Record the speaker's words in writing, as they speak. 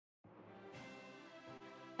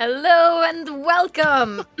Hello and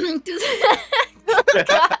welcome to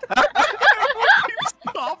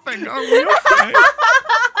Stopping, are we okay?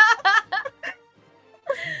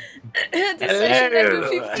 to session number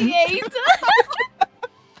 58.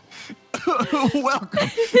 Welcome.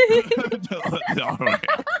 All right.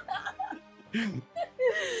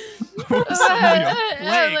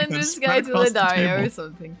 Outlander's Guide to Ledaria or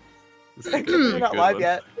something. We're not live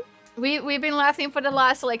yet. We've been laughing for the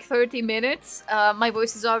last like 30 minutes. My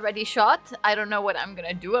voice is already shot. I don't know what I'm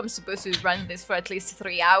gonna do. I'm supposed to run this for at least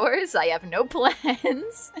 3 hours. I have no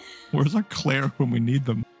plans. Where's our Claire when we need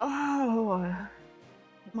them? Oh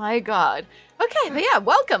my god. Okay, but yeah,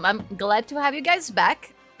 welcome. I'm glad to have you guys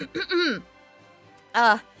back.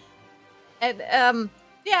 Yeah,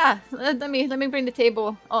 let me bring the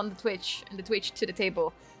table on the Twitch and the Twitch to the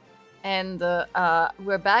table. And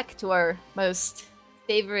we're back to our most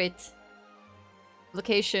favorite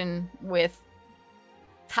location with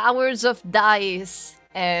towers of dice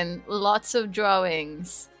and lots of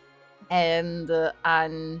drawings and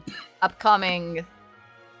an upcoming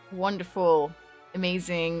wonderful,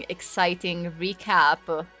 amazing, exciting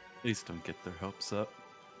recap. Please don't get their hopes up.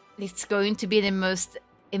 It's going to be the most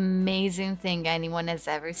amazing thing anyone has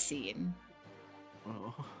ever seen.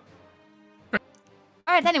 Oh.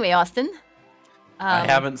 Alright, anyway, Austin. I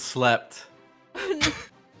haven't slept.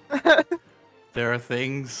 There are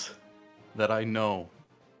things that I know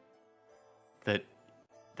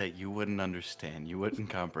that you wouldn't understand, you wouldn't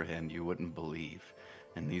comprehend, you wouldn't believe.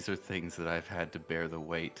 And these are things that I've had to bear the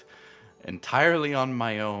weight entirely on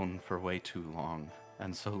my own for way too long.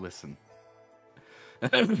 And so listen.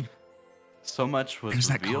 So much was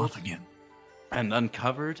revealed and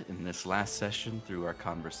uncovered in this last session through our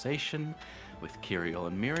conversation with Kiriel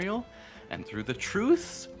and Muriel, and through the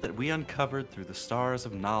truths that we uncovered through the stars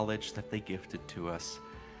of knowledge that they gifted to us.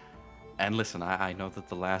 And listen, I know that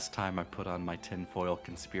the last time I put on my tinfoil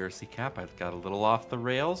conspiracy cap, I got a little off the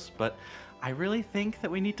rails, but I really think that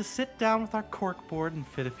we need to sit down with our corkboard and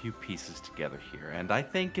fit a few pieces together here. And I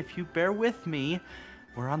think if you bear with me,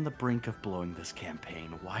 we're on the brink of blowing this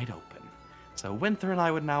campaign wide open. So Winther and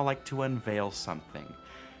I would now like to unveil something.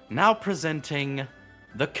 Now presenting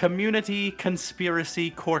the Community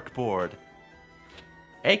Conspiracy Corkboard,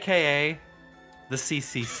 aka the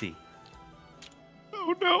CCC.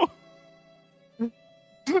 Oh no.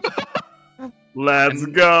 Let's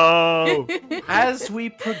go! As we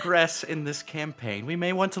progress in this campaign, we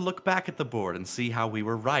may want to look back at the board and see how we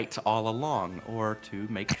were right all along, or to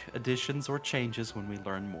make additions or changes when we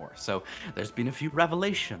learn more. So there's been a few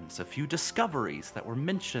revelations, a few discoveries that were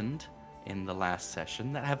mentioned in the last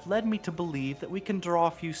session that have led me to believe that we can draw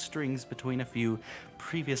a few strings between a few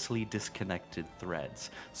previously disconnected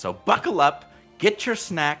threads. So buckle up. Get your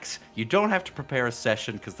snacks. You don't have to prepare a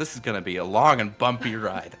session because this is going to be a long and bumpy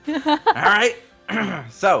ride. All right?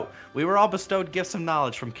 So, we were all bestowed gifts of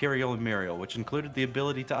knowledge from Kiriel and Muriel, which included the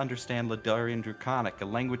ability to understand Ledarian Draconic, a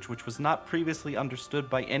language which was not previously understood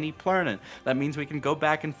by any Plurnan. That means we can go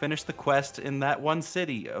back and finish the quest in that one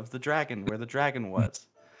city of the dragon, where the dragon was.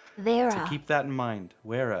 Vera. So keep that in mind.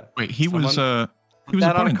 Wera. Wait, he was Put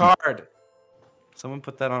that on a card. Someone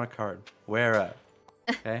put that on a card. Wera.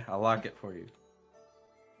 Okay, I'll lock it for you.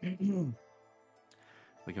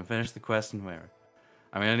 We can finish the quest and where.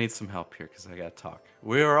 I'm gonna need some help here because I gotta talk.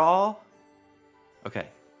 We were all... Okay,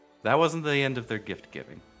 that wasn't the end of their gift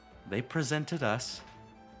giving. They presented us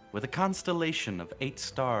with a constellation of 8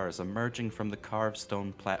 stars emerging from the carved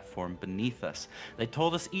stone platform beneath us. They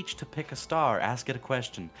told us each to pick a star, ask it a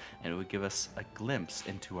question, and it would give us a glimpse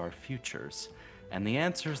into our futures. And the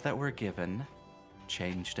answers that were given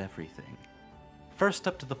changed everything. First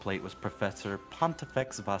up to the plate was Professor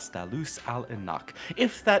Pontifex Vastalus al-Enoch,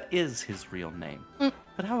 if that is his real name.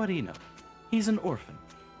 But how would he know? He's an orphan.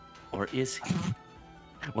 Or is he?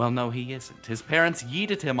 Well, no, he isn't. His parents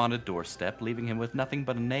yeeted him on a doorstep, leaving him with nothing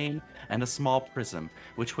but a name and a small prism,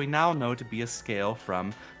 which we now know to be a scale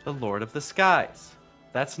from the Lord of the Skies.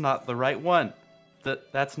 That's not the right one.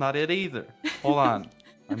 That's not it either. Hold on.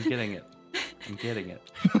 I'm getting it. I'm getting it.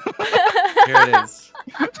 Here it is.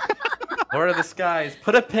 Lord of the Skies.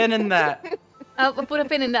 Put a pin in that. I'll put a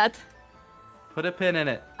pin in that. Put a pin in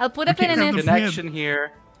it. I'll put a pin in it. There's a connection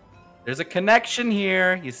here. There's a connection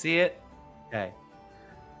here. You see it? Okay.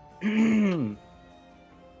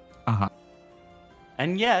 Uh-huh.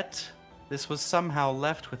 And yet, this was somehow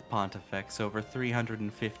left with Pontifex over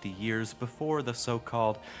 350 years before the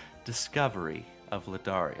so-called discovery of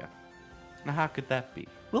Ledaria. Now, how could that be?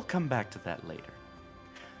 We'll come back to that later.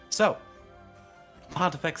 So,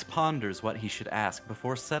 Pontifex ponders what he should ask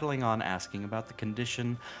before settling on asking about the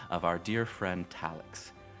condition of our dear friend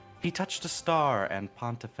Talix. He touched a star, and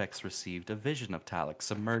Pontifex received a vision of Talix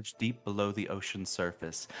submerged deep below the ocean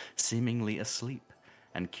surface, seemingly asleep.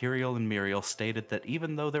 And Curiel and Muriel stated that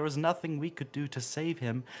even though there was nothing we could do to save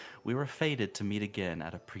him, we were fated to meet again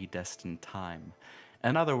at a predestined time.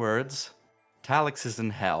 In other words, Talix is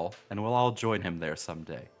in hell, and we'll all join him there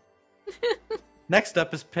someday. Next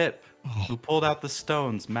up is Pip, who pulled out the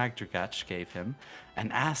stones Magdragach gave him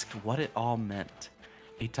and asked what it all meant.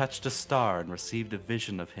 He touched a star and received a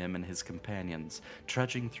vision of him and his companions,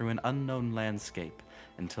 trudging through an unknown landscape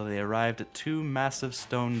until they arrived at two massive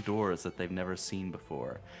stone doors that they've never seen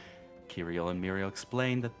before. Curiel and Muriel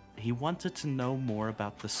explained that he wanted to know more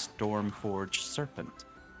about the Stormforged Serpent,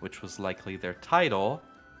 which was likely their title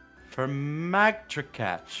for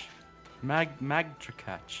Magdragach.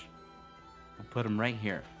 Magdragach. We'll put him right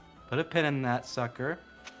here. Put a pin in that sucker.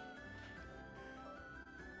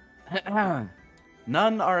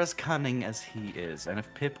 None are as cunning as he is, and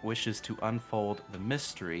if Pip wishes to unfold the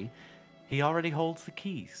mystery, he already holds the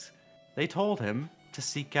keys. They told him to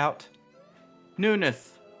seek out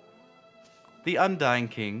Nunith, the Undying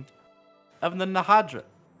King of the Nahadra.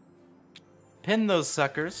 Pin those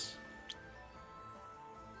suckers.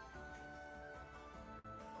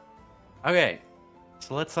 Okay,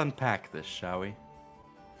 so let's unpack this, shall we?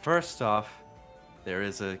 First off, there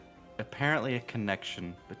is apparently a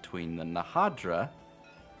connection between the Nahadra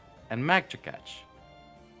and Magdragach.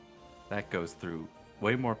 That goes through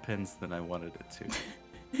way more pins than I wanted it to.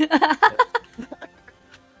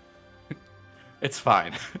 It's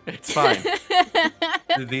fine. It's fine.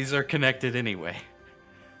 These are connected anyway.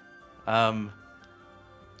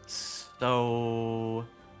 So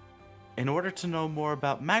in order to know more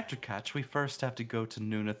about Magdragach, we first have to go to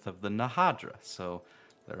Nunith of the Nahadra. So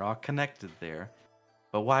they're all connected there.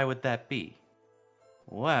 But why would that be?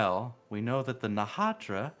 Well, we know that the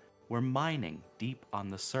Nahadra were mining deep on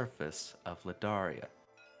the surface of Ledaria.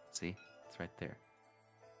 See? It's right there.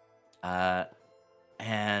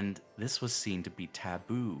 And this was seen to be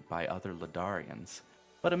taboo by other Ledarians,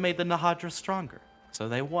 but it made the Nahadra stronger, so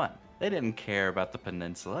they won. They didn't care about the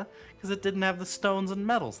peninsula, because it didn't have the stones and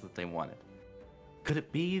metals that they wanted. Could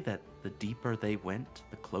it be that the deeper they went,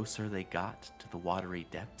 the closer they got to the watery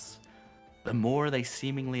depths? The more they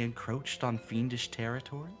seemingly encroached on fiendish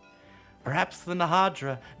territory? Perhaps the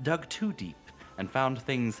Nahadra dug too deep and found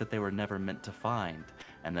things that they were never meant to find,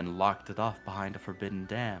 and then locked it off behind a forbidden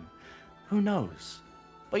dam. Who knows?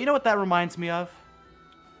 But you know what that reminds me of?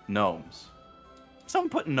 Gnomes. Someone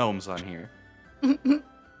put gnomes on here.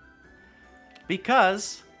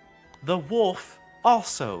 Because the wolf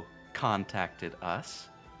also contacted us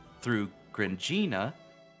through Gringina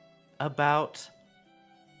about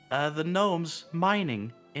the gnomes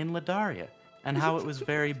mining in Ledaria and how it was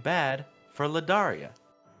very bad for Ledaria.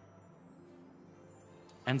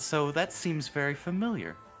 And so that seems very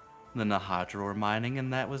familiar. The Nahadra were mining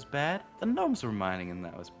and that was bad. The gnomes were mining and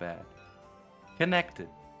that was bad. Connected.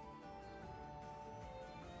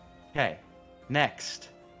 Okay, next.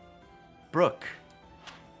 Brooke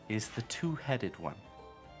is the two-headed one.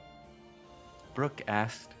 Brooke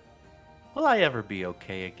asked, "Will I ever be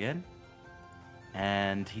okay again?"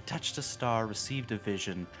 And he touched a star, received a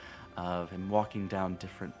vision of him walking down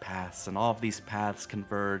different paths, and all of these paths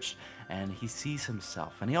converged, and he sees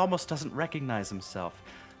himself, and he almost doesn't recognize himself,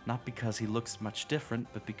 not because he looks much different,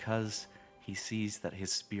 but because he sees that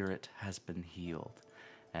his spirit has been healed.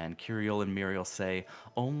 And Curiel and Muriel say,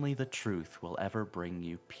 "Only the truth will ever bring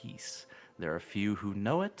you peace. There are few who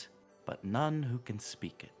know it, but none who can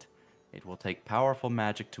speak it. It will take powerful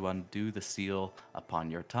magic to undo the seal upon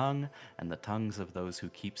your tongue and the tongues of those who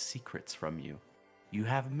keep secrets from you. You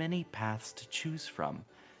have many paths to choose from.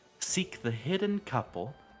 Seek the hidden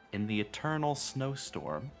couple in the eternal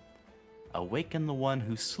snowstorm. Awaken the one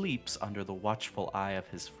who sleeps under the watchful eye of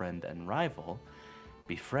his friend and rival.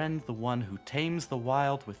 Befriend the one who tames the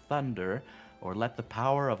wild with thunder, or let the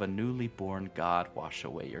power of a newly born god wash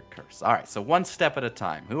away your curse." All right, so one step at a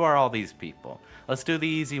time. Who are all these people? Let's do the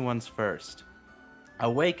easy ones first.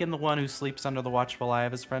 Awaken the one who sleeps under the watchful eye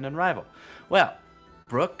of his friend and rival. Well,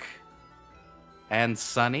 Brooke and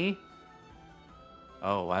Sunny.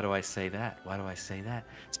 Oh, why do I say that? Why do I say that?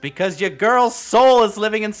 It's because your girl's soul is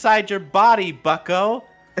living inside your body, bucko.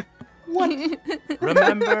 What?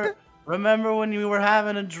 Remember when you were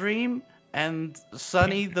having a dream and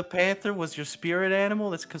Sunny the panther was your spirit animal?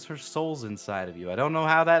 That's because her soul's inside of you. I don't know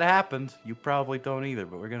how that happened. You probably don't either,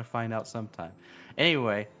 but we're going to find out sometime.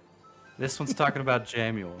 Anyway, this one's talking about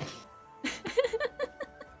Jamuel.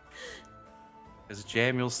 Is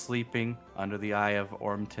Jamuel sleeping under the eye of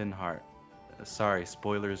Ormton Hart? Sorry,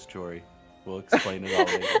 spoilers, Jory. We'll explain it all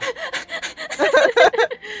later.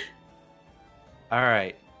 All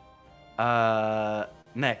right.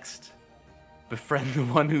 Next. Befriend the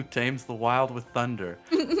one who tames the wild with thunder.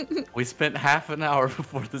 We spent half an hour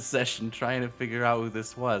before the session trying to figure out who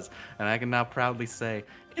this was, and I can now proudly say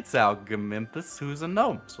it's Algaminthus, who's a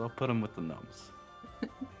gnome. So I'll put him with the gnomes.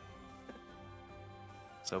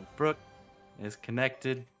 So Brooke is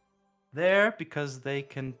connected there because they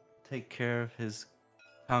can take care of his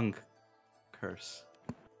tongue curse.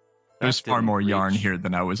 There's That far didn't more yarn reach. here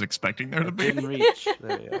than I was expecting there to That be. didn't reach.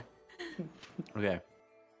 There you go. Okay.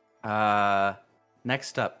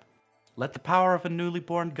 Next up. Let the power of a newly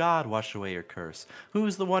born god wash away your curse. Who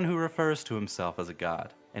is the one who refers to himself as a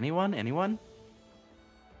god? Anyone? Anyone?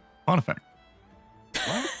 Fun effect.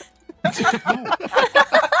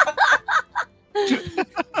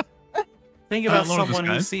 Think about Lord of the someone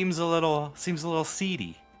who Skies. seems a little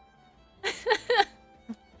seedy.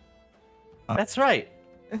 That's right.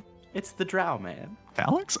 It's the Drow Man.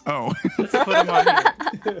 Alex? Oh. Let's put him on here.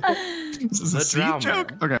 This is The a seed Drow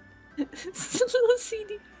joke? Man. Okay. It's a little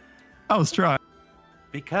seedy. I was trying.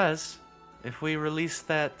 Because if we release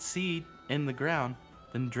that seed in the ground,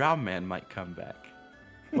 then Drow Man might come back.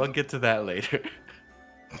 We'll get to that later.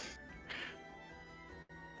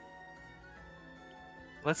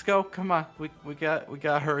 Let's go. Come on. We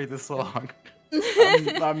gotta hurry this along.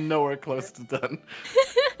 I'm nowhere close to done.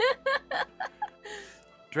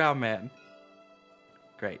 Drow Man.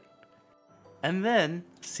 Great. And then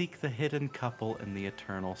seek the hidden couple in the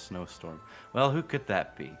eternal snowstorm. Well, who could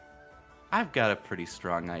that be? I've got a pretty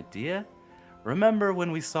strong idea. Remember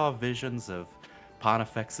when we saw visions of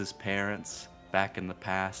Pontifex's parents back in the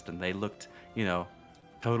past, and they looked,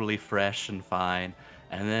 totally fresh and fine.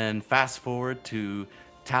 And then fast forward to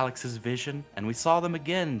Talix's vision, and we saw them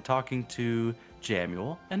again talking to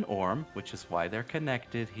Jamuel and Orm, which is why they're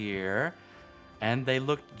connected here. And they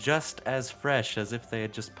looked just as fresh as if they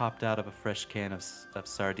had just popped out of a fresh can of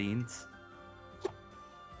sardines.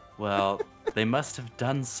 Well, they must have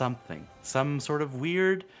done something. Some sort of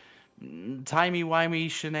weird, timey-wimey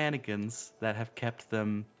shenanigans that have kept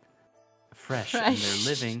them fresh. And they're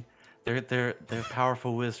living. They're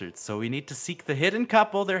powerful wizards. So we need to seek the hidden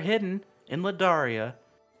couple. They're hidden in Ledaria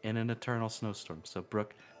in an eternal snowstorm. So,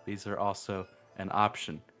 Brooke, these are also an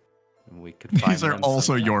option. And we could find These are them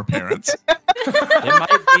also sometime. your parents. It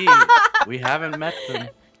might be. We haven't met them.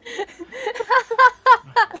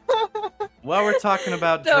 While we're talking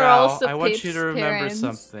about They're Drow, also I want you Pip's to remember parents.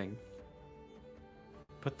 something.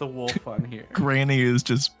 Put the wolf on here. Granny is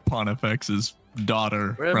just Pontifex's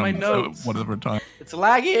daughter Where are my notes? whatever time. It's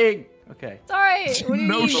lagging! Okay. Sorry. What do you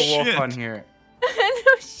No need? Put the wolf shit. on here.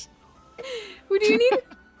 No sh- Who do you need?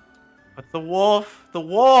 Put the wolf! The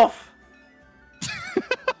wolf!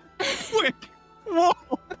 Wait. Whoa.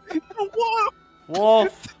 Whoa.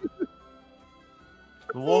 Wolf!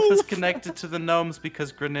 The wolf is connected to the gnomes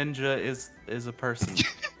because Greninja is a person.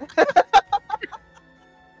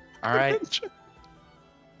 Alright?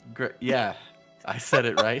 Yeah, I said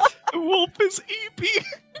it right. The wolf is EP.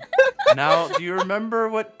 Now, do you remember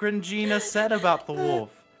what Gringina said about the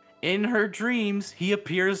wolf? In her dreams, he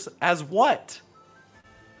appears as what?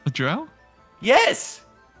 A drow? Yes!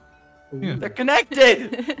 Yeah. They're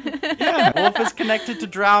connected! Yeah. Wolf is connected to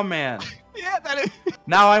Drow Man. Yeah, that is.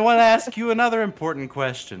 Now, I want to ask you another important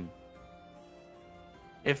question.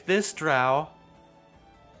 If this drow,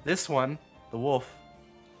 this one, the wolf,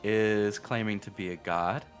 is claiming to be a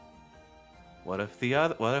god, what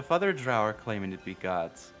if other drow are claiming to be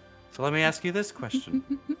gods? So let me ask you this question.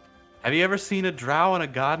 Have you ever seen a drow and a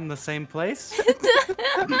god in the same place?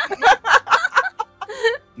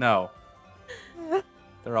 No.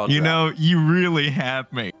 They're all drow. You know, you really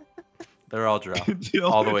have me. They're all drow. Until-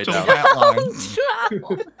 All the way until down. that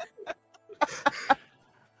line.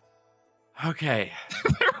 Okay.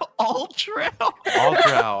 They're all drow. All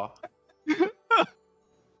drow.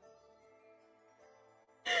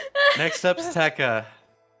 Next up's Tekka.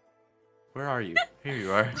 Where are you? Here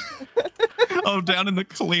you are. Oh, down in the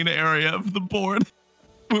clean area of the board.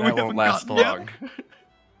 We That haven't won't last gotten yet. long.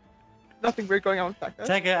 Nothing weird going on with Tekka.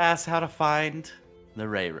 Tekka asks how to find the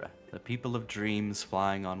Reyra, the people of dreams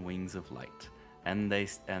flying on wings of light. And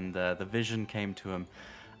the vision came to him,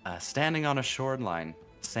 standing on a shoreline,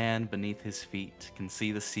 sand beneath his feet, can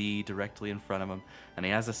see the sea directly in front of him, and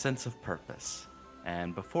he has a sense of purpose.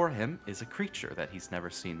 And before him is a creature that he's never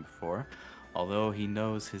seen before. Although he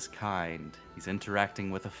knows his kind, he's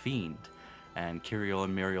interacting with a fiend. And Kiriel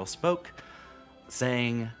and Muriel spoke,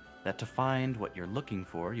 saying that to find what you're looking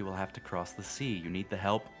for, you will have to cross the sea. You need the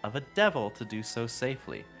help of a devil to do so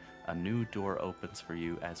safely. A new door opens for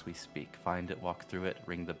you as we speak. Find it, walk through it,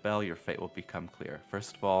 ring the bell, your fate will become clear.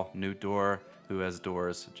 First of all, new door, Who has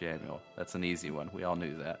doors? Jamuel. That's an easy one. We all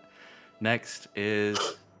knew that. Next is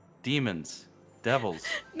demons, devils.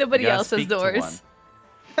 Nobody You gotta else has speak to doors.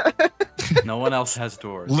 one. No one else has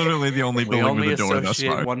doors. Literally the only We building only with a door thus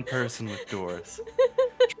associate one. one person with doors.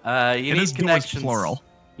 You It need is doors connections. plural.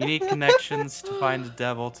 You need connections to find a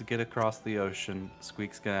devil to get across the ocean.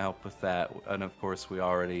 Squeak's gonna help with that, and of course we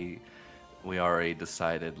already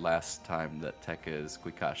decided last time that Tekka is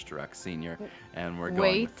Squeakashtarak Senior, and we're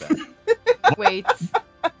going with that. Wait.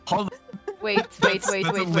 Hold on. Wait. That's a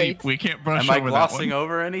leap. We can't brush Am I over that glossing one.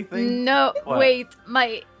 over anything? No, What? wait.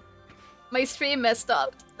 My stream messed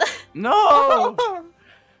up. No!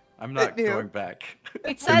 I'm not It knew. going back.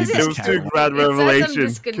 It says It It was too grand revelation. It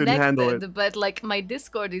says I'm Couldn't handle it. disconnected, but like my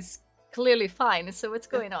Discord is clearly fine. So what's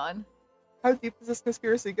going on? How deep does this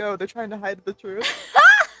conspiracy go? They're trying to hide the truth.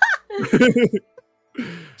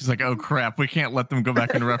 She's like, oh crap, we can't let them go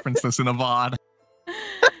back and reference this in a VOD.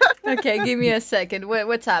 Okay, give me a second.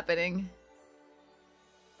 What's happening?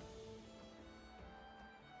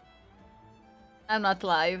 I'm not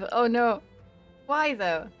live. Oh no. Why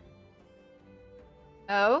though?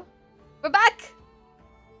 Oh? We're back!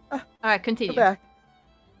 Alright, continue. Go back.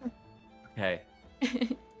 Okay.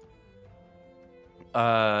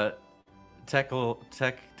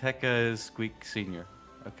 Tekka is Squeak Senior.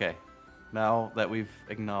 Okay. Now that we've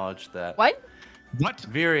acknowledged that. What? What?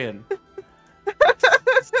 Virian.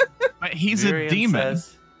 He's Virian a demon.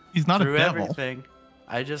 says, He's not a through devil. everything,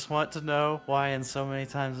 I just want to know why in so many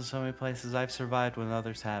times in so many places I've survived when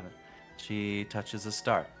others haven't. She touches a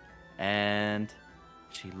star, and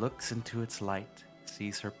she looks into its light,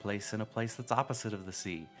 sees her place in a place that's opposite of the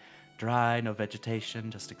sea. Dry, no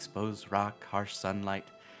vegetation, just exposed rock, harsh sunlight,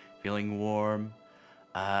 feeling warm,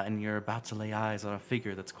 and you're about to lay eyes on a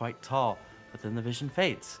figure that's quite tall, but then the vision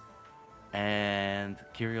fades. And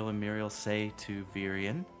Kiriel and Muriel say to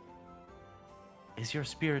Virian, "Is your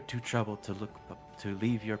spirit too troubled to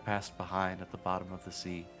leave your past behind at the bottom of the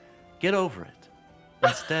sea? Get over it.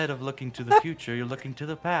 Instead of looking to the future, you're looking to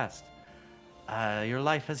the past. Your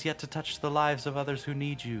life has yet to touch the lives of others who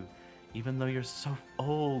need you, even though you're so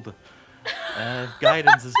old. If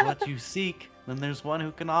guidance is what you seek, then there's one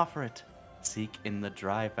who can offer it. Seek in the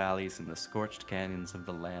dry valleys and the scorched canyons of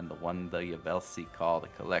the land, the one the Yavelsi call the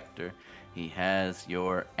Collector. He has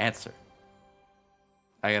your answer."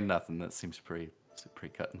 I got nothing. That seems pretty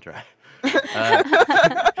cut and dry.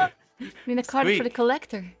 I mean, a card for the Squeak.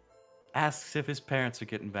 collector. Asks if his parents are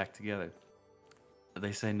getting back together.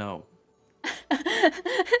 They say no.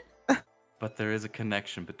 But there is a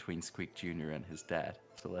connection between Squeak Jr. and his dad.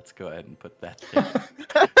 So let's go ahead and put that there.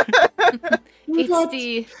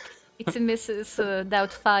 It's a Mrs.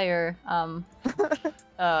 Doubtfire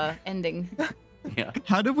ending. Yeah.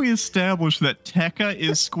 How do we establish that Tekka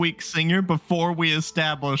is Squeak Senior before we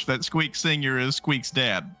establish that Squeak Senior is Squeak's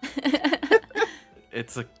dad?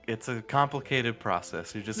 It's a complicated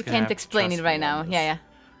process. You're just We gonna can't have to explain trust it right me on now. this. Yeah.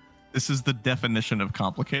 This is the definition of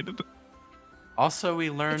complicated. Also, we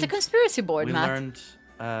learned It's a conspiracy board, we Matt.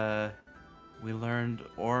 learned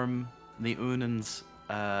Orm the Unan's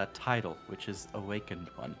title, which is Awakened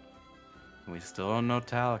One. We still don't know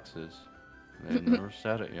Talix's. They never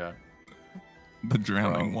said it yet. The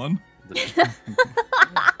drowning one.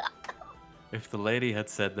 If the lady had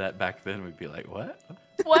said that back then, we'd be like, what?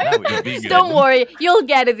 What? That would be good. Don't worry, you'll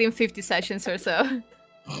get it in 50 sessions or so.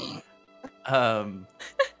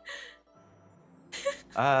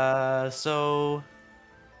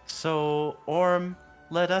 So Orm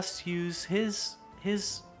let us use his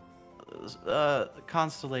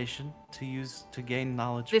constellation to gain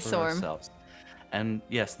knowledge This for Orm. ourselves. And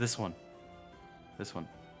yes, this one,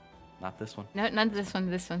 not this one. No, not this one.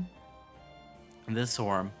 This one. This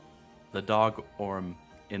Orm, the dog Orm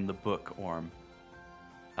in the book Orm.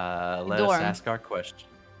 Let us Dorm. ask our question.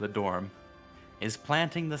 The Dorm is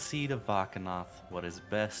planting the seed of Vakanoth, what is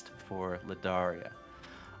best for Ledaria.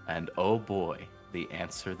 And oh boy, the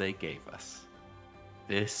answer they gave us.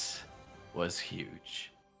 This was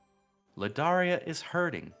huge. Ledaria is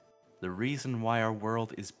hurting. The reason why our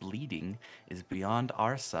world is bleeding is beyond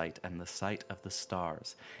our sight and the sight of the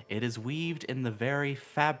stars. It is weaved in the very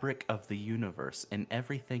fabric of the universe, in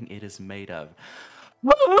everything it is made of.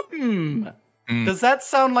 Does that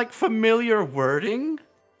sound like familiar wording?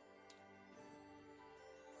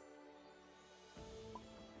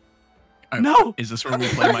 No! Is this where we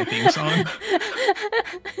play my theme song?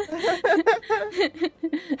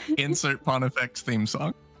 Insert Pontifex theme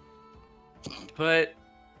song. But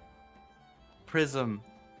Prism,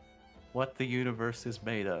 what the universe is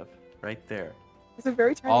made of, right there. It's a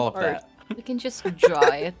very tiny All of part. that. You can just draw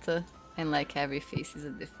it, and like every face is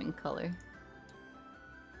a different color.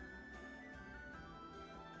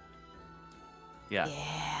 Yeah.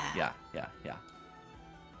 Yeah. Yeah.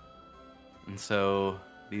 And so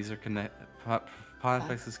these are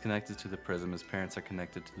Pontifex is connected to the prism. His parents are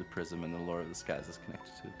connected to the prism, and the Lord of the Skies is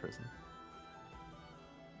connected to the prism.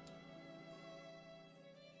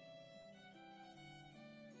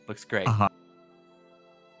 Looks great.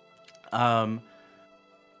 And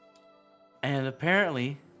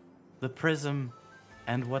apparently, the prism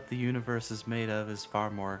and what the universe is made of is far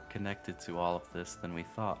more connected to all of this than we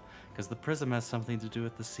thought. Because the prism has something to do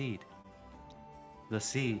with the seed. The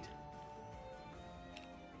seed.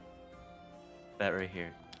 That right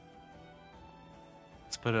here.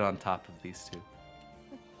 Let's put it on top of these two.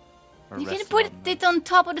 Or You rest can put on it them. on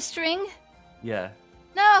top of the string? Yeah,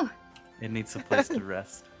 No! it needs a place to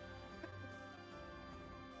rest.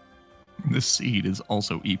 The seed is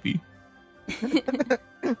also EP.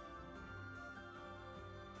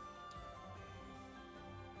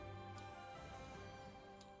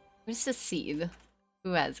 Where's the seed?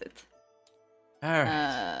 Who has it?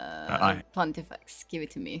 Alright. Pontifex, give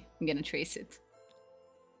it to me. I'm gonna trace it.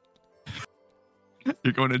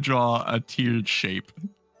 You're going to draw a tiered shape.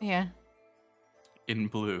 Yeah. In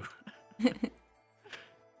blue.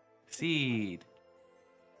 Seed.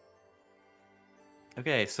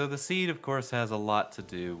 Okay, so the seed, of course, has a lot to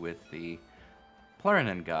do with the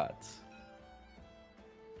Plurnan gods.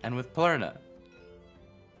 And with Plurna.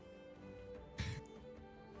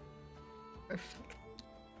 Perfect.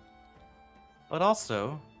 But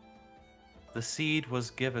also, the seed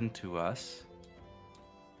was given to us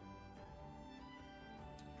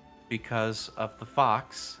because of the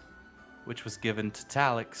fox, which was given to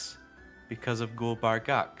Talix because of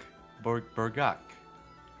Gulbargak. Borgak.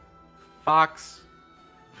 Fox.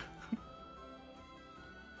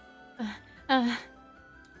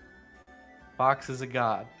 Fox is a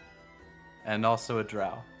god. And also a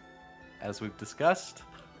drow. As we've discussed.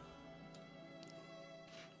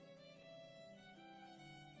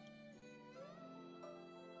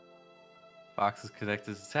 Fox is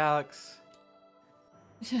connected to Talix.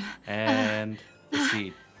 And the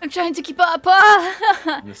seed. I'm trying to keep up.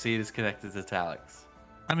 Ah! And the seed is connected to Talix.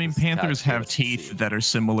 I mean, This is panthers have calculus teeth seed. that are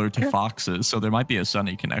similar to foxes, so there might be a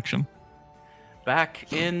sunny connection.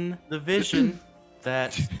 Back in the vision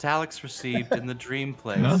that Talix received in the dream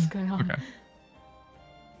place, No? What's going on? Okay.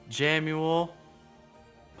 Jamuel,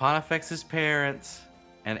 Pontifex's parents,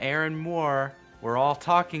 and Aaron Moore were all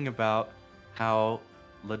talking about how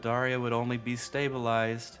Ledaria would only be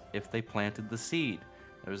stabilized if they planted the seed.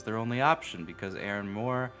 That was their only option because Aaron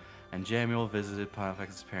Moore and Jamuel visited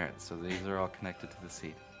Pontifex's parents, so these are all connected to the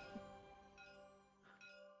seed.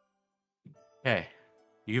 Okay,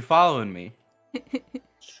 you following me?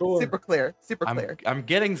 Sure. Super clear. Super clear. I'm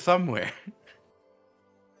getting somewhere.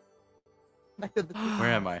 Connected the two.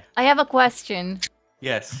 Where am I? I have a question.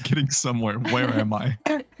 Yes. Getting somewhere. Where am I?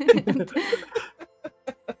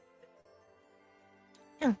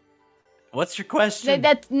 What's your question?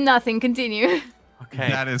 That's nothing. Continue. Okay.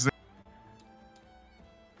 That is it.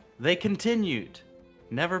 They continued.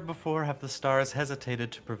 Never before have the stars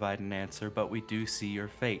hesitated to provide an answer, but we do see your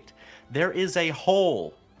fate. There is a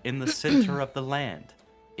hole in the center of the land.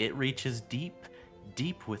 It reaches deep,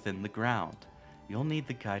 deep within the ground. You'll need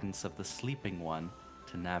the guidance of the Sleeping One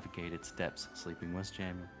to navigate its depths. Sleeping was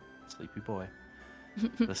Jamie. Sleepy boy.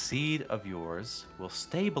 The seed of yours will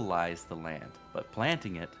stabilize the land, but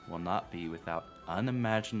planting it will not be without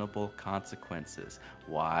unimaginable consequences.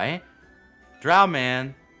 Why? Drow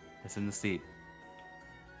Man is in the seed.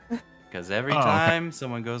 Because every Oh, okay. time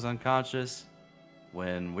someone goes unconscious,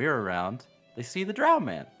 when we're around, they see the Drow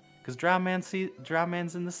Man. Because Drow Man's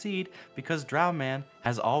in the seed, because Drow Man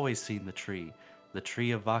has always seen the tree. The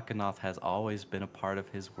tree of Vakanoth has always been a part of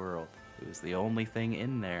his world. It was the only thing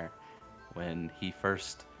in there when he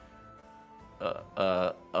first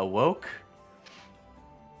awoke.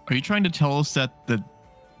 Are you trying to tell us that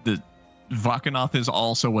the Vakanoth is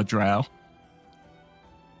also a drow?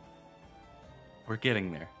 We're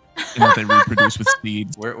getting there. And that they reproduce with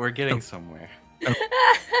seeds? We're getting somewhere.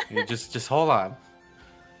 You just hold on.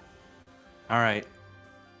 All right.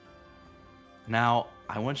 Now,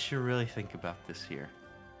 I want you to really think about this here.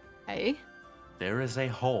 Hey. There is a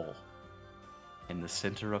hole in the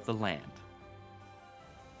center of the land.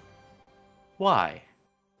 Why?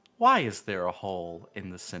 Why is there a hole in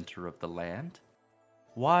the center of the land?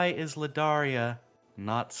 Why is Ledaria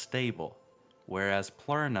not stable, whereas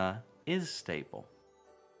Plurna is stable?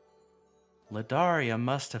 Ledaria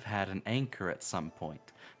must have had an anchor at some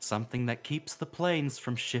point, something that keeps the planes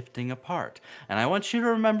from shifting apart. And I want you to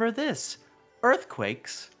remember this.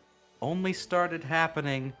 Earthquakes only started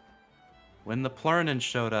happening when the Plurnan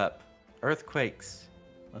showed up. Earthquakes.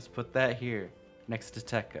 Let's put that here. next to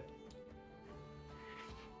Tekka.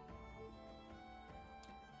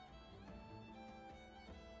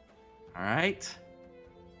 All right.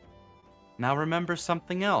 Now remember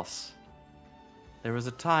something else. There was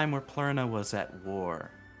a time where Plurna was at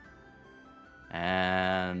war.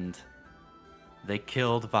 And they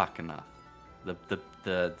killed Vakanoth.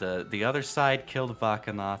 The other side killed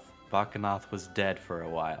Vakanoth. Vakanoth was dead for a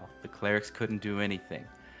while. The clerics couldn't do anything.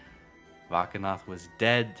 Vakanoth was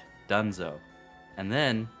dead, donezo. And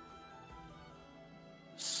then,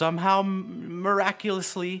 somehow,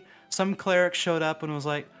 miraculously, some cleric showed up and was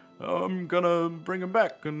like, I'm gonna bring him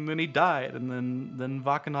back. And then he died, and then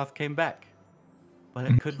Vakanoth came back. But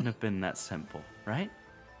it couldn't have been that simple, right?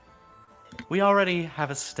 We already have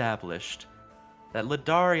established that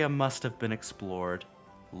Ledaria must have been explored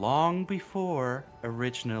long before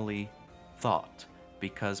originally thought,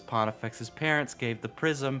 because Pontifex's parents gave the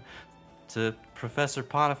prism to Professor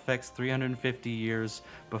Pontifex 350 years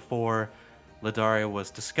before Ledaria was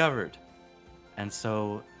discovered. And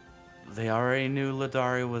so they already knew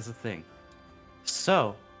Ledaria was a thing.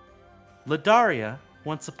 So, Ledaria,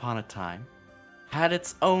 once upon a time, had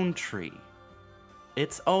its own tree,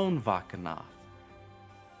 its own Vakanoth.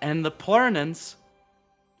 And the Plurnans,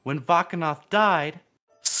 when Vakanoth died,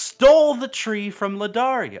 stole the tree from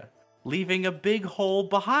Ledaria, leaving a big hole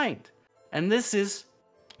behind. And this is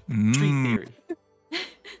tree theory.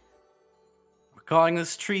 We're calling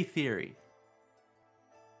this tree theory.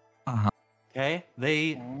 Okay?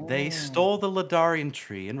 They stole the Ledarian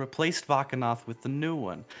tree and replaced Vakanoth with the new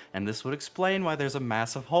one. And this would explain why there's a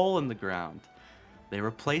massive hole in the ground. They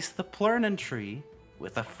replaced the Plurnan tree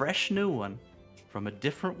with a fresh new one from a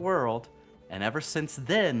different world, and ever since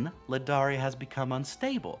then, Ledaria has become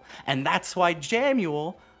unstable. And that's why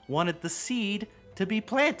Jamuel wanted the seed to be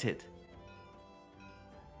planted.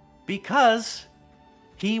 Because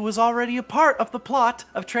he was already a part of the plot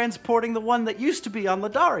of transporting the one that used to be on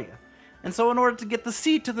Ledaria. And so in order to get the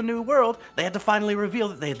seed to the new world, they had to finally reveal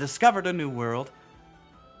that they had discovered a new world.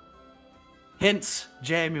 Hence,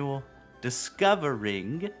 Jamuel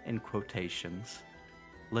discovering, in quotations,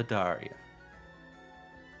 Ledaria.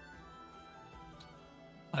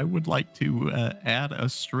 I would like to add a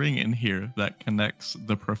string in here that connects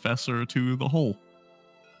the professor to the hole.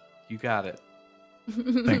 You got it.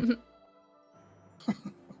 Thanks.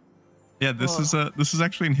 Yeah, this is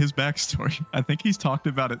actually in his backstory. I think he's talked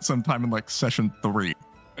about it sometime in like session 3,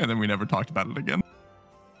 and then we never talked about it again.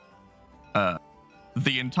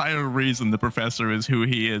 The entire reason the professor is who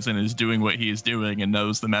he is and is doing what he is doing and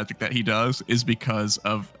knows the magic that he does is because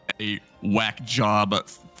of a whack job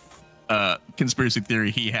conspiracy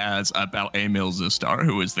theory he has about Emil Zustar,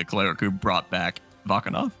 who is the cleric who brought back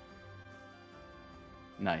Vakanoth.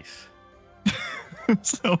 Nice.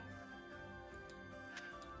 So.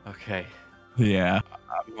 Okay. Yeah.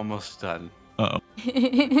 I'm almost done. Uh-oh.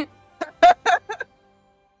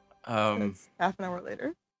 It's half an hour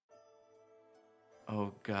later.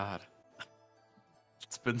 Oh God.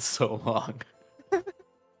 It's been so long.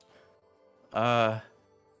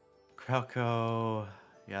 Krauko,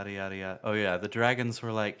 yada yada yada. Oh yeah, the dragons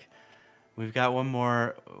were like, we've got one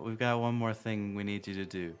more thing we need you to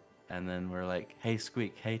do. And then we're like, hey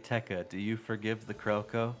Squeak, hey Tekka, do you forgive the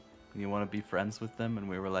Krauko? You want to be friends with them? And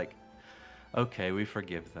we were like, okay, we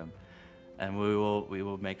forgive them. And we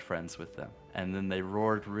will make friends with them. And then they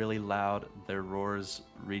roared really loud. Their roars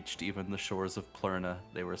reached even the shores of Plurna.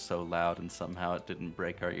 They were so loud, and somehow it didn't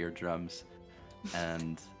break our eardrums.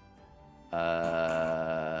 And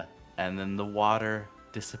then the water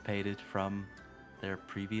dissipated from their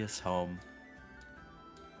previous home.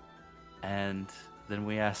 And then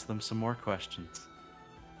we asked them some more questions.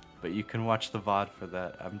 But you can watch the VOD for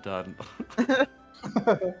that. I'm done.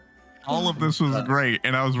 All of this was great,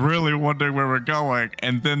 and I was really wondering where we're going.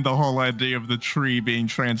 And then the whole idea of the tree being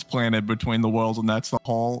transplanted between the worlds, and that's the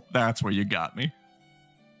hole. That's where you got me.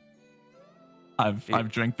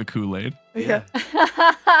 I've drank the Kool-Aid. Yeah.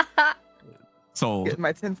 Sold. Get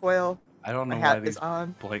my tinfoil. I don't know My why hat these is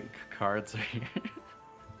on. blank cards are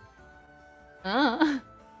here.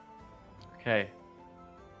 Okay.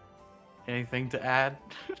 Anything to add?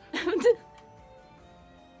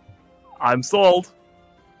 I'm sold.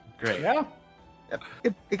 Great. Yeah. Yep.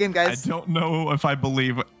 Good game, I guys. don't know if I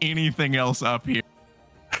believe anything else up here,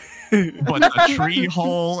 but the tree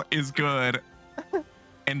hole is good,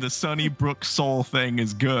 and the Sunnybrook Soul thing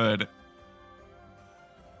is good.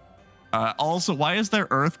 Also, why is there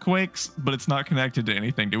earthquakes, but it's not connected to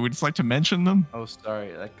anything? Do we just like to mention them? Oh,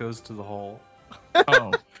 sorry. That goes to the hole.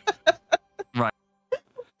 Oh. Right.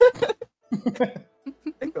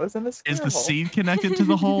 It goes in the Is square the hole. seed connected to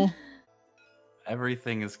the hole?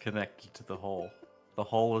 Everything is connected to the whole. The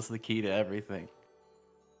whole is the key to everything.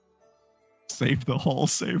 Save the whole,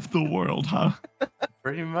 save the world, huh?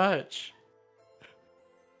 Pretty much.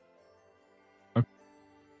 Okay.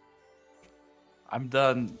 I'm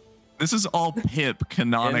done. This is all Pip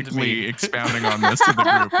canonically me. expounding on this to the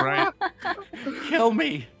group, right? Kill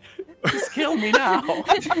me. Just kill me now.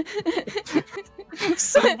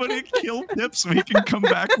 Somebody kill Pip so he can come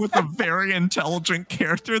back with a very intelligent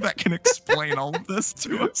character that can explain all of this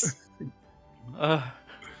to us.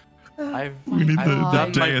 We need I've the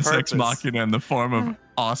done my Deus Ex purpose. Machina in the form of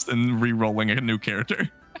Austin re-rolling a new character.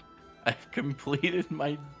 I've completed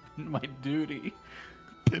my duty.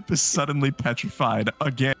 Pip is suddenly petrified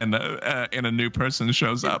again, and a new person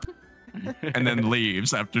shows up and then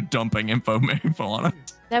leaves after dumping info on us.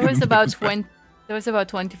 That was about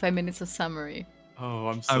 25 minutes of summary. Oh,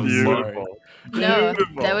 I'm so Beautiful. sorry. No,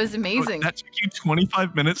 Beautiful. that was amazing. That took you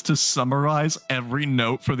 25 minutes to summarize every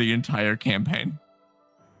note for the entire campaign.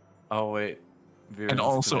 Oh wait. Viren's And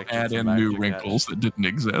also connection add to in new Magic wrinkles that didn't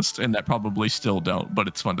exist, and that probably still don't, but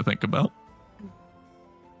it's fun to think about.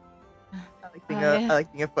 I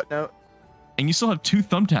like being a footnote. And you still have 2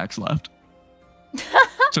 thumbtacks left.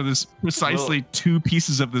 So there's precisely 2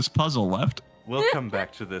 pieces of this puzzle left. We'll come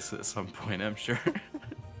back to this at some point, I'm sure.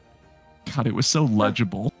 God, it was so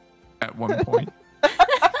legible at one point.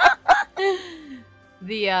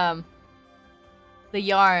 The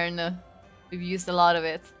yarn, we've used a lot of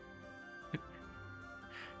it.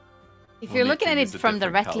 If We'll you're need looking to at it use a from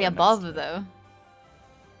different directly color next above, time. though.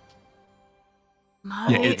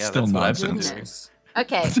 Yeah, it's still that's what I've been nonsense. doing.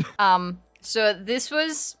 Goodness. Okay, so this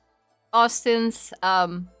was Austin's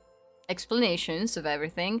explanations of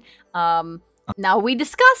everything. Now we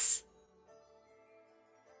discuss.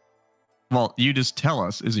 Well, you just tell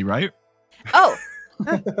us, is he right? Oh,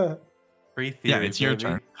 Free theory, Yeah, it's your baby.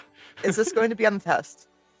 turn. Is this going to be on the test?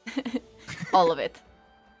 all of it.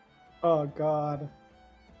 Oh god.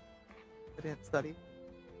 I didn't study.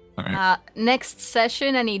 All right. Next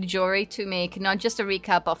session, I need Jory to make not just a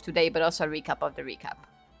recap of today, but also a recap of the recap.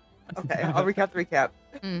 Okay, I'll recap the recap.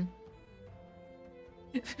 Mm.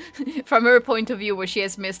 From her point of view, where she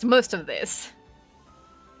has missed most of this.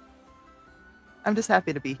 I'm just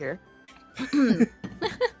happy to be here.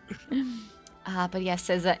 But yes,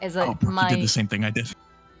 as a Oh, Brooke, you did my the same thing I did.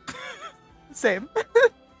 Same.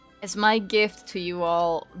 as my gift to you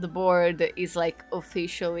all, the board is like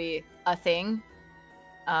officially a thing,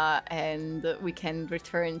 and we can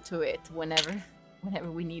return to it whenever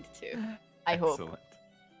we need to. I hope. Excellent.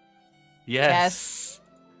 Yes.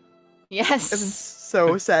 Yes. I've been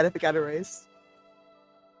so sad if it got erased.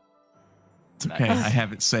 It's okay. Nice. I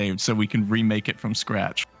have it saved so we can remake it from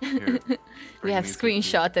scratch. Here, We bring have these with you.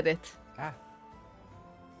 screenshotted it. Ah.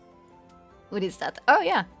 What is that? Oh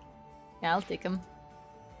yeah. Yeah, I'll take them.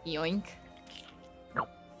 Yoink.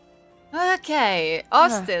 Okay,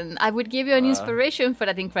 Austin, I would give you an inspiration for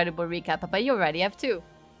that incredible recap, but you already have 2.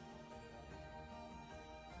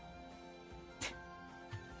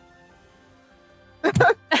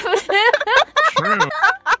 True.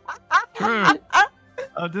 True.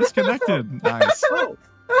 Disconnected. Nice.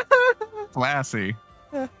 Classy.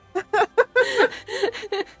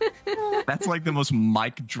 That's like the most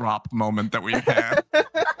mic drop moment that we've had.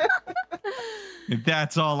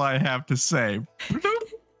 That's all I have to say.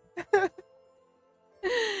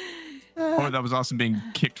 Or that was awesome being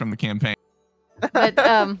kicked from the campaign. But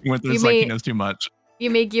Winther's You like he may- knows too much. you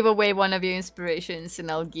may give away one of your inspirations, and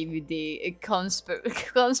I'll give you the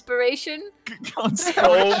conspiration. Oh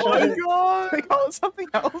my god! They call it something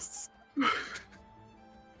else.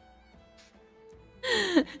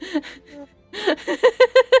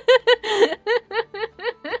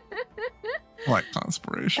 Like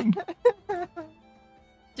conspiration.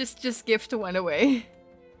 just gift one away.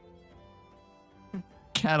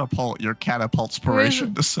 Catapult your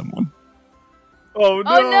catapultspiration to someone. Oh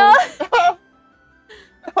no!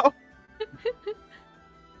 Oh no!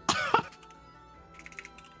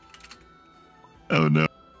 Oh no.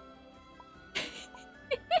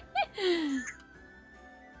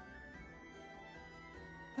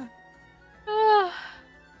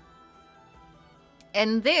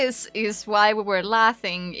 And this is why we were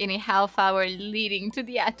laughing in a half hour leading to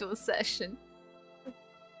the actual session.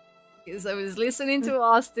 Because I was listening to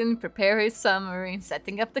Austin prepare his summary,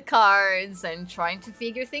 setting up the cards, and trying to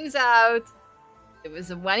figure things out. There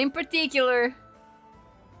was one in particular.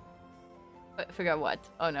 I forgot what.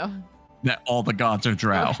 Oh no. That all the gods are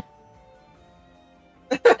drow.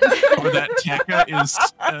 Or that Tekka is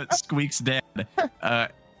Squeak's dad.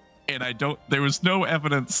 And there was no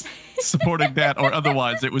evidence supporting that or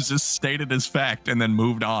otherwise. It was just stated as fact and then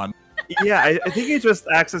moved on. Yeah, I think he just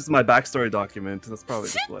accessed my backstory document. That's probably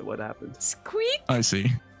just what happened. Squeak? I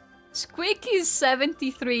see. Squeak is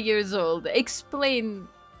 73 years old. Explain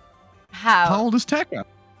How how. old is Tekka?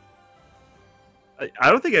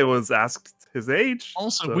 I don't think I was asked his age.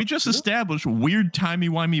 Also, so- we just established weird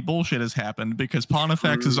timey-wimey bullshit has happened because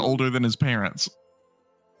Pontifex is True. older than his parents.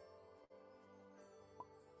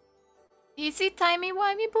 Is it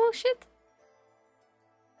timey-wimey bullshit?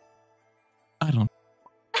 I don't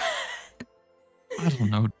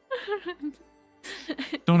know.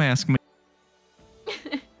 Don't ask me.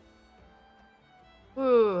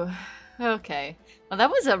 Ooh, okay. Well, that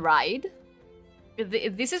was a ride.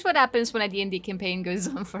 This is what happens when a D&D campaign goes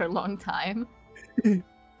on for a long time. I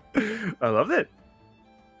loved it.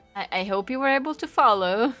 I hope you were able to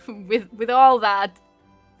follow with all that.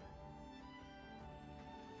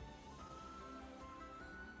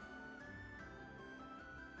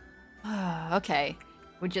 Okay,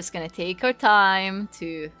 we're just gonna take our time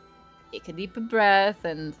to take a deeper breath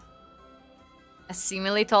and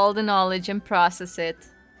assimilate all the knowledge and process it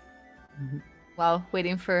while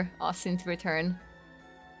waiting for Austin to return.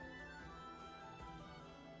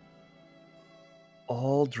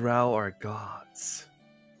 All drow are gods.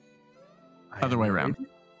 Other way around.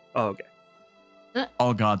 Oh, okay.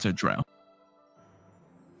 All gods are drow.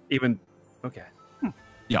 Even okay.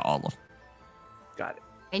 Yeah, all of them. Got it.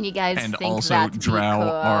 And you guys And think also that drow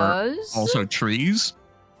are because... also trees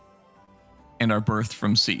and are birthed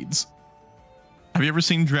from seeds. Have you ever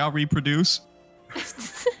seen drow reproduce?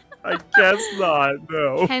 I guess not.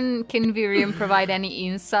 No. Can Virium provide any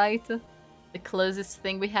insight? The closest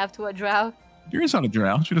thing we have to a drow? Yuri's not a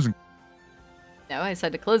drow. She doesn't. No, I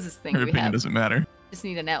said the closest thing Her we opinion have. doesn't matter. Just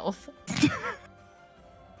need an elf. Good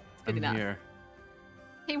I'm enough. here.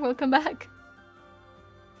 Hey, welcome back.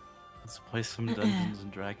 Let's play some Dungeons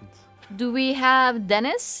and Dragons. Do we have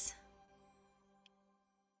Dennis?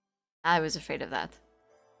 I was afraid of that.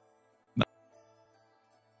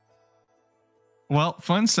 Well,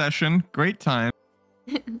 fun session. Great time.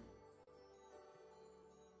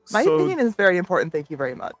 My So- opinion is very important. Thank you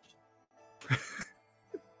very much.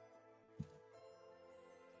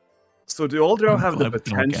 So do all drow I'm have the glad we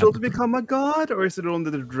can all potential to gather. become a god, or is it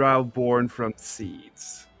only the drow born from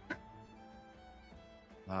seeds?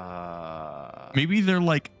 Maybe they're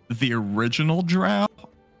like the original drow,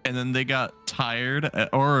 and then they got tired,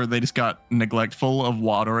 or they just got neglectful of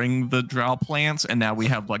watering the drow plants, and now we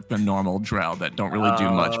have like the normal drow that don't really do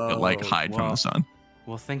much but like Oh, hide from wow. the sun.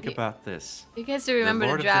 Well, think Yeah. about this. You guys remember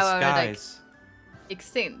Lord the of drow the are like Skies.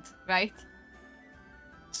 extinct, right?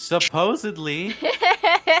 Supposedly,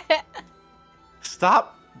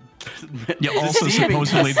 stop. Yeah, also deceiving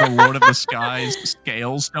supposedly us. the Lord of the Skies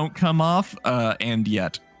scales don't come off, and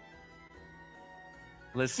yet.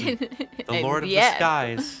 Listen, the And Lord of the yet-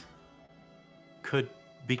 Skies could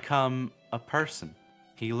become a person.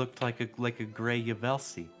 He looked like a gray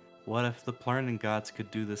Yvelsi. What if the Plurnan gods could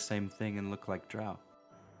do the same thing and look like drow?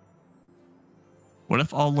 What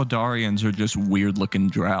if all Ledarians are just weird looking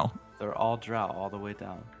drow? They're all drow all the way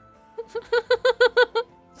down.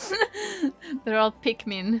 They're all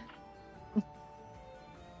Pikmin.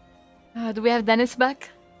 Do we have Dennis back?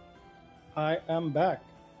 I am back.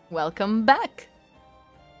 Welcome back.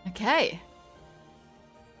 Okay.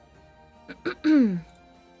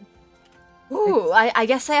 Ooh, I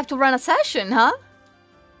guess I have to run a session, huh?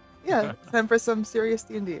 Yeah, time for some serious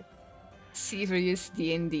D&D. Serious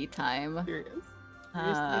D&D time. Serious.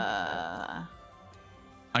 Uh,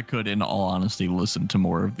 I could, in all honesty, listen to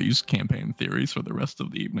more of these campaign theories for the rest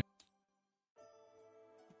of the evening.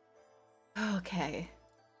 okay.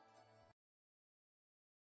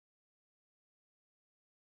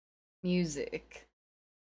 Music.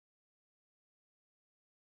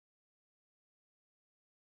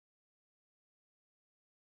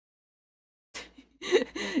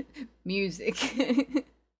 Music.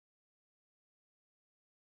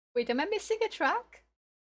 Wait, am I missing a track?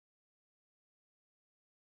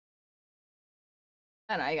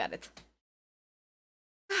 Oh no, I got it.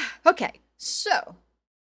 Okay, so.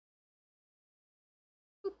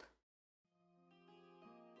 Oop.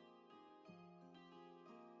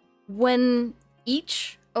 When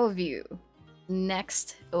each of you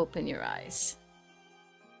next open your eyes,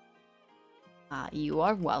 you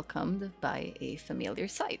are welcomed by a familiar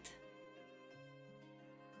sight.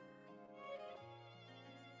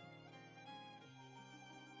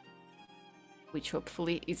 Which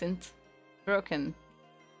hopefully isn't broken.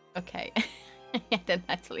 Okay. I hadn't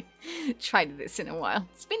actually tried this in a while.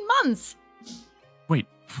 It's been months! Wait,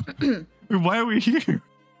 why are we here?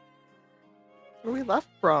 Where we left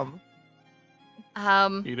from?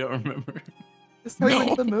 You don't remember? This is how we went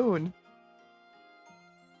No. to the moon.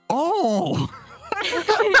 Oh!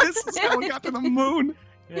 This is how we got to the moon.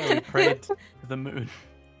 Yeah, we prayed to the moon.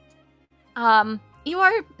 You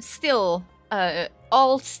are still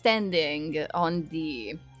all standing on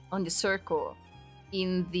the circle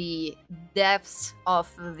in the depths of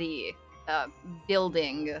the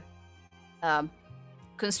building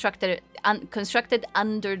constructed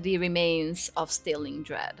under the remains of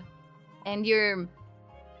Stilling-Dread. And you're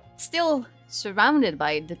still surrounded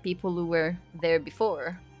by the people who were there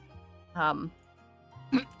before. Oh,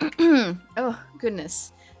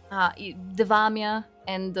 goodness. Devamia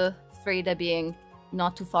and Freda being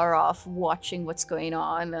not too far off, watching what's going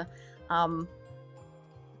on.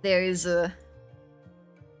 There is a...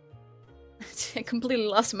 I completely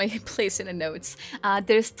lost my place in the notes.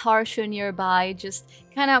 There's Tarsha nearby, just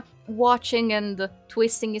kind of watching and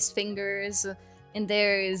twisting his fingers. And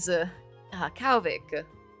there is Kalvik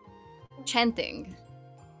chanting,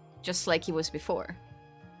 just like he was before.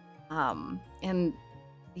 And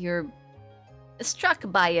you're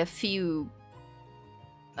struck by a few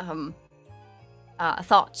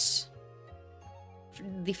thoughts.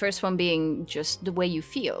 The first one being just the way you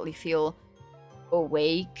feel. You feel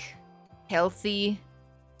awake, healthy,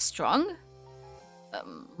 strong.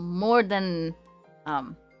 More than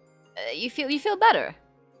you feel better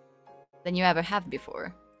than you ever have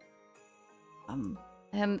before.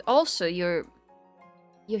 And also you're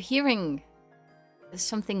hearing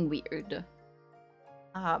something weird.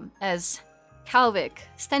 As Kalvik,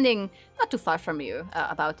 standing not too far from you,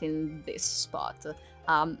 about in this spot,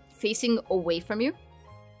 facing away from you,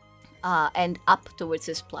 and up towards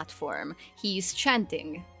his platform, he's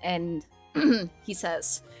chanting, and he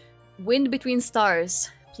says, "Wind between stars,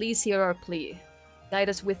 please hear our plea. Guide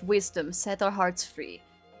us with wisdom, set our hearts free.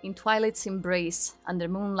 In twilight's embrace, under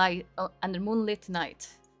moonlit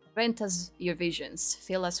night, grant us your visions,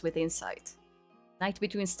 fill us with insight. Night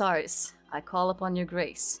between stars, I call upon your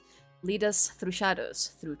grace. Lead us through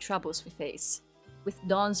shadows, through troubles we face. With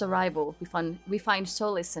dawn's arrival, we find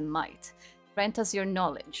solace and might. Grant us your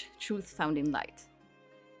knowledge, truth found in light."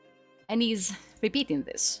 And he's repeating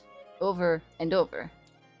this over and over.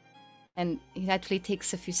 And it actually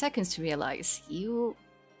takes a few seconds to realize you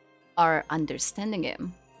are understanding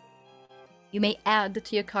him. You may add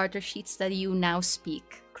to your character sheets that you now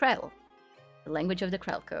speak Krell, the language of the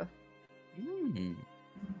Krelko.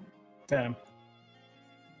 Damn.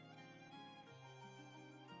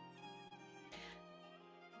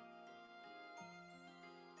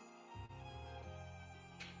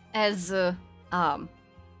 As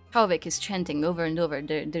Kalvik is chanting over and over,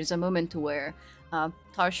 there's a moment where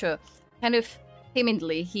Tarsha, kind of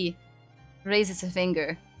timidly, he raises a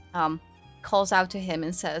finger, calls out to him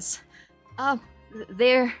and says,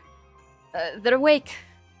 they're awake."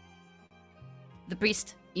 The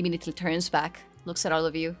priest immediately turns back, looks at all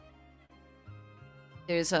of you.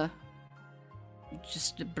 There's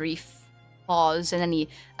just a brief pause, and then he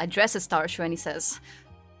addresses Tarsha and he says,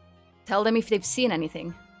 "Tell them if they've seen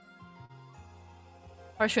anything."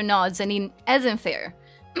 Tarsha nods, and in Ezenfair,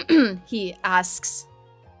 he asks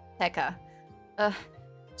Tekka,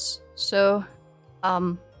 "So,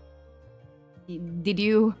 did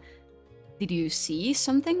you see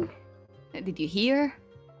something? Did you hear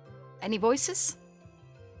any voices?"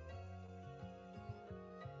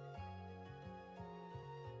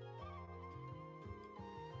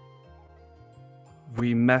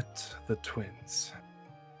 We met the twins.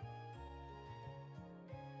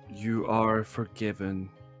 You are forgiven.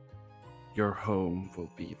 Your home will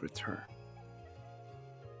be returned.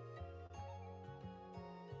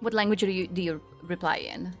 What language do you reply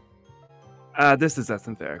in? This is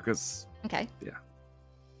Ezenfair, because... Okay. Yeah.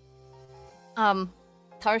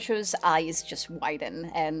 Tarsha's eyes just widen,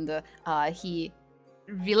 and he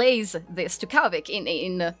relays this to Kalvik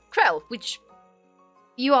in Krell, which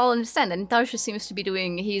you all understand, and Tarsha seems to be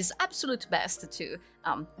doing his absolute best to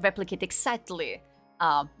replicate exactly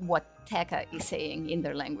what Tekka is saying in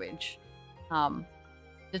their language.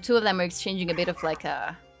 The two of them are exchanging a bit of like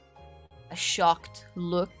a shocked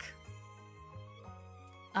look.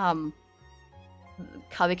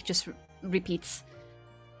 Kalvik just repeats,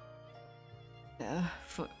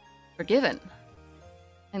 "Forgiven,"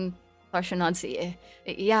 and Tarsha nods.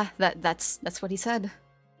 Yeah, that's what he said.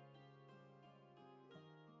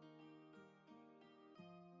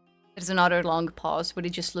 There's another long pause where they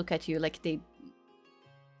just look at you like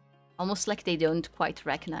almost like they don't quite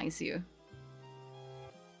recognize you.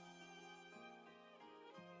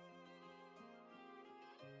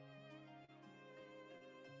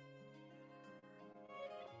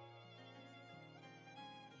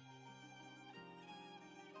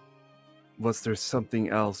 Was there something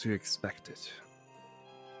else you expected?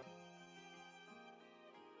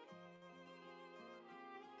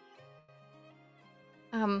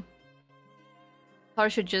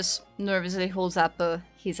 Harsha just nervously holds up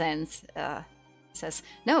his hands. Says,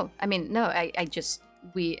 "No, I mean, no. I just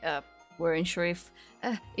we weren't sure if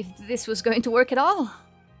this was going to work at all.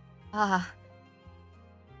 I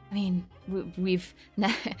mean, we've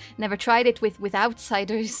never tried it with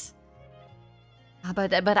outsiders.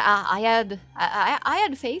 But I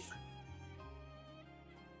had faith."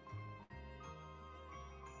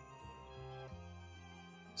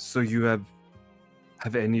 So you have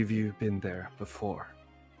any of you been there before?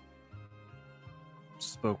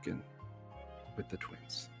 Spoken with the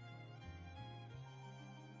twins?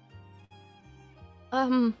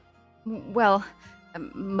 Well,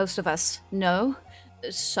 most of us know.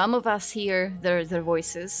 Some of us hear their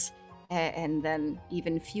voices, and then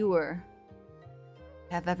even fewer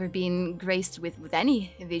have ever been graced with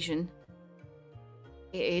any vision.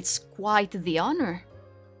 It's quite the honor.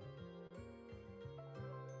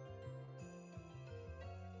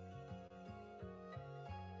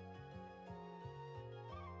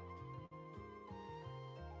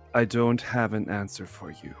 I don't have an answer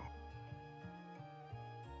for you.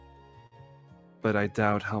 But I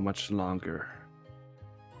doubt how much longer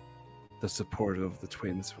the support of the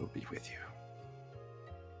twins will be with you.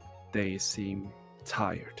 They seem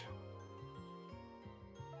tired.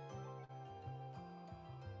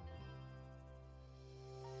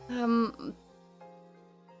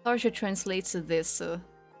 Tarsha translates this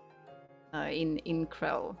in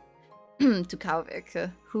Krell to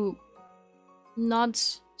Kalvik, who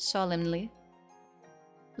nods solemnly,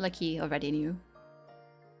 like he already knew.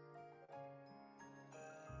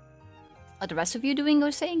 Are the rest of you doing or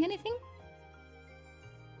saying anything?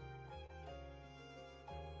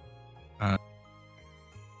 I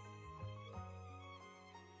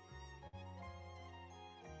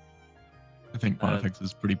think Pontifex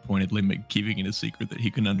is pretty pointedly keeping it a secret that he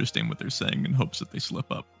can understand what they're saying in hopes that they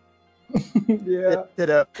slip up. Yeah.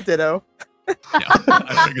 Ditto. Yeah,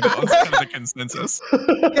 I figured that was kind of the consensus.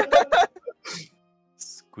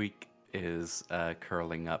 Squeak is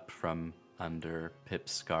curling up from under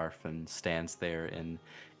Pip's scarf and stands there in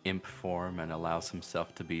imp form and allows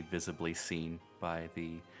himself to be visibly seen by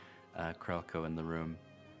the Krelko in the room.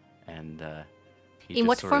 And he In just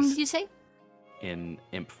what sort form of did you say? In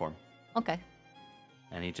imp form. Okay.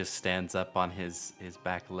 And he just stands up on his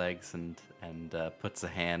back legs and puts a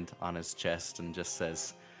hand on his chest and just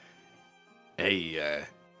says, Hey,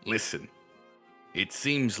 listen. It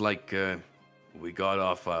seems like we got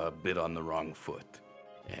off a bit on the wrong foot.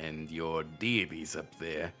 And your deities up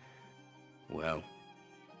there, well,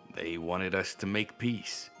 they wanted us to make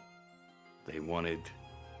peace. They wanted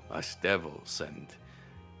us devils and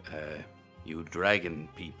you dragon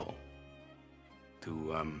people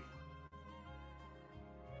to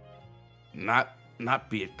not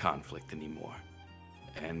be at conflict anymore.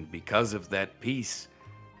 And because of that peace,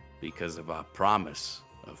 because of our promise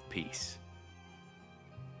of peace,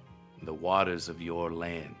 the waters of your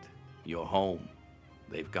land, your home,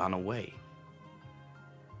 they've gone away.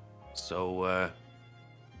 So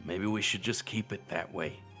maybe we should just keep it that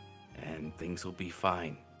way, and things will be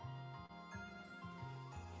fine.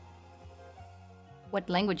 What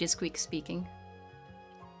language is Squeak speaking?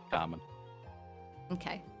 Common.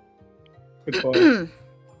 Okay. Good boy.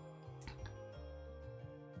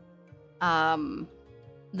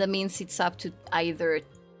 That means it's up to either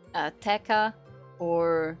Tekka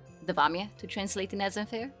or Devamia to translate in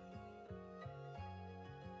Ezenfair.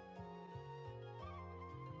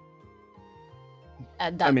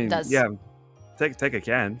 I mean, yeah, take a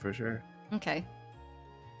can for sure. Okay.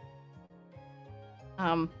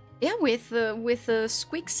 Yeah, with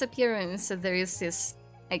Squeak's appearance, there is this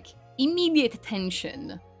like immediate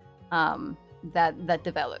tension that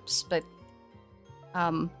develops, but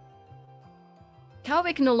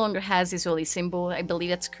Kalvik no longer has his holy symbol. I believe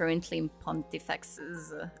that's currently in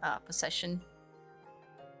Pontifex's possession,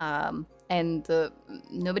 and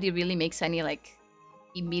nobody really makes any like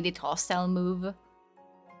immediate hostile move.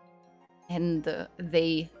 And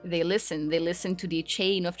they listen. They listen to the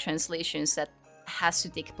chain of translations that has to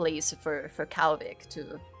take place for Kalvik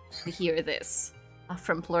to hear this.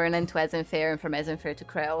 From Plurnan to Ezenfair, and from Ezenfair to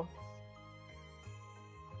Krell.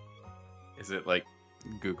 Is it like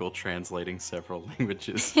Google translating several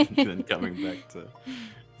languages and then coming back to...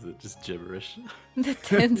 Is it just gibberish? The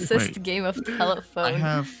tensest Wait. game of telephone.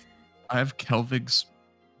 I have Kelvig's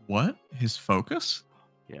what? His focus?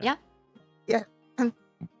 Yeah.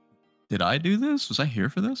 Did I do this? Was I here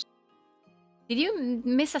for this? Did you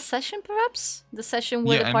miss a session, perhaps? The session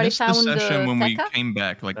where Yeah, the I party missed the found session when we Tekka? came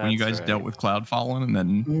back, like when you That's guys dealt right. with Cloud Fallen and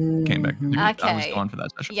then came back. I was Okay. gone for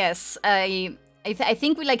that session. Yes, I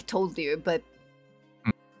think we like told you, but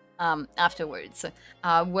afterwards,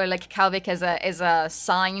 where like Kalvik as a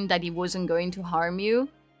sign that he wasn't going to harm you,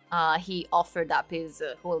 he offered up his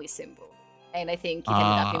holy symbol, and I think it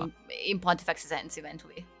ended up in Pontifex's hands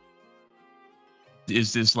eventually.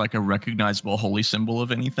 Is this like a recognizable holy symbol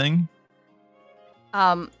of anything?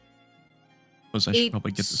 Suppose I should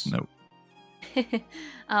probably get this note.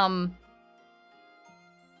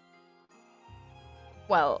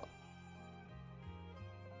 Well,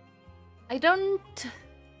 I don't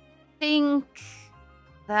think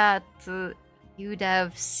that you'd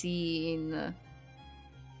have seen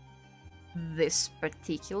this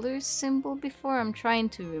particular symbol before. I'm trying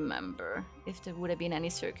to remember if there would have been any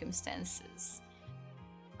circumstances.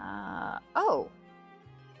 Oh,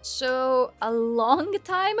 so a long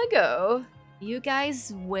time ago, you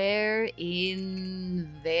guys were in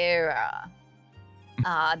Vera,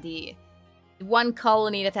 the one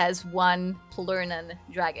colony that has one Plurnan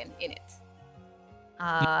dragon in it.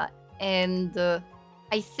 And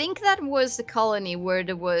I think that was the colony where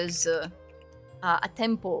there was a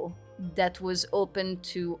temple that was open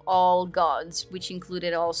to all gods, which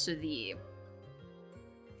included also the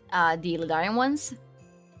Ledarian ones.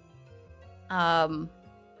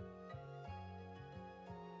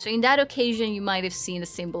 So in that occasion, you might have seen the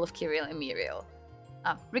symbol of Kirill and Muriel.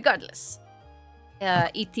 Regardless,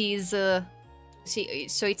 it is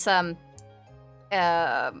so it's a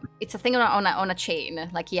thing on a chain.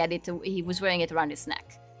 Like he had it, he was wearing it around his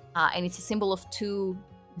neck, and it's a symbol of 2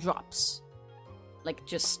 drops, like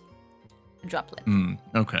just a droplet.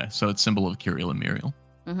 Okay, so it's symbol of Kirill and Muriel.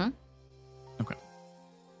 Mm-hmm. Okay.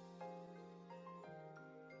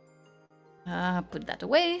 Put that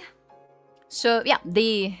away. So yeah,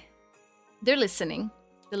 they're listening.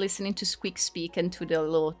 They're listening to Squeak speak and to the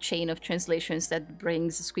little chain of translations that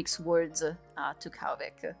brings Squeak's words to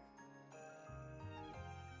Kalvik.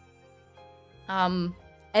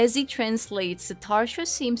 As he translates, Tarsha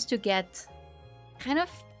seems to get kind of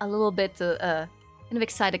a little bit kind of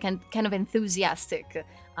excited, kind of enthusiastic,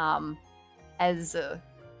 as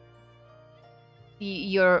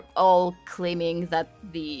you're all claiming that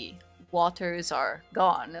the waters are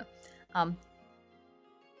gone. I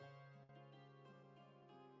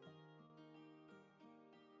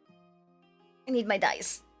need my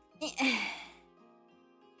dice.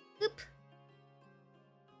 Oop.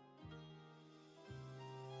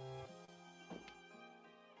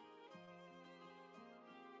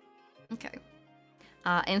 Okay.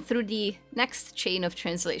 And through the next chain of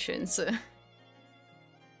translations,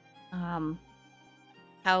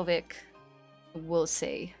 Kalvik will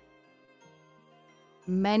say,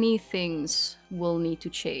 many things will need to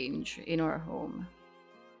change in our home.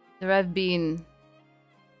 There have been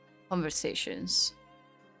conversations.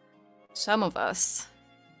 Some of us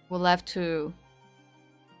will have to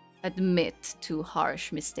admit to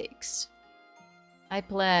harsh mistakes. I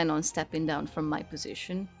plan on stepping down from my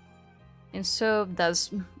position, and so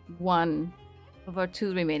does one of our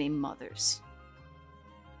 2 remaining mothers.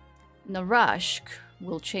 Narashk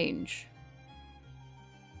will change.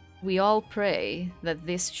 We all pray that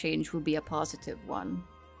this change will be a positive one.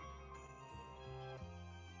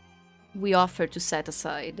 We offer to set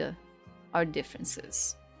aside our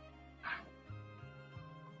differences.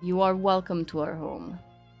 You are welcome to our home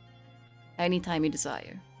anytime you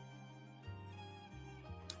desire.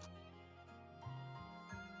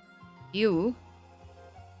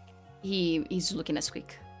 He's looking at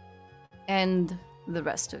Squeak, and the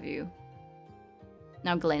rest of you,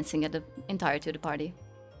 now glancing at the entirety of the party.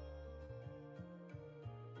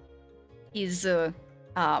 His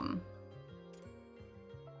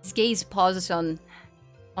gaze pauses on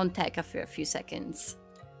Tech after a few seconds.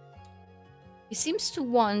 He seems to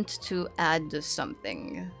want to add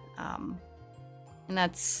something, and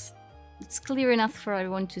it's clear enough for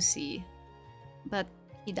everyone to see, but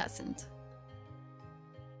he doesn't.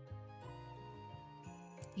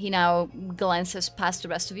 He now glances past the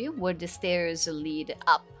rest of you, where the stairs lead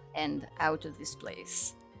up and out of this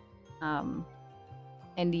place, and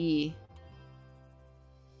he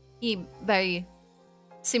very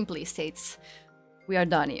simply states, "We are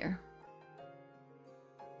done here."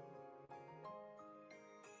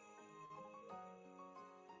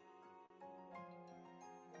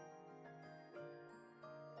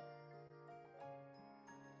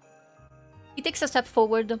 He takes a step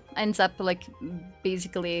forward, ends up like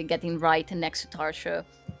basically getting right next to Tarsha.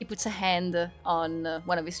 He puts a hand on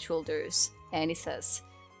one of his shoulders and he says,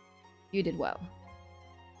 "You did well."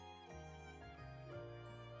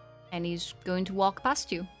 And he's going to walk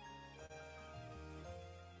past you.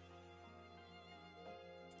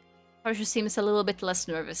 Tarsha seems a little bit less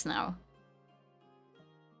nervous now.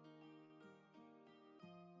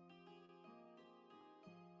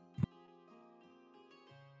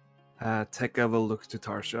 Tekka will look to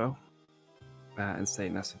Tarsho and say,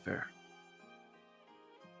 Nessifer,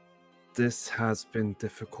 this has been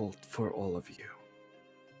difficult for all of you.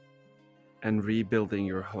 And rebuilding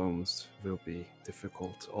your homes will be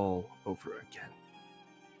difficult all over again.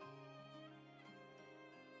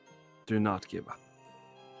 Do not give up.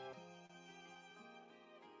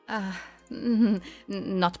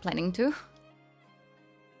 Not planning to.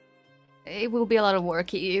 It will be a lot of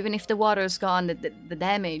work, even if the water's gone, the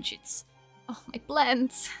damage, it's... Oh, my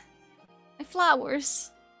plants. My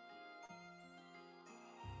flowers.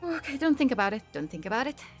 Okay, don't think about it, don't think about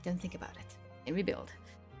it, don't think about it. And rebuild.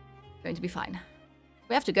 Going to be fine.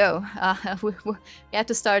 We have to go. We have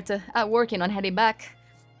to start working on heading back.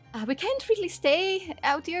 We can't really stay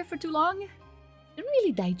out here for too long. Don't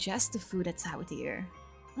really digest the food that's out here.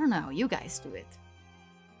 I don't know, you guys do it.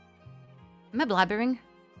 Am I blabbering?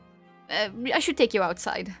 I should take you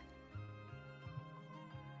outside.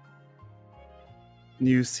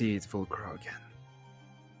 New seeds will grow again.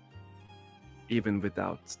 Even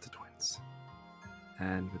without the twins.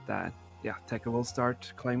 And with that, yeah, Tekka will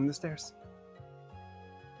start climbing the stairs.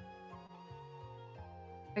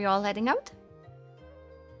 Are you all heading out?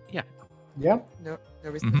 Yeah. Yep. No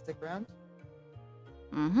reason to stick around.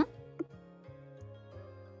 Mm-hmm.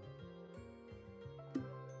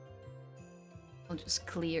 I'll just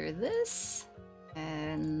clear this.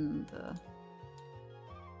 And...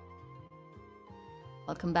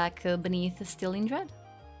 welcome back beneath Still in Dread.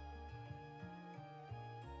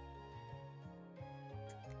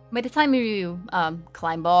 By the time you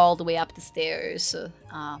climb all the way up the stairs,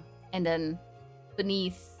 and then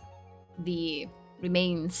beneath the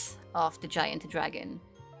remains of the giant dragon,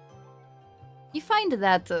 you find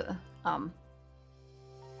that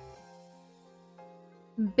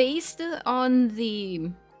based on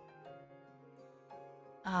the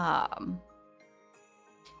how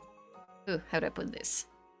do I put this?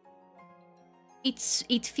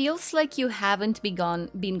 It feels like you haven't been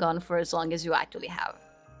gone for as long as you actually have.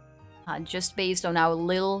 Just based on how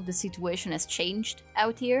little the situation has changed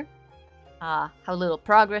out here, how little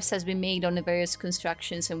progress has been made on the various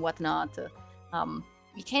constructions and whatnot.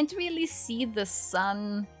 You can't really see the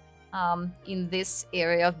sun in this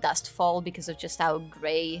area of Dustfall because of just how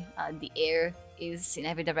gray the air is in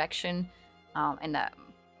every direction. And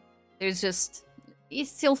there's just... It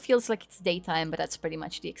still feels like it's daytime, but that's pretty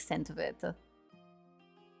much the extent of it.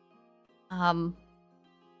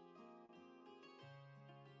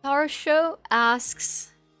 Tarsho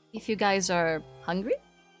asks if you guys are hungry,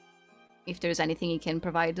 if there's anything he can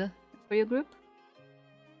provide for your group.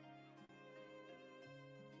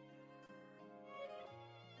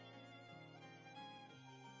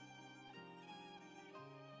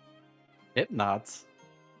 It nods.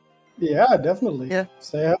 Yeah, definitely. Yeah.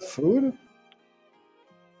 Say I have food.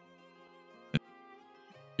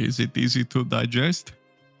 Is it easy to digest?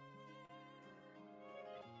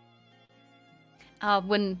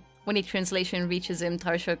 When the translation reaches him,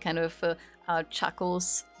 Tarsho kind of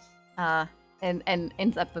chuckles and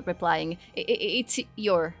ends up replying, "It's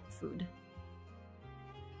your food.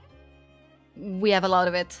 We have a lot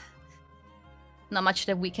of it. Not much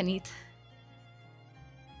that we can eat."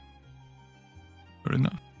 Fair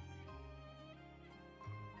enough.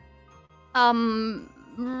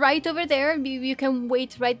 Right over there. You can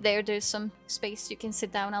wait right there. There's some space. You can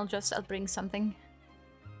sit down. I'll bring something.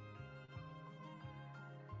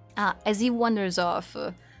 As he wanders off,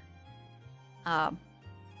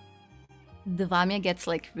 Devamia gets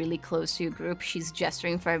like really close to your group. She's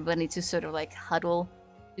gesturing for everybody to sort of like huddle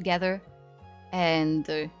together,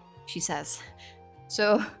 and she says,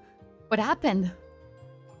 "So, what happened?"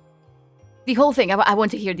 The whole thing. I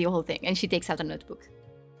want to hear the whole thing. And she takes out a notebook.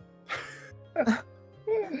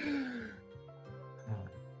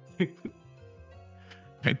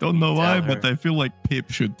 I don't know why, but I feel like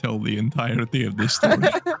Pip should tell the entirety of this story.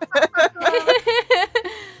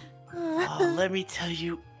 Oh, let me tell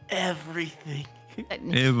you everything.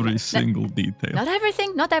 Every single detail.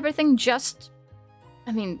 Not everything, just...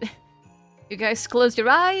 I mean, you guys closed your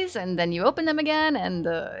eyes, and then you open them again, and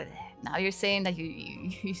now you're saying that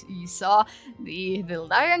you saw the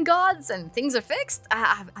Ledarian gods, and things are fixed?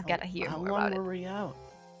 I've got to hear more about it. How long were we out?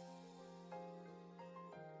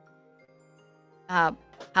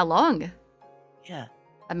 How long? Yeah.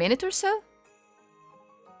 A minute or so?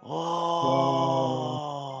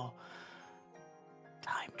 Oh.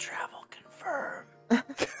 Time travel confirmed.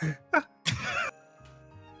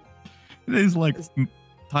 It is like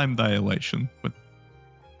time dilation, but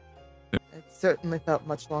It certainly felt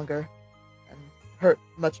much longer and hurt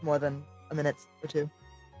much more than a minute or two.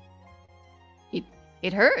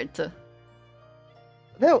 It hurt.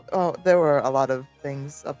 There were a lot of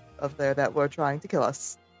things up there that were trying to kill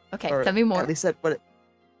us. Okay, Or tell me more. At least that what.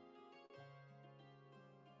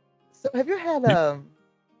 So have you had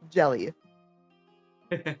jelly?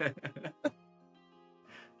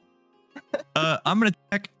 I'm gonna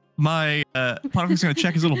check my. Pontifex gonna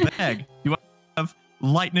check his little bag. Do I have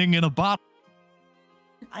lightning in a bottle?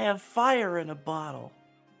 I have fire in a bottle.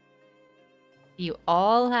 You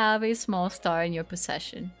all have a small star in your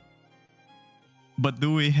possession. But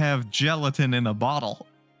do we have gelatin in a bottle?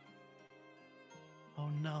 Oh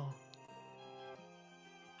no.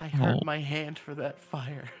 I hurt Oh. my hand for that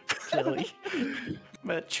fire jelly.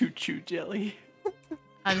 That choo-choo jelly.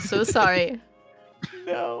 I'm so sorry.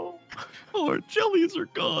 No. Oh, our jellies are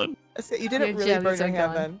gone. So you didn't Your really burn jellies your are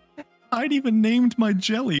hand gone. then. I'd even named my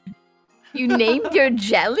jelly. You named your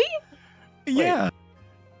jelly? Yeah,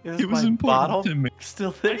 Is it was my important bottle to me.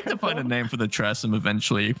 still I there? need to find a name for the Tressum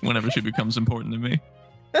eventually, whenever she becomes important to me.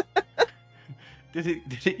 Did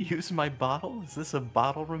it use my bottle? Is this a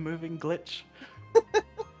bottle removing glitch?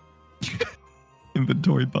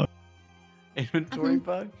 Inventory bug. Inventory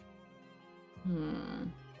bug?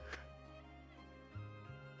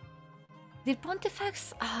 Did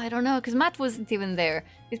Pontifex? Oh, I don't know, because Matt wasn't even there.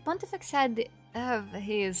 Did Pontifex have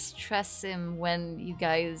his Tressum when you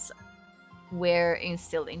guys were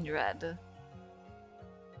instilled in dread?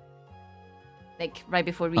 Like, right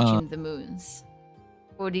before reaching the moons?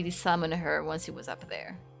 Or did he summon her once he was up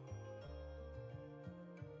there?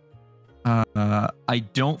 I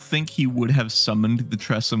don't think he would have summoned the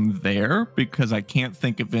Tressum there, because I can't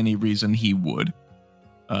think of any reason he would.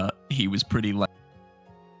 He was pretty like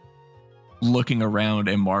looking around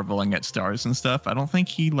and marveling at stars and stuff. I don't think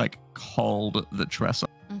he like called the Tressum.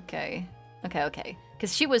 Okay.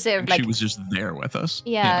 Because she was there, like... She was just there with us.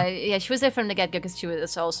 Yeah, she was there from the get-go because she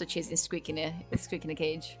was also chasing Squeak in a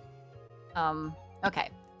cage. Okay.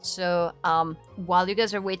 So, while you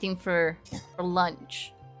guys are waiting for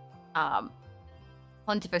lunch,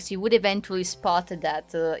 Pontifex, you would eventually spot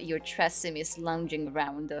that your Tressum is lounging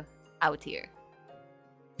around out here.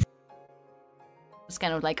 It's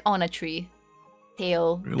kind of like on a tree,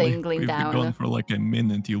 tail Really? dangling We've down. been gone for like a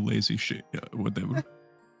minute, you lazy shit. Yeah, whatever.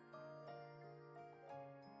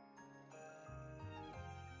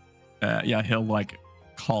 Yeah, he'll like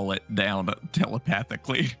call it down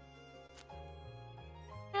telepathically.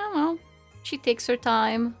 Yeah, well, she takes her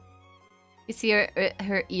time. You see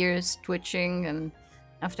her ears twitching, and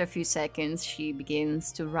after a few seconds, she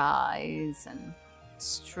begins to rise and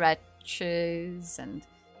stretches and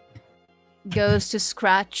goes to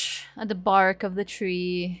scratch at the bark of the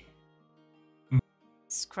tree.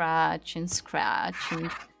 Scratch, and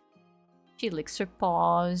she licks her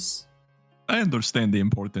paws. I understand the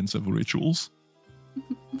importance of rituals.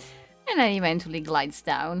 And then eventually glides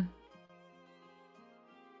down.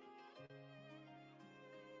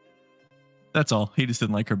 That's all. He just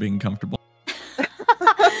didn't like her being comfortable.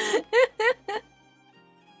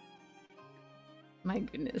 My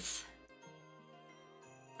goodness.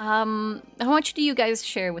 How much do you guys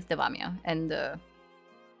share with Devamia? And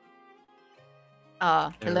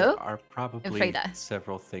hello? There are probably Freda.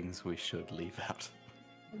 several things we should leave out.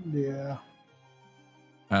 Yeah.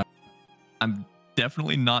 I'm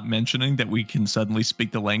definitely not mentioning that we can suddenly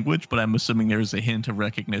speak the language, but I'm assuming there's a hint of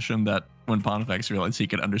recognition that when Pontifex realized he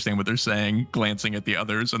could understand what they're saying, glancing at the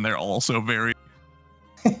others, and they're also very...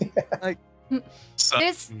 So,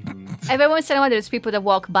 There's, every once in a while, there's people that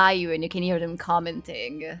walk by you and you can hear them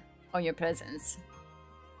commenting on your presence.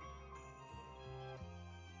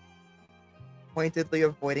 Pointedly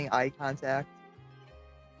avoiding eye contact.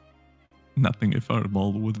 nothing a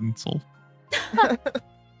fireball wouldn't solve.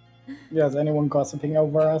 Yeah, is anyone gossiping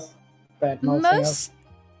over us? Bad mouthing us?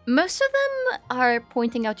 Most of them are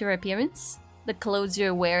pointing out your appearance, the clothes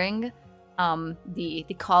you're wearing,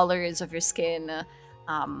 the colors of your skin,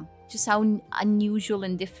 just how unusual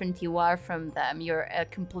and different you are from them. You're a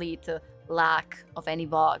complete lack of any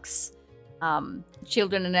box.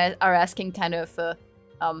 Children are asking kind of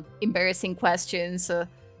embarrassing questions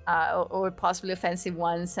or possibly offensive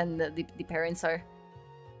ones, and the parents are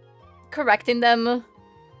correcting them,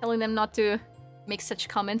 telling them not to make such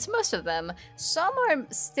comments. Most of them. Some are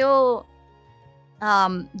still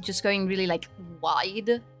just going really like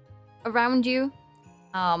wide around you.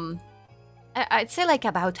 I'd say like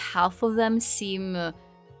about half of them seem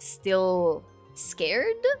still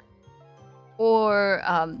scared, or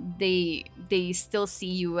they still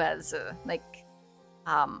see you as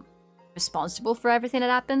responsible for everything that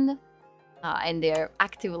happened, and they're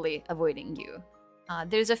actively avoiding you.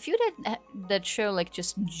 There's a few that show like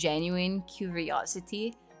just genuine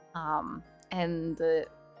curiosity, and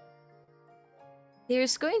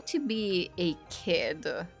there's going to be a kid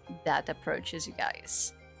that approaches you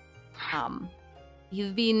guys.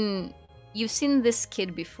 You've seen this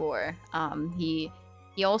kid before. He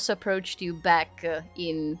also approached you back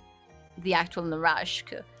in the actual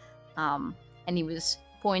Narashk, and he was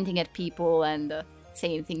pointing at people and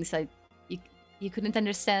saying things that you couldn't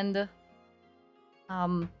understand.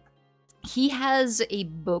 He has a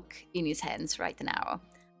book in his hands right now,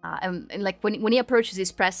 and like when he approaches,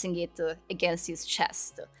 he's pressing it against his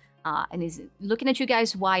chest, and he's looking at you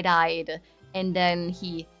guys wide-eyed, and then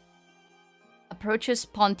he approaches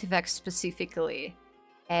Pontifex specifically,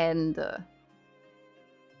 and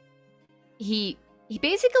he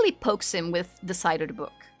basically pokes him with the side of the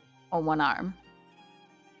book on one arm.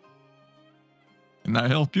 Can I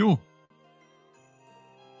help you?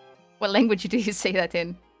 What language do you say that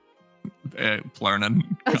in? Plurnan.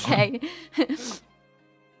 Okay.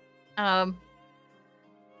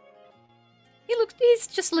 He's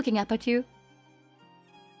just looking up at you.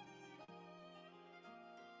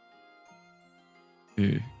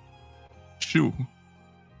 Shoo.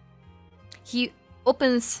 He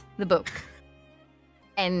opens the book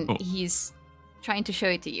and he's trying to show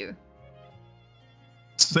it to you.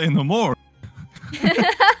 Say no more.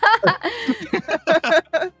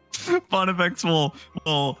 Pontifex will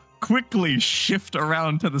quickly shift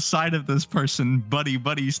around to the side of this person,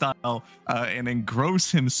 buddy style, and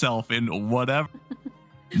engross himself in whatever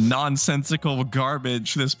nonsensical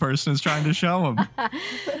garbage this person is trying to show him.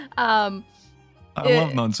 I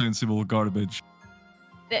love nonsensical garbage.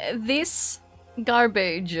 This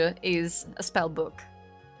garbage is a spell book.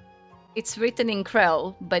 It's written in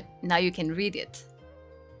Krell, but now you can read it.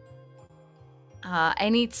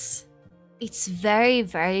 And it's very,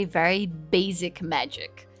 very, very basic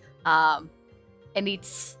magic. And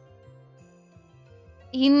it's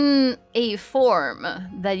in a form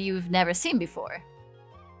that you've never seen before.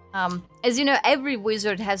 As you know, every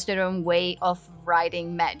wizard has their own way of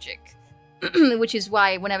writing magic. Which is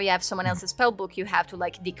why whenever you have someone else's spell book, you have to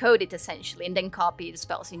like decode it essentially and then copy the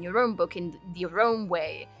spells in your own book in your own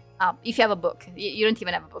way. If you have a book. You don't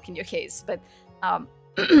even have a book in your case, but well,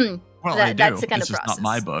 I do. That's the kind this of process. Is not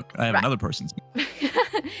my book. I have another person's book.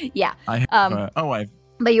 Yeah. I have,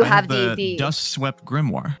 but you I have the dust-swept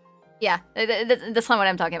grimoire. Yeah, that's not what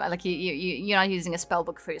I'm talking about. Like you're not using a spell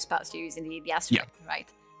book for your spells. You're using the aspect,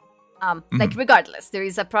 right? Like regardless, there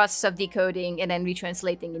is a process of decoding and then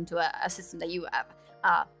retranslating into a system that you have.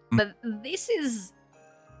 But this is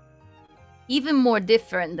even more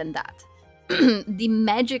different than that. The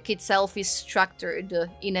magic itself is structured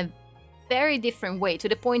in a very different way, to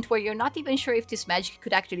the point where you're not even sure if this magic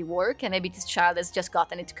could actually work, and maybe this child has just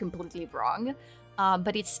gotten it completely wrong.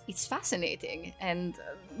 But it's fascinating, and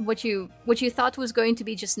what you thought was going to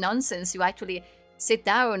be just nonsense, you actually sit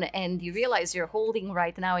down and you realize you're holding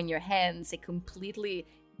right now in your hands a completely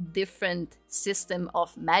different system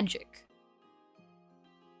of magic.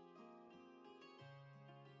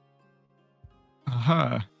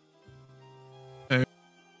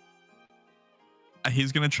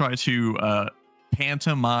 He's gonna try to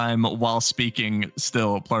pantomime while speaking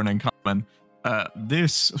still Plurnan common.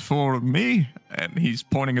 This for me, and he's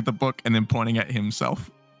pointing at the book and then pointing at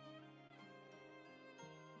himself.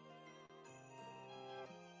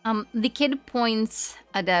 The kid points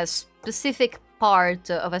at a specific part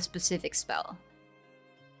of a specific spell.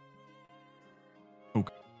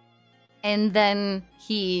 Okay. And then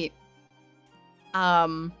he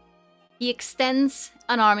extends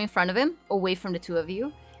an arm in front of him, away from the two of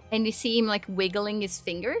you, and you see him like wiggling his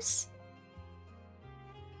fingers.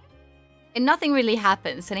 And nothing really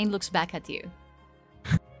happens, and he looks back at you.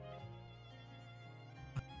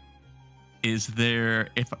 Is there,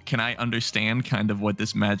 can I understand kind of what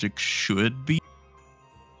this magic should be?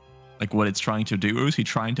 Like what it's trying to do? Is he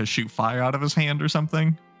trying to shoot fire out of his hand or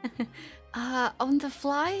something? On the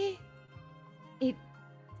fly? It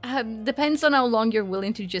depends on how long you're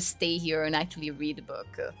willing to just stay here and actually read the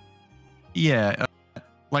book. Yeah,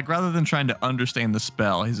 like rather than trying to understand the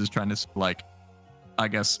spell, he's just trying to like, I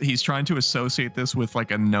guess he's trying to associate this with like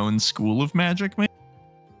a known school of magic, maybe?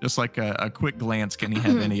 Just like a quick glance, can he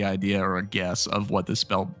have any idea or a guess of what the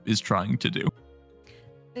spell is trying to do?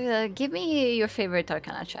 Give me your favorite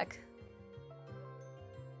Arcana check.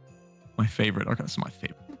 My favorite? Okay, that's my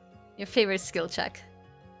favorite. Your favorite skill check.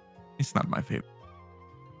 It's not my favorite.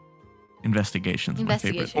 Investigation's my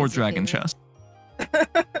favorite. Or Dragon Chest.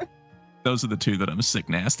 Those are the two that I'm sick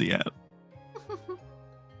nasty at.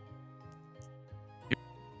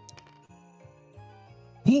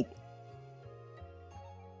 Oh!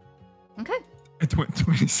 Okay. I went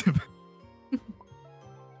 27.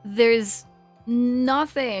 There's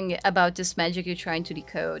nothing about this magic you're trying to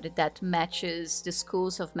decode that matches the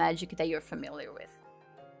schools of magic that you're familiar with.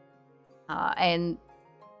 And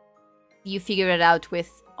you figure it out with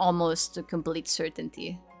almost a complete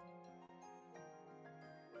certainty.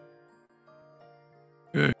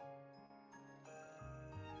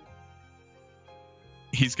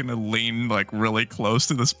 He's gonna lean like really close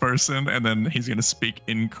to this person, and then he's gonna speak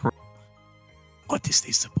in. What is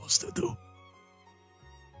this supposed to do?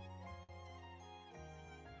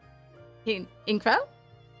 In crowd?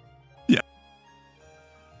 Yeah.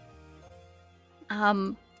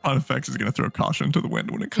 Pontifex is gonna throw caution to the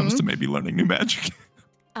wind when it comes to maybe learning new magic.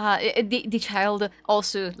 The child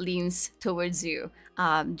also leans towards you,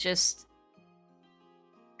 just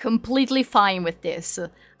completely fine with this,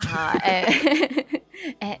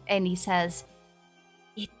 and he says,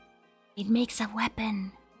 "It makes a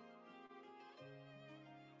weapon."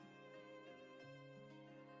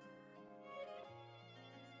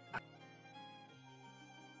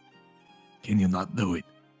 Can you not do it?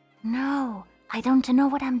 No, I don't know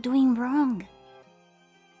what I'm doing wrong.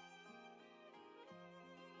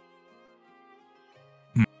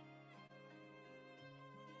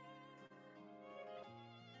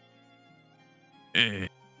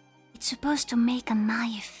 It's supposed to make a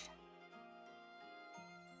knife.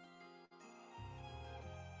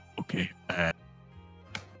 Okay,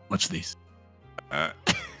 watch this. The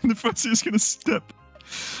professor's gonna step,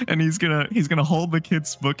 and he's gonna hold the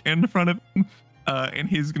kid's book in front of him, and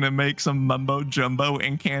he's gonna make some mumbo jumbo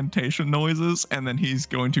incantation noises, and then he's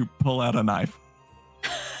going to pull out a knife.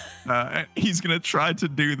 He's gonna try to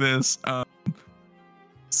do this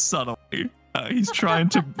subtly. He's trying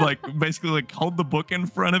to basically hold the book in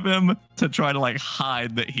front of him to try to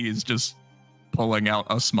hide that he's just pulling out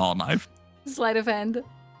a small knife. Sleight of hand.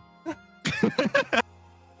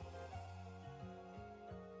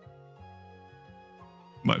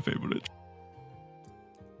 My favorite.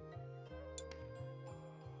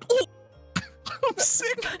 I'm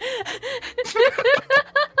sick.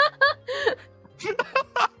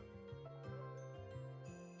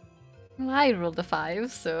 Well, I rolled a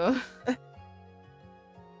 5, so.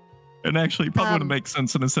 And actually, probably would make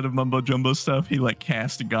sense. And instead of mumbo jumbo stuff, he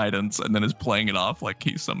cast guidance and then is playing it off like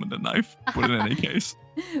he summoned a knife. But in any case,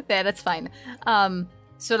 yeah, that's fine.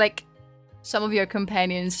 So some of your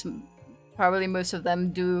companions, probably most of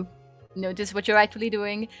them, do notice what you're actually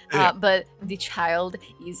doing. Yeah. But the child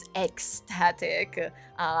is ecstatic.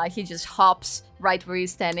 He just hops right where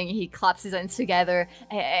he's standing. He claps his hands together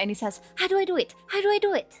and he says, "How do I do it? How do I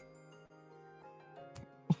do it?"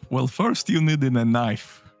 well, first you need a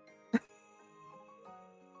knife.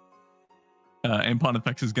 And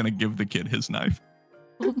Pontifex is gonna give the kid his knife.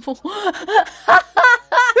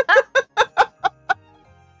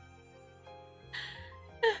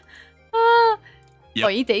 Yep. Oh,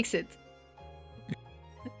 he takes it.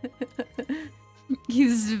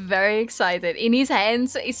 He's very excited. In his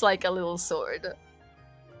hands, it's like a little sword.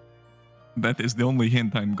 That is the only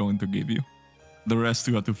hint I'm going to give you. The rest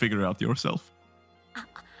you have to figure out yourself.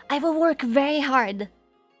 I will work very hard.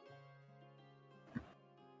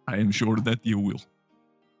 I am sure that you will.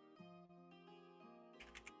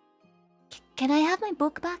 Can I have my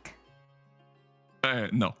book back?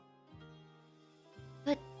 No.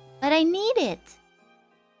 But I need it.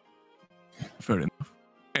 Fair enough.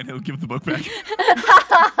 And he'll give the book back.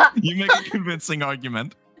 You make a convincing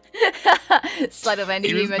argument. Sleight of hand,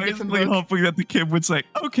 He was a different basically book. hoping that the kid would say,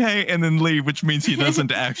 okay, and then leave, which means he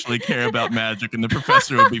doesn't actually care about magic, and the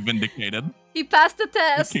professor will be vindicated. He passed the The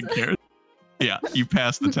test. kid cares. Yeah, you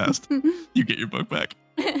pass the test. You get your book back.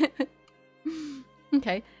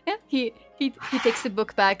 Okay. Yeah, he takes the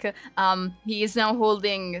book back. He is now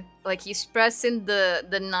holding, he's pressing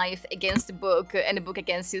the knife against the book and the book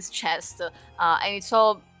against his chest. And it's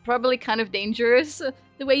all probably kind of dangerous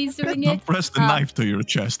the way he's doing Don't it. press the knife to your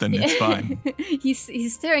chest and it's fine.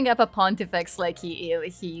 He's staring up at Pontifex like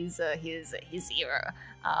he's his hero.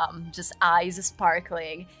 Just eyes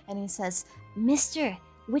sparkling, And he says, "Mister,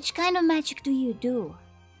 which kind of magic do you do?"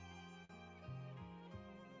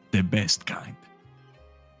 The best kind.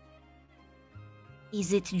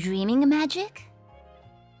 Is it dreaming magic?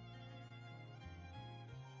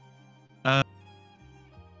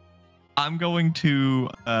 I'm going to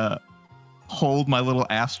hold my little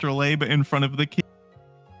astrolabe in front of the kid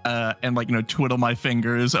and twiddle my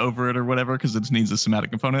fingers over it or whatever because it needs a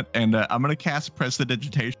somatic component. And I'm going to cast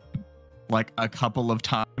prestidigitation a couple of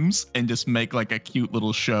times and just make a cute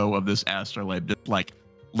little show of this astrolabe, just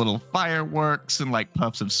little fireworks and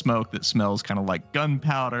puffs of smoke that smells kind of like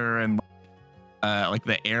gunpowder and like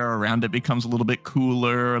the air around it becomes a little bit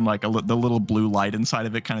cooler, and like the little blue light inside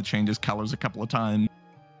of it kind of changes colors a couple of times.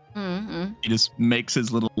 Mm-hmm. He just makes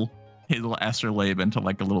his little astrolabe into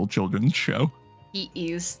like a little children's show. He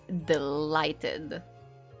is delighted.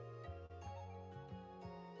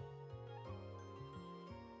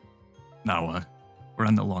 Now, we're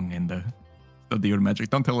on the long end of your magic.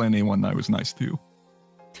 Don't tell anyone I was nice to you.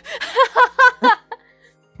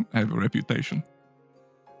 I have a reputation.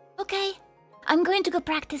 Okay, I'm going to go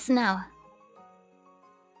practice now.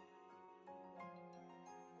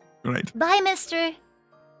 Great. Bye, mister.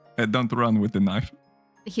 Don't run with the knife.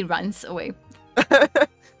 He runs away.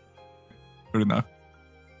 Good enough.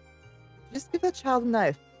 Just give that child a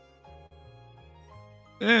knife.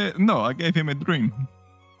 No, I gave him a dream.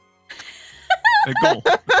 A goal.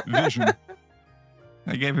 Vision.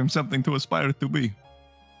 I gave him something to aspire to be.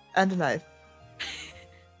 And a knife.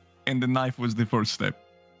 And the knife was the first step.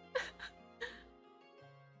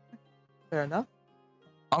 Fair enough.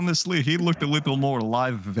 Honestly, he looked a little more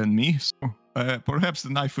alive than me, so perhaps the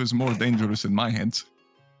knife was more dangerous in my hands.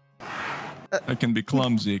 I can be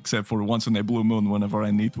clumsy, except for once in a blue moon whenever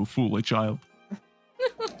I need to fool a child.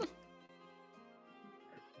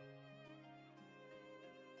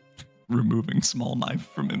 Removing small knife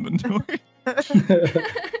from inventory. But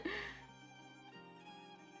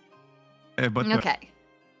Okay.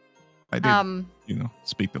 I did,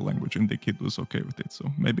 speak the language, and the kid was okay with it,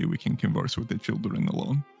 so maybe we can converse with the children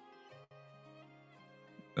alone.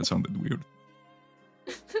 That sounded weird.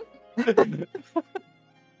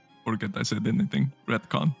 Forget I said anything.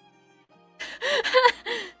 Retcon.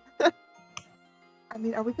 I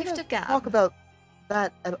mean, are we going Gift to of gab. talk about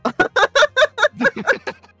that at all?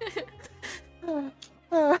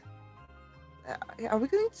 Are we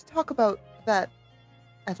going to talk about that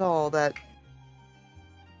at all? That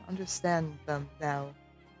understand them now?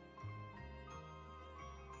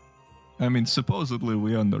 I mean, supposedly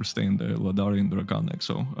we understand the Ledarian Draconic,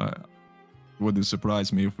 so wouldn't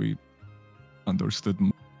surprise me if we understood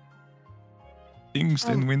more things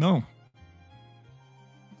than we know.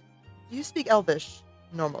 Do you speak Elvish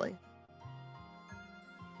normally?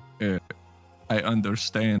 I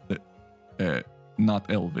understand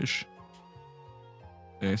not Elvish.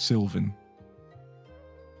 Sylvan.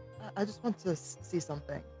 I just want to see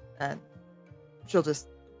something, and she'll just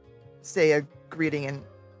say a greeting in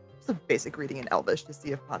just a basic greeting in Elvish to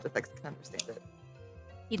see if Pontifex can understand it.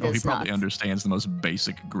 He He does probably not. understands the most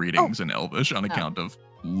basic greetings in Elvish on account of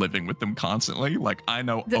living with them constantly. Like, I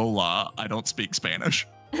know hola, I don't speak Spanish.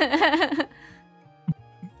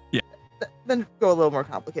 Then go a little more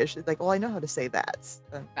complicated. She's like, well, I know how to say that.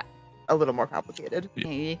 A little more complicated.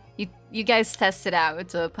 Yeah, you guys test it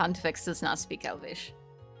out. Pontifex does not speak Elvish.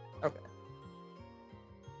 Okay.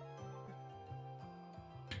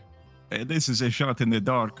 This is a shot in the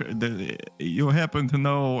dark. You happen to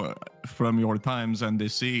know from your times on the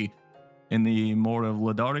sea any more of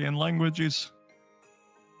Ledarian languages?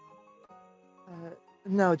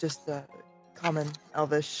 No, just common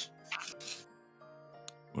Elvish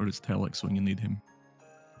Where is Telex when you need him?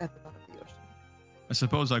 at the bottom of the ocean. I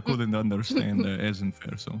suppose I couldn't understand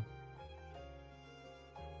Esenfair, so.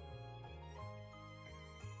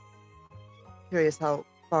 Curious how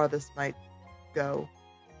far this might go.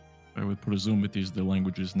 I would presume it is the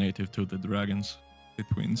languages native to the dragons, the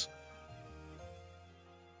twins.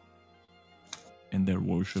 And their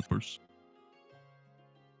worshippers.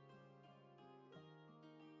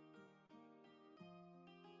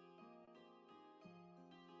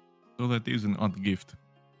 So that is an odd gift.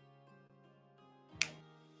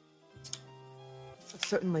 It's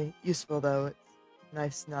certainly useful, though. It's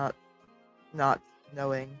nice not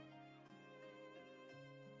knowing.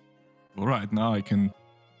 Alright, now I can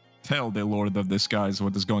tell the Lord of the Skies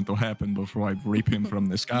what is going to happen before I reap him from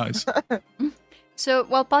the skies. So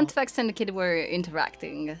while Pontifex and the kid were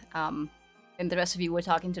interacting, and the rest of you were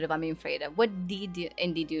talking to the Vami and Freda, what did you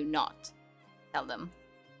and did you not tell them?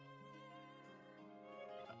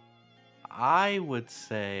 I would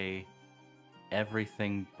say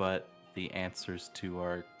everything but the answers to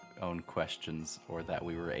our own questions, or that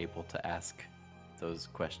we were able to ask those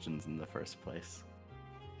questions in the first place.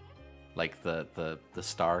 Like the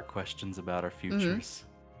star questions about our futures.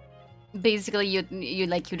 Basically, you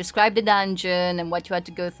described the dungeon and what you had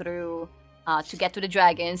to go through to get to the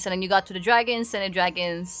dragons, and then you got to the dragons, and the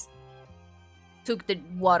dragons took the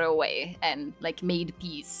water away and like made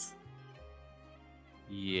peace.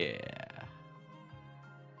 Yeah.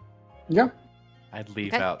 Yeah. I'd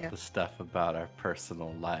leave Okay. out the stuff about our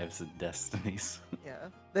personal lives and destinies. Yeah,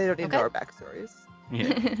 they don't need to know our backstories. Yeah,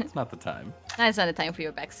 it's not the time. Now it's not the time for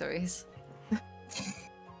your backstories.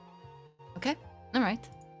 Okay. All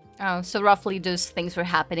right. So roughly those things were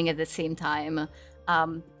happening at the same time.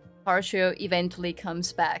 Parsha eventually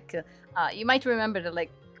comes back. You might remember that,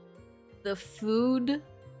 like, the food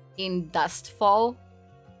in Dustfall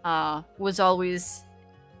was always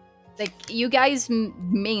like you guys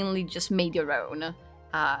mainly just made your own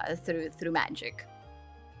through magic.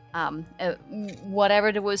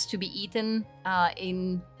 Whatever there was to be eaten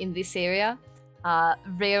in this area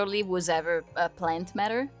rarely was ever plant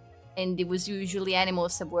matter, and it was usually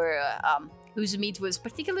animals that were whose meat was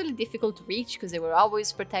particularly difficult to reach because they were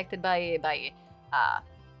always protected by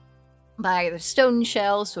either stone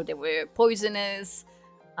shells or they were poisonous.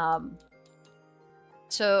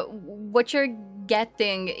 So what you're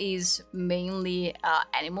getting is mainly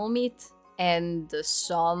animal meat and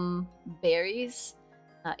some berries.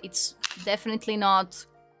 It's definitely not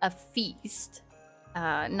a feast,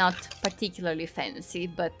 not particularly fancy,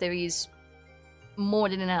 but there is more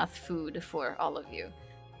than enough food for all of you.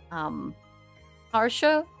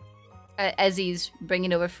 Harsha, as he's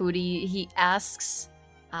bringing over food, he asks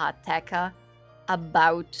Tekka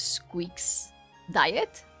about Squeak's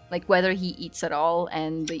diet, like whether he eats at all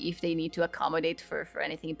and if they need to accommodate for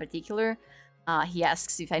anything in particular. He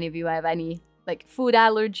asks if any of you have any like food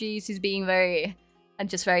allergies. He's being very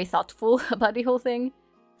thoughtful about the whole thing.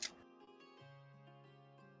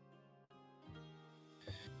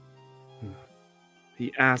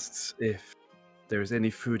 He asks if there's any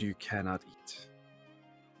food you cannot eat.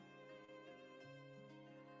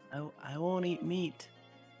 I won't eat meat.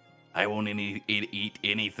 I won't eat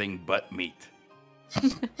anything but meat.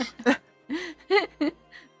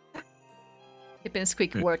 Chip and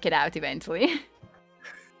Squeak work it out eventually.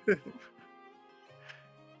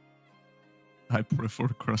 I prefer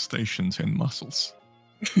crustaceans and mussels.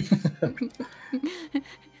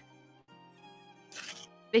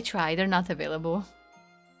 They try, they're not available.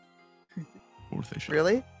 Poor fish.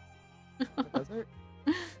 Really? The desert?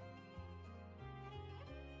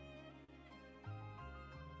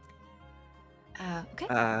 Okay.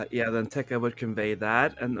 Yeah, then Tekka would convey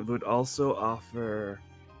that and would also offer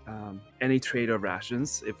any trade of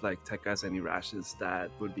rations. If like Tekka has any rations that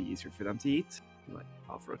would be easier for them to eat, he might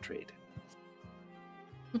offer a trade.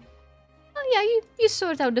 Oh yeah, you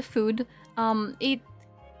sort out the food. From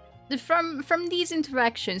these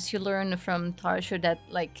interactions, you learn from Tarsha that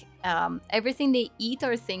like everything they eat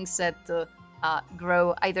are things that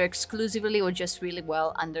grow either exclusively or just really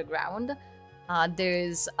well underground.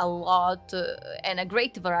 There's a lot and a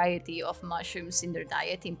great variety of mushrooms in their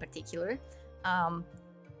diet in particular.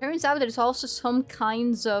 Turns out there's also some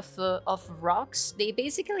kinds of rocks. They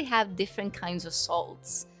basically have different kinds of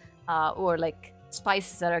salts or like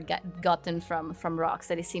spices that are gotten from rocks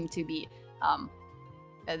that they seem to be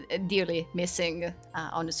dearly missing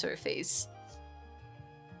on the surface.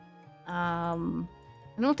 And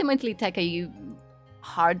ultimately, Tekka, you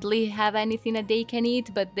hardly have anything that they can eat,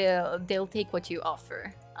 but they'll take what you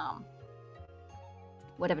offer.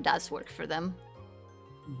 Whatever does work for them.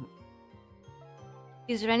 Mhm.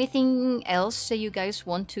 Is there anything else that you guys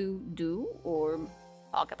want to do or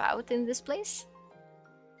talk about in this place?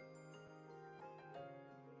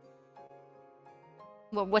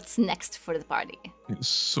 Well, what's next for the party?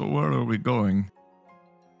 So where are we going?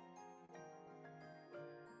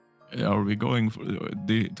 Are we going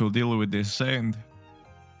to deal with this sand?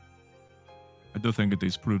 I do think it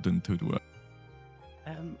is prudent to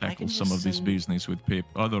tackle some of this business with Pip.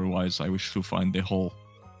 Otherwise, I wish to find the hole.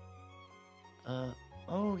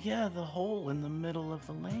 Oh yeah, the hole in the middle of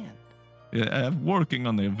the land. Yeah, I'm working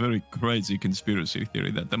on a very crazy conspiracy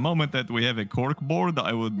theory that the moment that we have a cork board,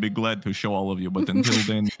 I would be glad to show all of you. But until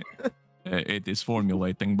then, it is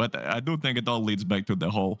formulating. But I do think it all leads back to the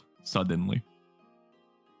hole suddenly.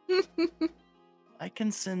 I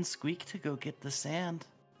can send Squeak to go get the sand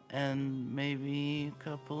and maybe a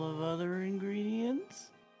couple of other ingredients.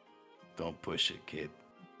 Don't push it, kid.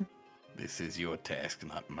 This is your task,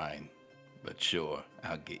 not mine. But sure,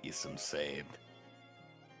 I'll get you some sand.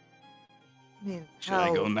 I mean, Should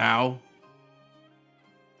I go now?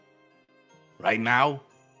 Right now?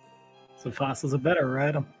 So fast as a better,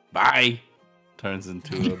 right? Bye! Turns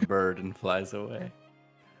into a bird and flies away.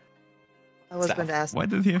 I was going to ask. Why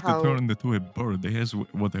did he have how- to turn into a bird? He has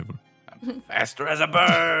whatever. I'm faster as a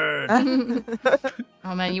bird!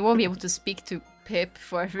 Oh man, you won't be able to speak to Pip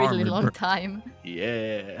for a really Armored long bird. time.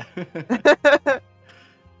 Yeah.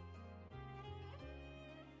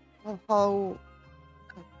 Well, how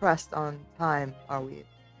pressed on time are we?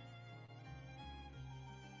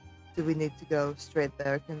 Do we need to go straight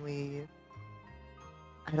there? Can we,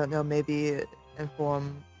 I don't know, maybe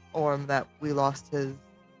inform Orm that we lost his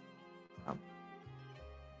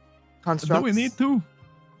constructs. Do we need to?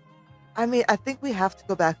 I mean, I think we have to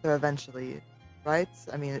go back there eventually, right?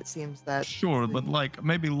 I mean, it seems that... Sure, but like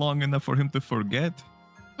maybe long enough for him to forget.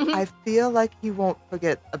 I feel like he won't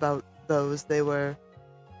forget about those. They were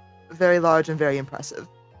very large and very impressive.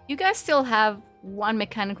 You guys still have one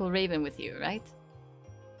mechanical raven with you, right?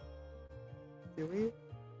 Do we?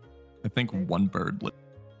 I think one bird.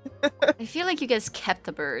 I feel like you guys kept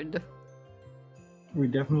a bird. We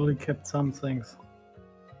definitely kept some things.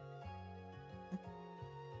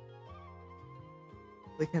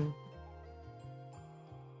 We can,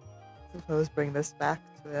 suppose, bring this back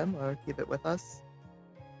to him or keep it with us.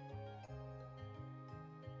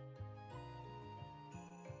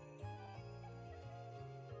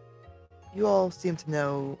 You all seem to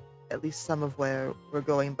know at least some of where we're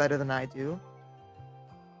going better than I do.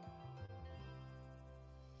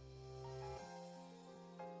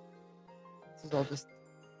 This is all just...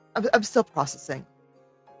 I'm still processing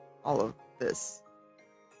all of this.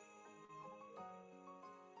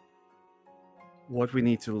 What we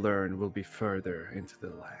need to learn will be further into the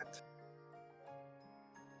land.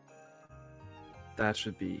 That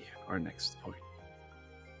should be our next point.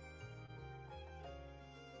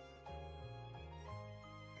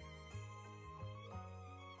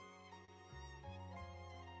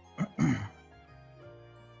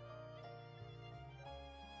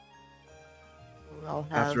 I'll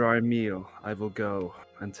have... After our meal, I will go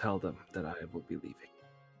and tell them that I will be leaving.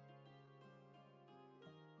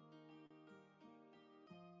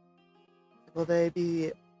 Will they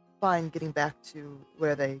be fine getting back to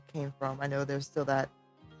where they came from? I know there's still that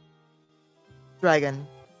dragon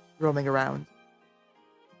roaming around.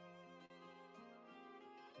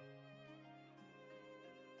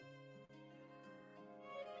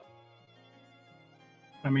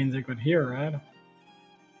 I mean, they could hear, right?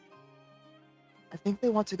 I think they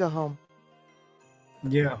want to go home.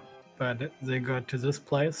 Yeah, but they got to this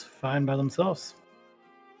place fine by themselves.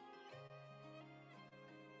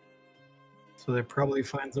 So they probably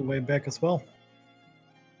find the way back as well.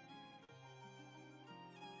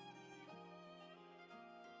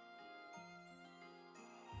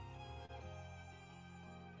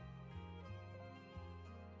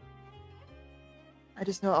 I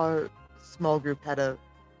just know our small group had a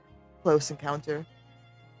close encounter.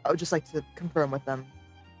 I would just like to confirm with them,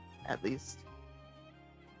 at least.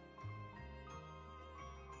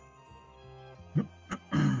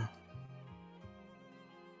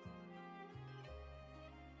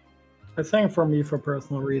 I think for me, for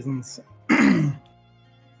personal reasons,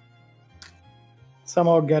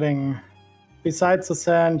 somehow getting, besides the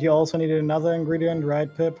sand, you also needed another ingredient,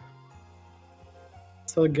 right, Pip?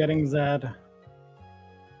 So getting that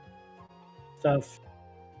stuff,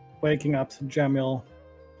 waking up Jamil.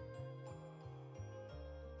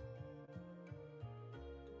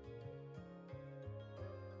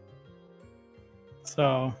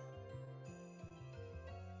 So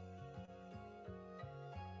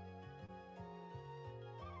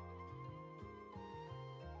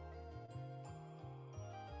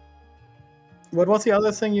what was the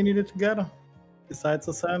other thing you needed to get besides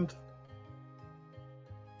the sand?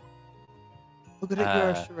 Look at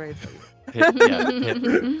your charade.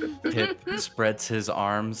 Pip spreads his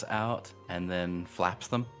arms out and then flaps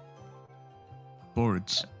them.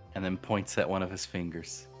 Boards. And then points at one of his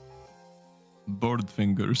fingers. Board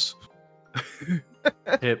fingers.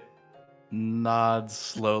 Pip nods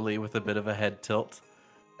slowly with a bit of a head tilt.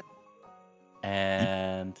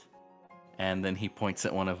 And then he points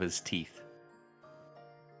at one of his teeth.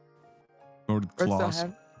 Board claws.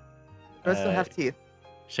 Birds don't have teeth.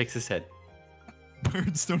 Shakes his head.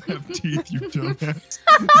 Birds don't have teeth, you dumbass.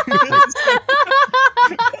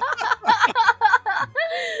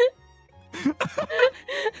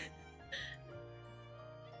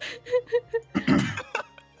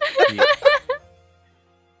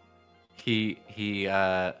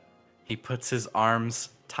 He puts his arms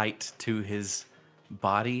tight to his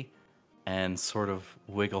body and sort of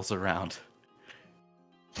wiggles around.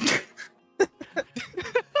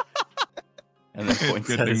 And then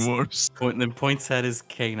points at his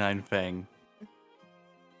canine fang.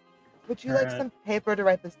 Would you like some paper to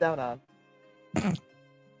write this down on? Would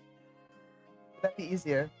that be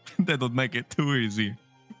easier? That'll make it too easy.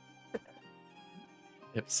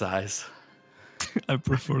 Hip size. I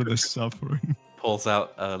prefer the suffering. Pulls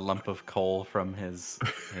out a lump of coal from his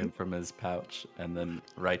pouch and then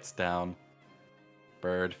writes down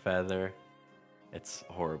bird feather. It's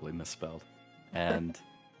horribly misspelled. And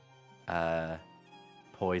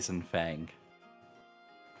poison fang.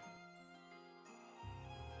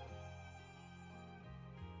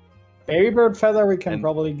 Baby bird feather we can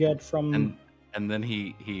probably get from. And then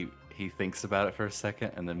he he thinks about it for a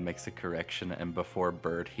second and then makes a correction, and before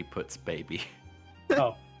bird, he puts baby.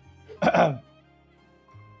 Oh.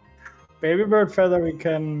 Baby bird feather we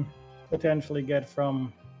can potentially get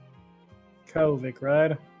from Kovik,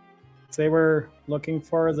 right? They were looking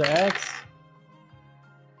for the eggs.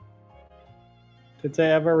 Did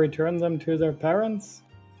they ever return them to their parents?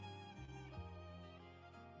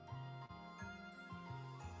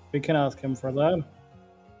 We can ask him for that.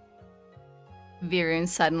 Viren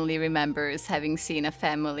suddenly remembers having seen a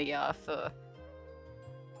family of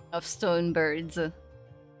stone birds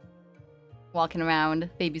walking around,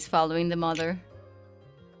 babies following the mother.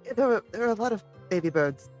 Yeah, there were a lot of baby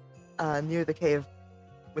birds near the cave,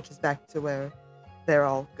 which is back to where they're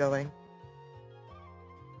all going.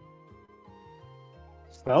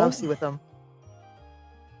 Well, Lousy with them.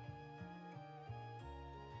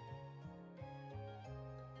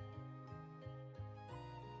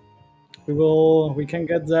 we can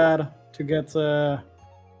get that to get the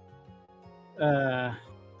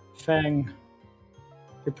Fang.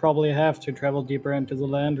 We probably have to travel deeper into the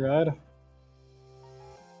land, right?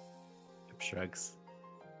 Shrugs.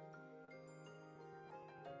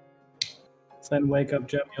 Then wake up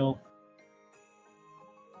Jemuel.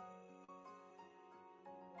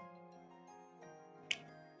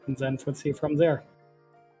 And then foresee from there.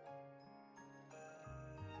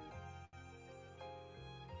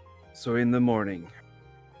 So in the morning,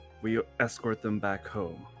 we escort them back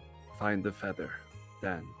home, find the feather,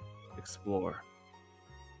 then explore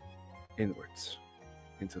inwards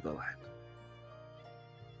into the land.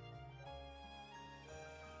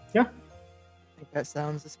 I think that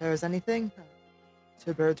sounds as fair as anything.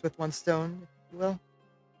 Two birds with one stone, if you will.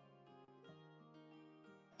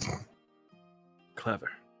 Clever.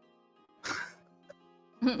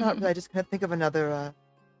 Not really, I just can't think of another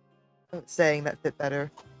saying that fit better.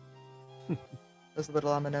 It was a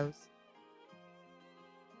little on the nose.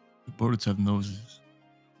 The birds have noses.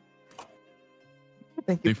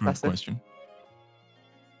 Thank you, Different Professor. question.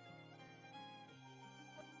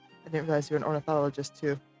 I didn't realize you're an ornithologist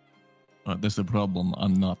too. That's the problem.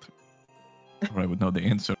 I'm not. Or I would know the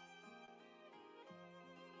answer.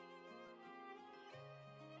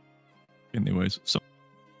 Anyways, so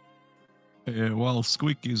while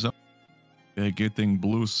Squeak is up getting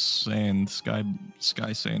blue sand, sky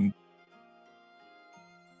sand,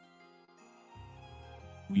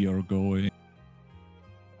 we are going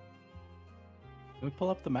Can we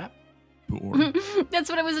pull up the map? to That's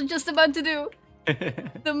what I was just about to do.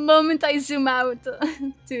 The moment I zoom out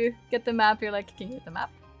to get the map, you're like, can you get the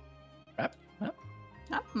map? Map?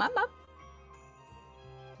 Map.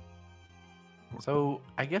 So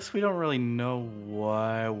I guess we don't really know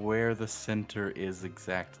where the center is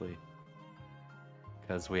exactly,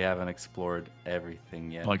 because we haven't explored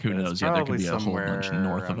everything yet. Like, who but it's knows? Yeah, there could probably be a whole bunch somewhere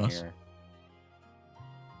north of around us. here.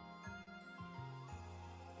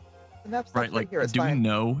 The map's Right, not like, here, it's do we fine.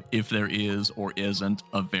 know if there is or isn't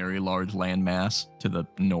a very large landmass to the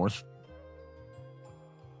north?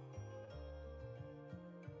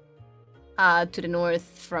 To the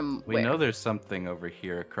north from We where? know there's something over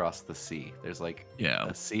here across the sea. There's like Yeah.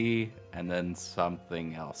 a sea and then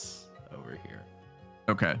something else over here.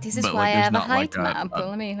 Okay. This is but, why like, I there's have a not height like map.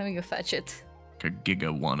 Let me go fetch it. a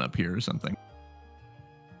Giga 1 up here or something.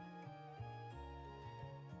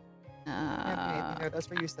 Yeah, okay, that's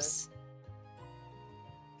what you said. Maps.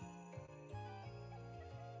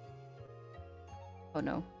 Oh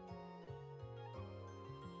no.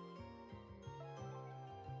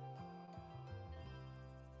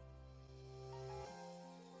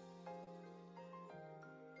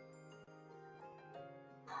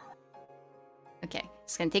 Okay,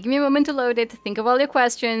 it's gonna take me a moment to load it. Think of all your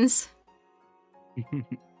questions.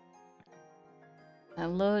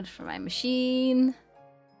 Download from my machine.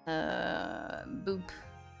 Boop.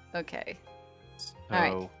 Okay. All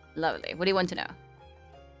right. So, Lovely. What do you want to know?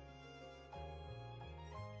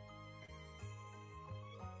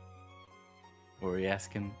 what were you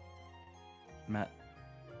asking, Matt?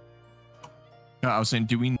 No, I was saying,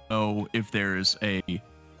 do we know if there's a,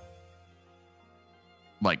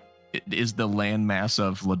 like, is the landmass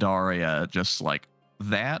of Ledaria just like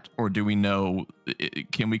that, or do we know,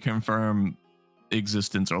 can we confirm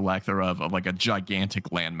existence or lack thereof of like a gigantic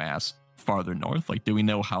landmass farther north? Like, do we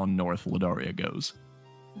know how north Ledaria goes?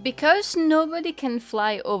 Because nobody can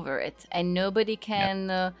fly over it and nobody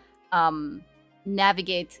can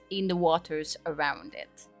navigate in the waters around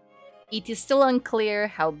it. It is still unclear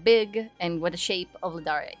how big and what the shape of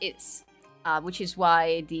Ledaria is, which is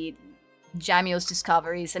why the Jamio's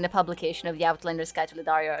discoveries and the publication of the Outlander Sky to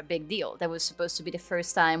Ledaria are a big deal. That was supposed to be the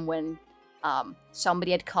first time when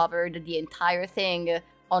somebody had covered the entire thing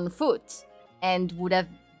on foot and would have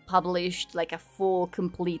published like a full,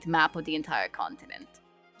 complete map of the entire continent.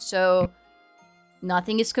 So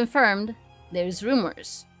nothing is confirmed. There's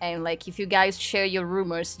rumors, and like if you guys share your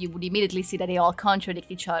rumors, you would immediately see that they all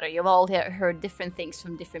contradict each other. You've all heard different things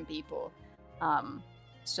from different people.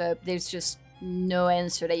 So there's just no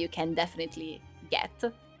answer that you can definitely get.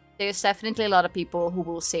 There's definitely a lot of people who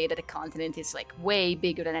will say that the continent is like way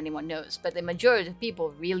bigger than anyone knows, but the majority of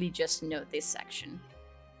people really just know this section.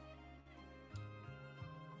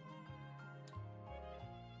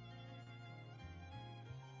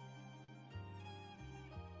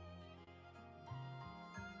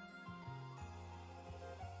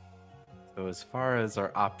 So as far as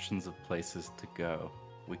our options of places to go,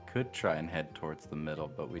 we could try and head towards the middle,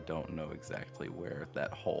 but we don't know exactly where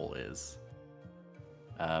that hole is.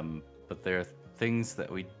 But there are things that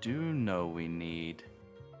we do know we need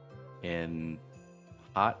in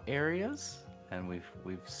hot areas, and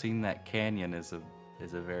we've seen that canyon is a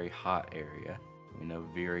very hot area. We know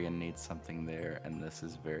Virion needs something there, and this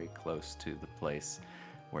is very close to the place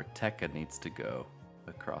where Tekka needs to go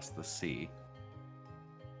across the sea.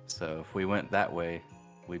 So if we went that way,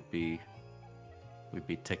 we'd be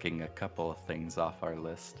ticking a couple of things off our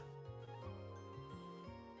list.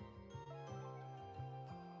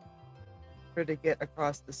 For to get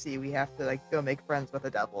across the sea, we have to like go make friends with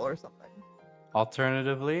a devil or something.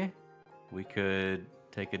 Alternatively, we could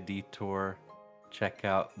take a detour, check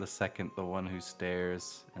out the one who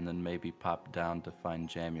stares, and then maybe pop down to find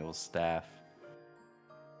Jamuel's staff.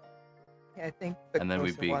 Yeah, I think And then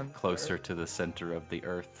we'd be closer to the center of the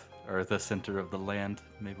earth, or the center of the land.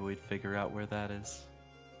 Maybe we'd figure out where that is.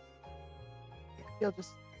 I feel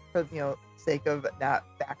just for sake of not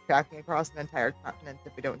backtracking across an entire continent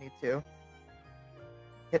if we don't need to.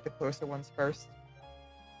 Hit the closer ones first.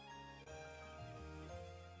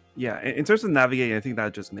 Yeah, in terms of navigating, I think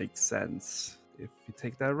that just makes sense if you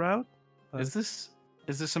take that route. But... Is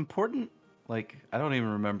this important? Like, I don't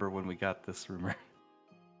even remember when we got this rumor.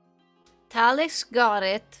 Talix got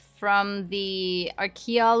it from the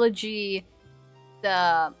archaeology,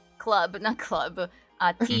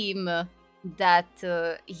 team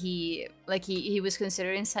that he was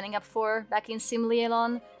considering signing up for back in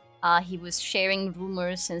Simlielon. He was sharing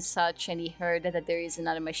rumors and such, and he heard that there is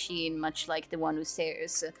another machine, much like the one who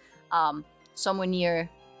stares, somewhere near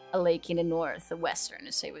a lake in the northwestern.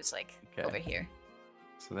 So it was like over here.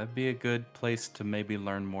 So that'd be a good place to maybe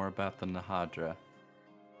learn more about the Nahadra.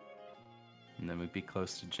 And then we'd be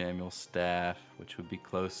close to Jamuel's staff, which would be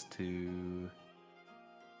close to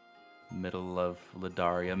middle of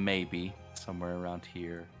Ledaria, maybe somewhere around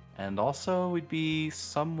here. And also, we'd be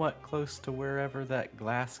somewhat close to wherever that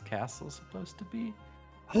glass castle's supposed to be.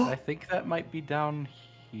 I think that might be down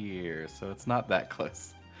here, so it's not that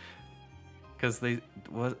close. Because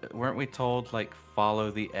weren't we told, like,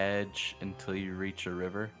 follow the edge until you reach a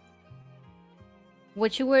river?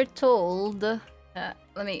 What you were told...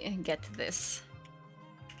 let me get to this.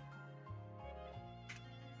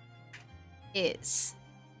 Is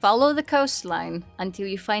follow the coastline until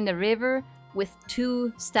you find a river with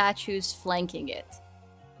 2 statues flanking it.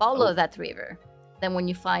 Follow that river. Then when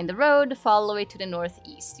you find the road, follow it to the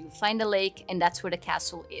northeast. You find a lake, and that's where the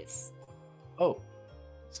castle is. Oh.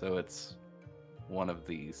 So it's one of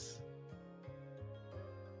these.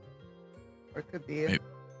 Or it could be...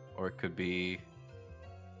 Or it could be...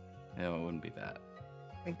 No, it wouldn't be that.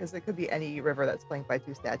 Because it could be any river that's flanked by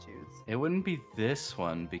 2 statues. It wouldn't be this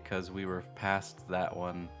one because we were past that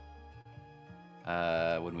one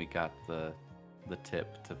when we got the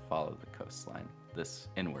tip to follow the coastline. This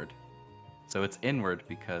inward. So it's inward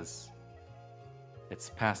because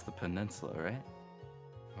it's past the peninsula, right?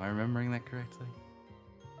 Am I remembering that correctly?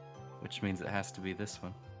 Which means it has to be this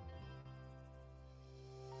one.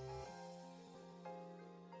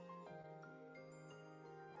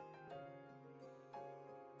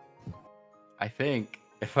 I think,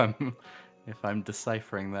 if I'm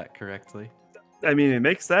deciphering that correctly. I mean, it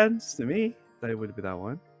makes sense to me that it would be that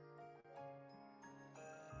one.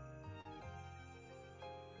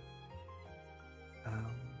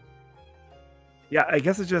 Yeah, I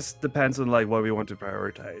guess it just depends on like what we want to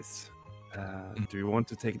prioritize. Do we want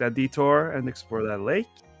to take that detour and explore that lake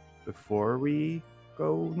before we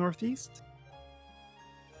go northeast?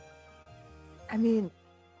 I mean,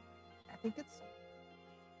 I think it's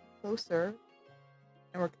closer,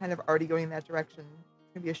 and we're kind of already going in that direction.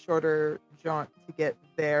 It's gonna be a shorter jaunt to get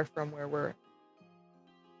there from where we're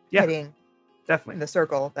heading. Definitely in the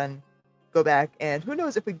circle. Then go back, and who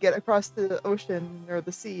knows if we get across the ocean or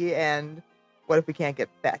the sea, and what if we can't get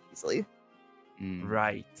back easily?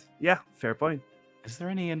 Right. Yeah, fair point. Is there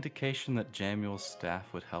any indication that Jamuel's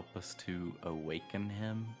staff would help us to awaken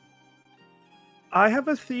him? I have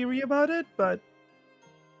a theory about it, but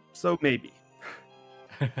so maybe.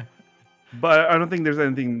 But I don't think there's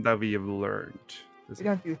anything that we have learned. We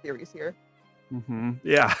don't do theories here. Mm-hmm.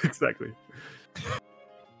 Yeah, exactly.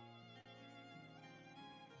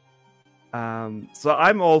 So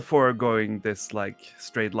I'm all for going this like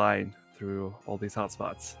straight line through all these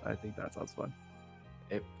hotspots. I think that sounds fun.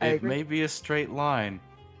 It agree. may be a straight line,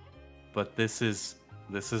 but this is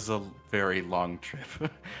a very long trip.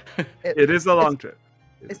 It is a long trip.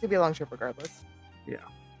 It's gonna be a long trip regardless. Yeah.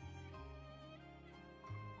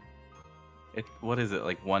 What is it,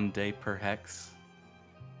 like 1 day per hex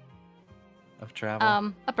of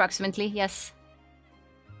travel? Approximately, yes.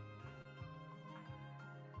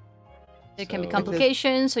 There can be So-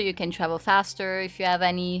 complications, so you can travel faster if you have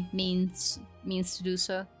any means to do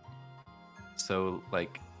so. So,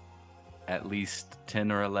 like, at least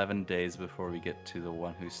 10 or 11 days before we get to the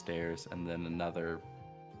one who stares, and then another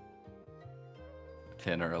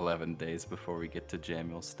 10 or 11 days before we get to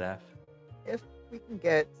Jamuel's staff. If we can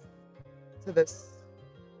get to this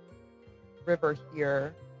river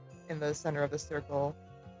here in the center of the circle,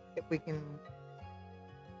 if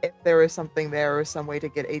there is something there or some way to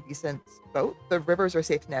get a decent boat, the rivers are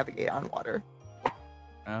safe to navigate on water.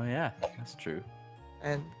 Oh yeah, that's true.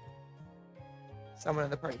 And someone in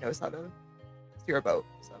the party knows how to steer a boat,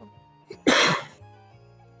 so.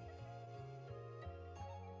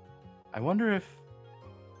 I wonder if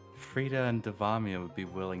Frida and Devamia would be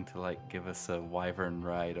willing to like give us a wyvern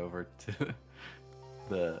ride over to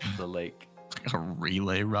the lake. A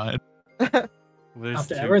relay ride. There's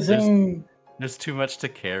After too- everything, There's too much to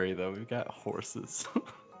carry though. We've got horses.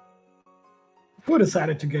 who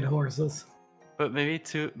decided to get horses? But maybe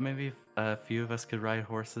a few of us could ride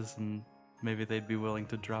horses, and maybe they'd be willing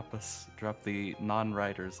to drop the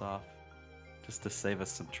non-riders off, just to save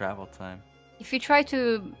us some travel time. If you try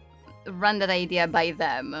to run that idea by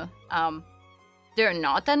them, they're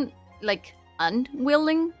not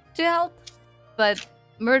unwilling to help, but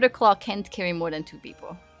Murderclaw can't carry more than 2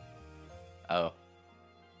 people. Oh,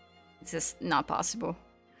 It's just not possible.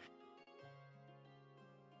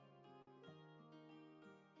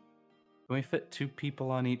 can we fit 2 people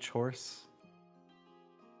on each horse?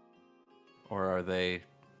 Or are they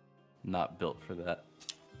not built for that?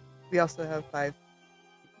 We also have 5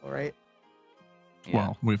 people, right? Yeah.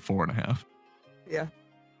 Well, we have 4.5. Yeah.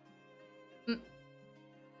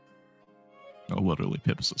 Oh, literally,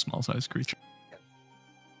 Pip's a small-sized creature.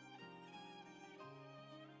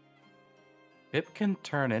 Pip can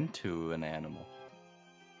turn into an animal.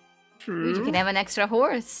 You can have an extra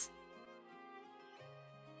horse.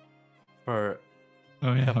 For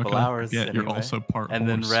Oh yeah, couple okay. hours Yeah, you're anyway. also part and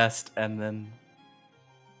then horse. rest, and then,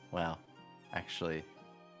 well, actually,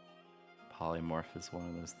 polymorph is one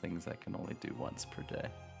of those things I can only do once per day.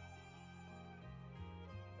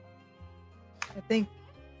 I think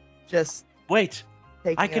just Wait,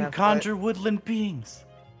 taking I can a foot- conjure woodland beings.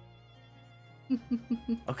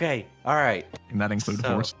 Okay, all right. And that includes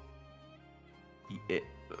So- horse.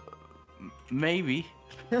 Maybe.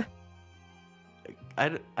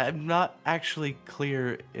 I'm not actually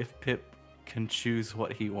clear if Pip can choose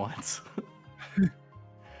what he wants.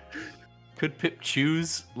 Could Pip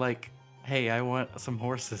choose, like, hey, I want some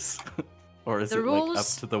horses? Or is The it like up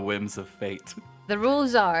rules- to the whims of fate? The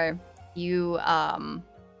rules are you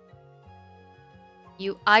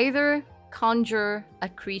either conjure a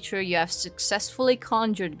creature you have successfully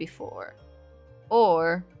conjured before,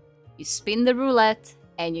 or you spin the roulette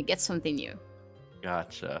and you get something new.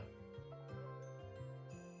 Gotcha.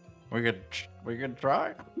 We're gonna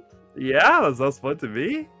try. Yeah, that sounds fun to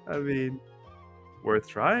me. I mean, worth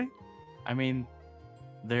trying. I mean,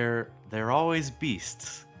 they're always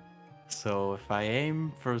beasts. So if I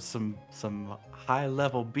aim for some high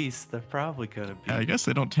level beasts, they're probably gonna be. Yeah, I guess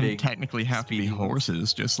they don't big, technically have to be speedy ones.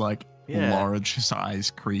 horses, just like Yeah.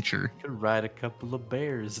 large-sized creature. Could ride a couple of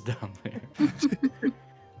bears down there.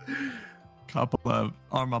 Couple of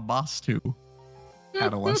Armabastu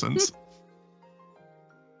adolescents.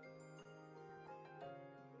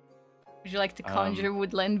 Would you like to conjure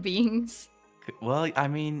woodland beings? Well, I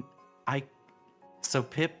mean, so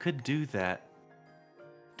Pip could do that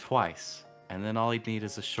twice, and then all he'd need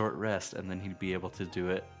is a short rest, and then he'd be able to do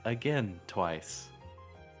it again twice.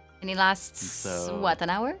 And it lasts, So- what, an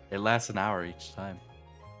hour? It lasts an hour each time.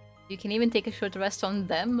 You can even take a short rest on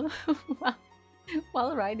them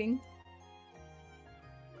while riding.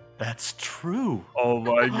 That's true. Oh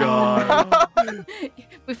my god.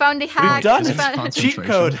 We found the hack. We've done we it. found- Cheat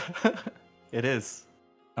Concentration. code. It is.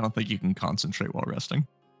 I don't think you can concentrate while resting.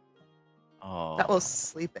 Oh. That was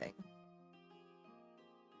sleeping.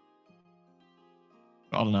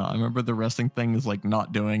 I don't know. I remember the resting thing is like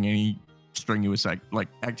not doing any strenuous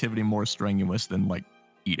activity more strenuous than like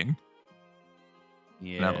eating.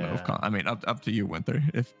 Yeah. And I don't know if I mean up to you, Winther,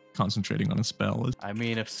 if concentrating on a spell is. I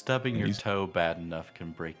mean, if stubbing your He's- toe bad enough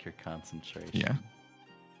can break your concentration. Yeah.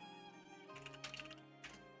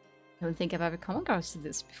 I don't think I've ever come across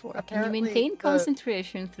this before. Can Apparently, you maintain the-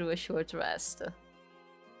 concentration through a short rest?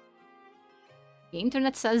 The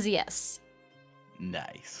internet says yes.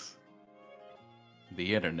 Nice.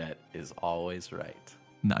 The internet is always right.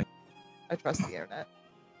 Nice. I trust the internet.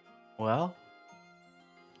 Well,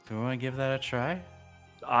 do we want to give that a try?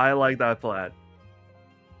 I like that plan.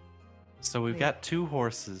 So we've got 2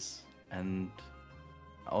 horses, and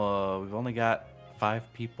we've only got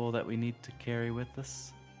 5 people that we need to carry with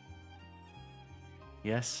us.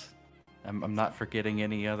 Yes? I'm not forgetting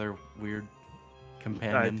any other weird I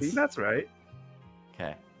companions. think that's right.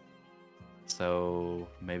 Okay. So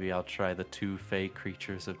maybe I'll try the 2 fey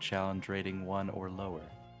creatures of challenge rating 1 or lower.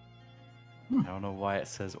 I don't know why it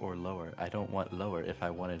says or lower. I don't want lower. If I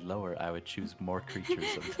wanted lower, I would choose more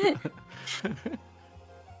creatures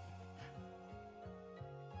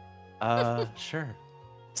of sure.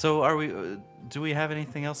 So are we do we have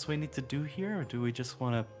anything else we need to do here, or do we just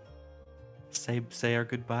want to say our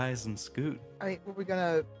goodbyes and scoot? I mean, were we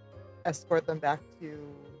gonna escort them back to?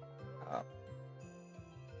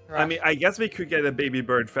 I mean, I guess we could get a baby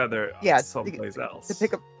bird feather someplace else. To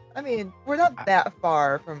pick up. I mean, we're not that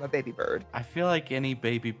far from a baby bird. I feel like any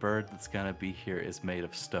baby bird that's gonna be here is made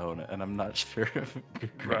of stone, and I'm not sure if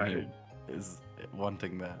Granny is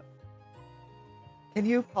wanting that. Can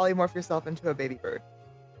you polymorph yourself into a baby bird?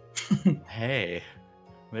 Hey,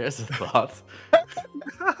 there's a thought.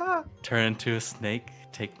 Turn into a snake,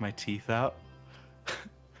 take my teeth out.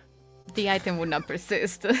 The item would not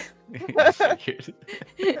persist. Then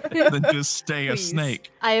just stay a Please.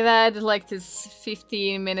 snake. I've had like this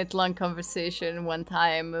 15-minute long conversation one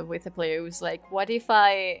time with a player who's like, what if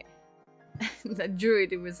I... the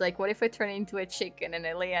druid was like, what if I turn into a chicken and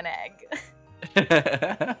I lay an egg?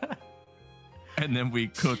 And then we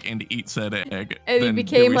cook and eat said egg. And it then do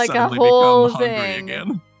became we like a suddenly whole become hungry thing.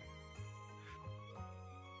 Again?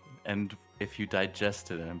 And if you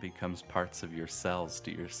digest it and it becomes parts of your cells,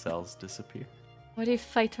 do your cells disappear? What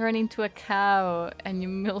if I turn into a cow and you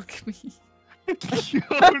milk me?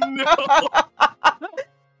 Oh no!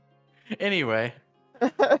 Anyway,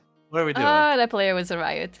 what are we doing? That player was a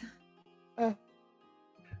riot.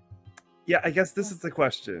 Yeah, I guess this is the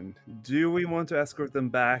question. Do we want to escort them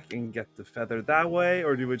back and get the feather that way,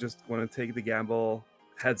 or do we just want to take the gamble,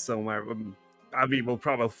 head somewhere? I mean, we'll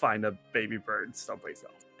probably find a baby bird someplace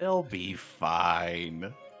else. They'll be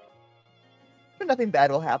fine. But nothing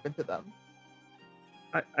bad will happen to them.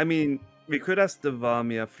 I mean, we could ask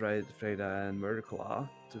Devamia, Freda, and Murderclaw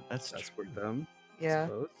to That's escort them. I Yeah.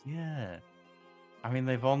 suppose. Yeah. I mean,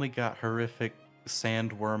 they've only got horrific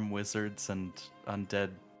sandworm wizards and undead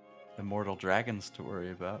immortal dragons to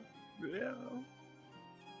worry about. Yeah.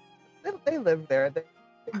 They live there. They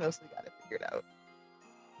mostly got it figured out.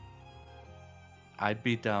 I'd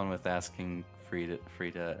be down with asking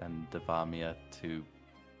Frida and Devamia to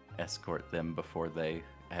escort them before they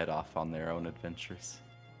head off on their own adventures.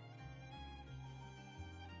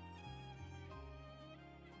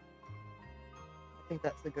 I think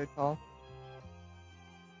that's a good call.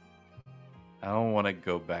 I don't want to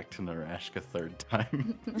go back to Narashka a 3rd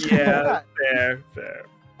time. Yeah, fair.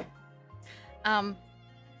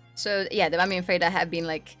 So yeah, I mean, Freda have been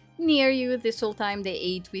like near you this whole time. They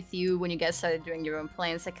ate with you when you guys started doing your own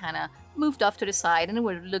plans. They kind of moved off to the side and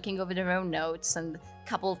were looking over their own notes. And a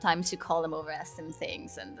couple of times you call them over, ask them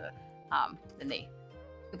things, and then they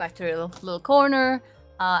go back to their little corner.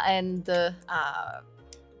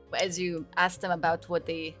 As you ask them about what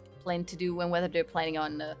they plan to do and whether they're planning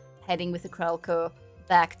on heading with the Krelko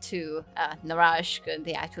back to Narashk,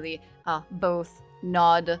 they actually both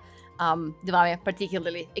nod. Devamia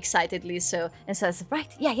particularly excitedly so, and says,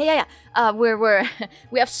 "Right, yeah.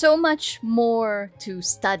 We have so much more to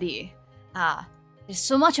study. There's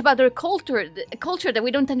so much about their culture that we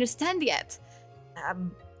don't understand yet,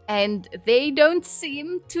 and they don't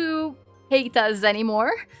seem to hate us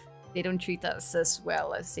anymore. They don't treat us as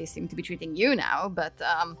well as they seem to be treating you now, but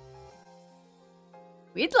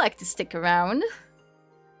we'd like to stick around."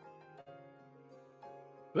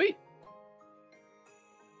 Wait.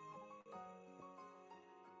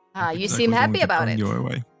 You Exactly seem when happy we about come it. Your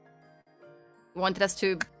way. You wanted us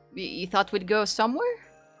to... You thought we'd go somewhere?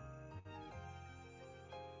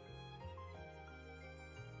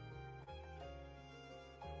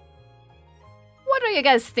 What are you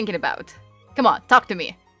guys thinking about? Come on, talk to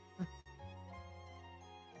me.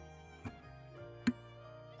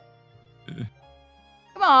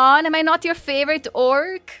 Come on, am I not your favorite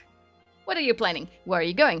orc? What are you planning? Where are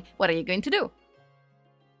you going? What are you going to do?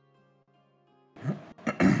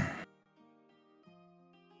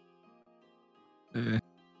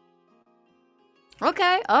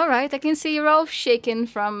 Okay, alright, I can see you're all shaken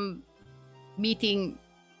from meeting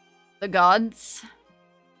the gods.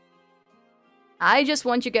 I just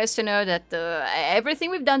want you guys to know that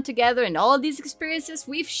everything we've done together and all these experiences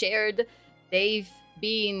we've shared, they've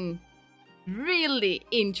been really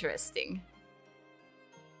interesting.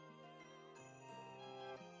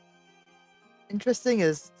 Interesting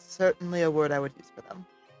is certainly a word I would use for them.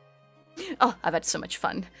 Oh, I've had so much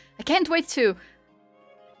fun. I can't wait to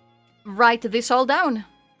write this all down.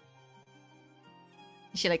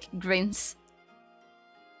 She like grins.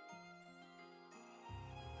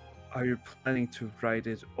 Are you planning to write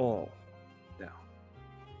it all down?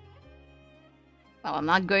 Well, I'm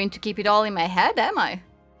not going to keep it all in my head, am I?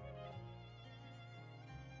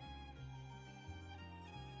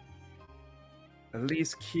 At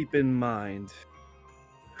least keep in mind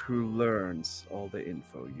who learns all the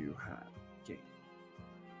info you have gained.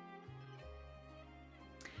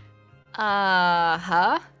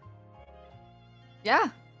 Uh-huh. Yeah,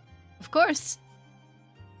 of course.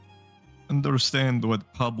 Understand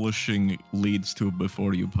what publishing leads to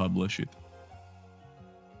before you publish it.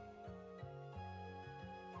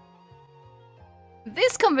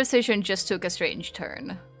 This conversation just took a strange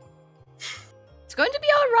turn. It's going to be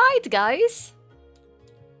alright, guys.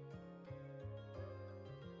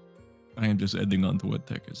 I am just adding on to what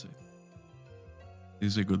Tekka said.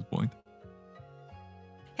 Is a good point.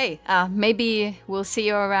 Hey, maybe we'll see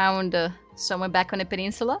you around somewhere back on the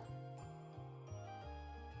peninsula?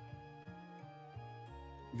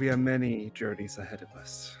 We have many journeys ahead of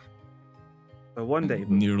us. But one day,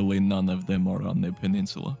 Nearly none of them are on the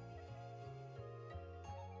peninsula.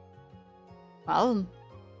 Well,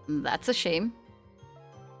 that's a shame.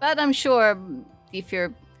 But I'm sure if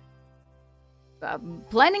you're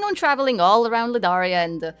planning on traveling all around Ledaria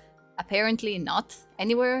and apparently not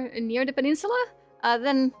anywhere near the peninsula,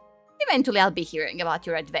 then eventually I'll be hearing about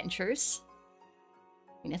your adventures.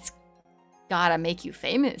 I mean, it's gotta make you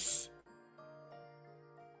famous.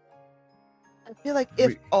 I feel like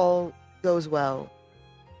if all goes well,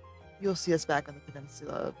 you'll see us back on the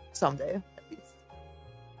peninsula someday, at least.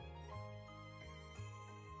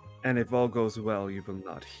 and if all goes well, you will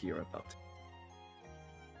not hear about it.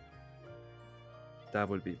 That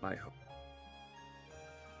would be my hope.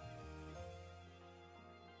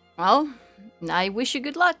 Well, I wish you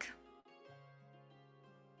good luck.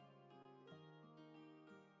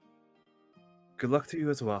 Good luck to you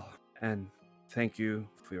as well, and thank you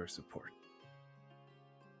for your support.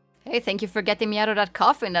 Hey, thank you for getting me out of that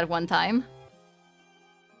coffin that one time.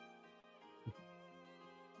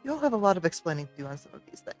 You'll have a lot of explaining to do on some of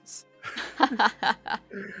these things.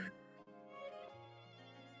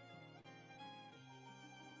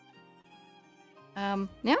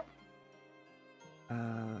 Yeah.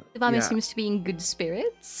 Ivami yeah. seems to be in good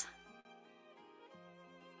spirits.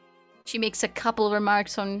 She makes a couple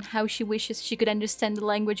remarks on how she wishes she could understand the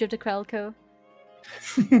language of the Krelko.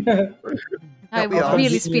 I we will all really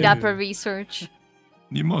do. speed up her research.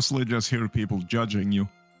 You mostly just hear people judging you.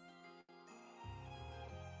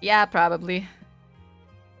 Yeah, probably.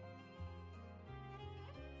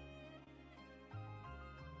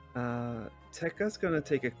 Tekka's gonna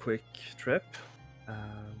take a quick trip.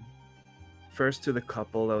 First to the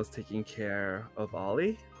couple that was taking care of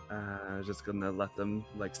Ollie. Just gonna let them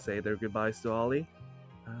say their goodbyes to Ollie.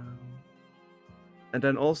 And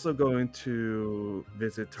then also going to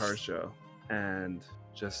visit Tarsho and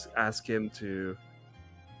just ask him to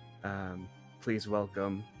please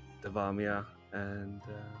welcome Devamia and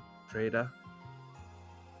Freda,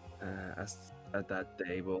 as that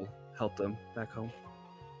day will help them back home.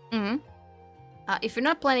 Mm-hmm. If you're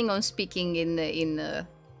not planning on speaking in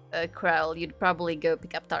Krell, you'd probably go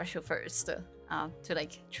pick up Tarsho first to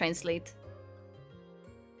translate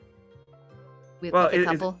with the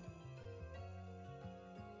couple.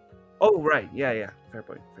 Oh right, yeah. Fair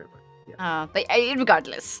point. Yeah. But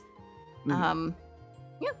regardless, Mhm.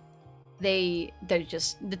 yeah, they're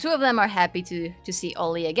just the two of them are happy to see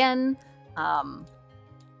Ollie again,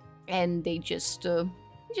 and they just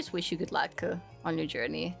wish you good luck on your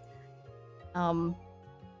journey.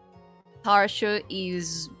 Tarsha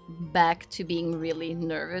is back to being really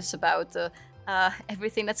nervous about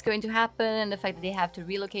everything that's going to happen and the fact that they have to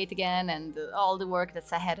relocate again and all the work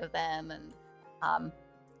that's ahead of them, and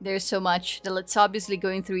there's so much that's obviously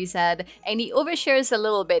going through his head, and he overshares a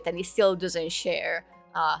little bit, and he still doesn't share.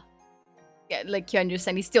 Yeah, like you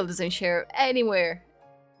understand, he still doesn't share anywhere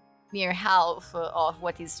near half of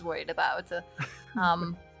what he's worried about.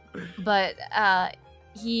 But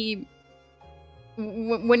he,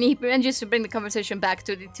 when he manages to bring the conversation back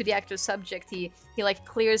to the actual subject, he like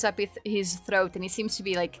clears up his throat, and he seems to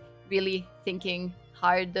be like really thinking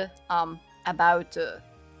hard about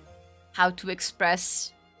how to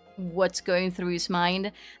express what's going through his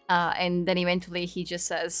mind, and then eventually he just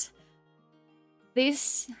says,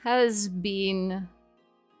 "This has been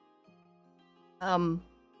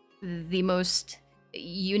the most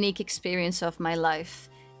unique experience of my life,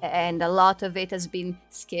 and a lot of it has been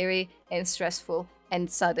scary and stressful and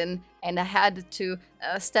sudden, and I had to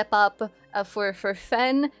step up for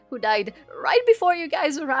Fen, who died right before you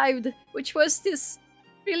guys arrived, which was this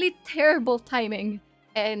really terrible timing,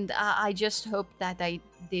 and I just hope that I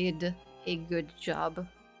did a good job."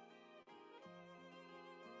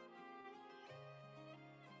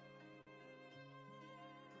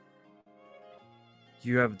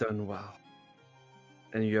 You have done well,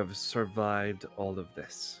 and you have survived all of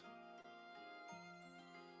this.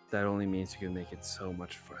 That only means you can make it so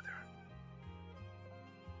much further.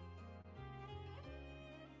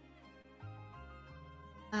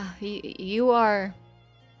 You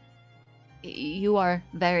are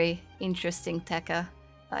very interesting, Tekka.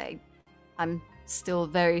 I'm still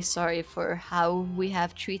very sorry for how we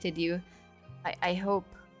have treated you. I hope,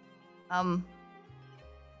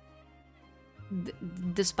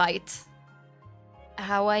 despite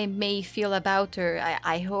how I may feel about her,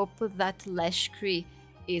 I hope that Leshkri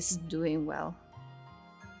is doing well.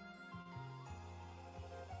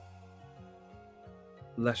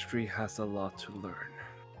 Leshkri has a lot to learn.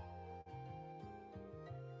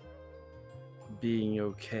 Being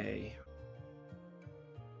okay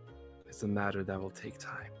is a matter that will take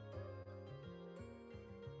time.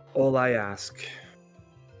 All I ask,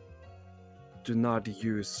 do not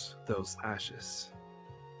use those ashes.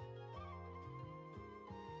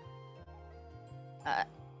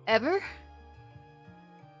 Ever?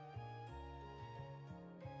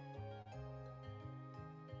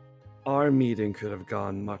 Our meeting could have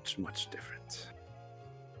gone much, much different.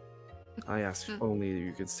 I ask only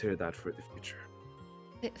you consider that for the future.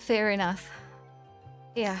 Fair enough.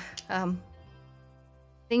 Yeah,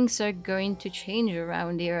 things are going to change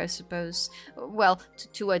around here, I suppose. Well,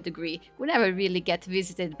 to a degree. We never really get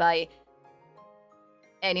visited by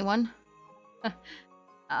anyone.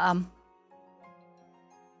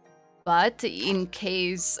 But in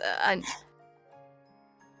case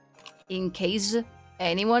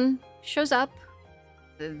anyone shows up,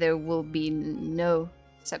 there will be no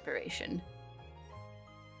separation.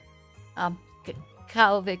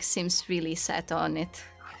 Kalvik seems really set on it.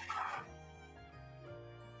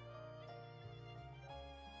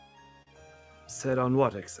 Set on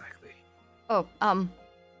what exactly? Oh,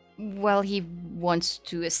 well, he wants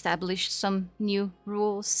to establish some new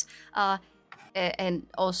rules. And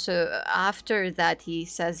also after that, he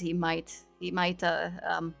says he might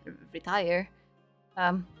retire.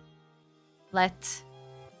 Let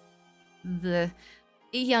the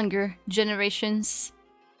younger generations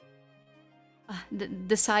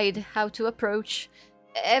decide how to approach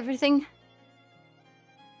everything.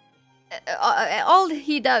 All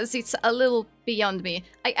he does, it's a little beyond me.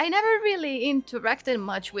 I never really interacted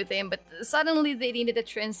much with him, but suddenly they needed a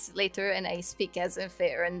translator and I speak as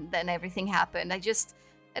unfair, and then everything happened. I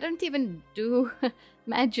don't even do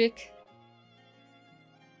magic.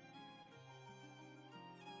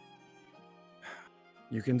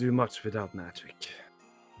 You can do much without magic.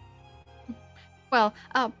 Well,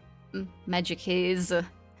 magic is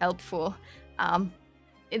helpful.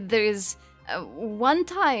 There is one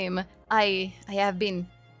time I have been...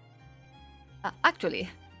 actually,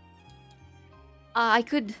 I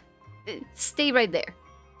could stay right there.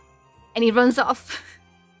 And he runs off.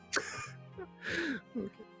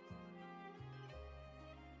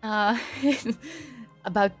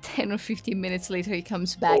 About 10 or 15 minutes later, he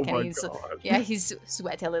comes back and he's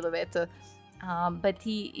sweaty a little bit. But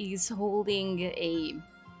he is holding a...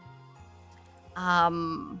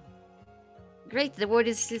 Great, the word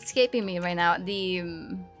is escaping me right now. The...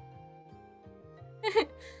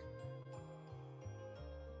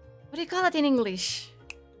 what do you call it in English?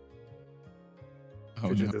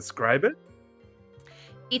 Could you describe it?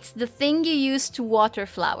 It's the thing you use to water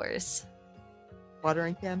flowers.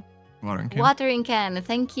 Watering can? Watering can. Watering can,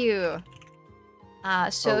 thank you.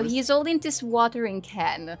 So he's holding this watering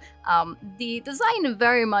can. The design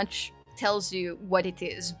very much tells you what it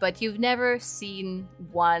is, but you've never seen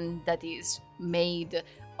one that is made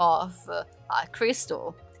of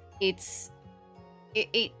crystal. It's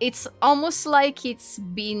almost like it's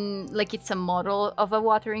a model of a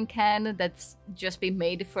watering can that's just been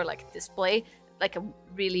made for like display, like a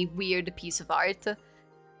really weird piece of art.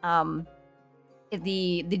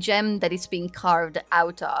 The gem that it's being carved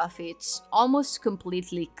out of, it's almost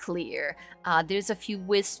completely clear. There's a few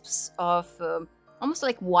wisps of almost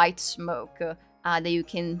like white smoke that you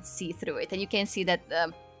can see through it, and you can see that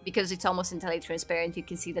because it's almost entirely transparent, you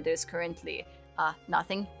can see that there's currently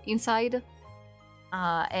nothing inside.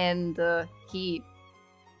 And he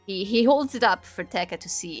holds it up for Tekka to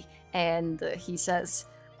see, and he says,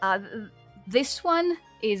 "This one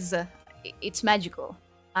is it's magical.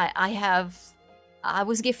 I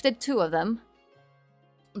was gifted 2 of them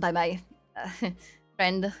by my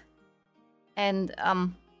friend, and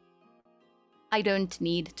I don't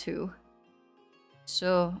need to.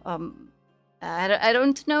 So I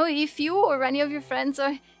don't know if you or any of your friends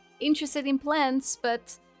are interested in plants,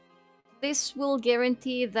 but this will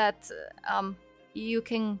guarantee that you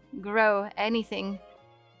can grow anything,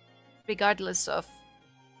 regardless of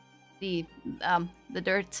the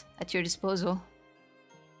dirt at your disposal.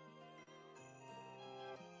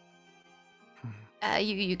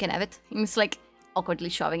 You can have it." It's like awkwardly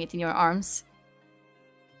shoving it in your arms.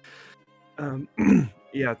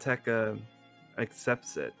 Yeah, Tekka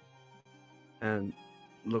accepts it and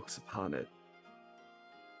looks upon it.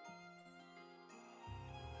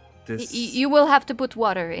 You will have to put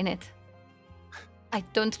water in it. I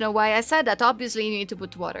don't know why I said that. Obviously, you need to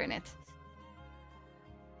put water in it.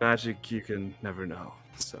 Magic, you can never know,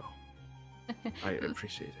 so I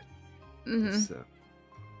appreciate it. Mm-hmm.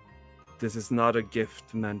 This is not a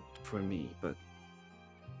gift meant for me, but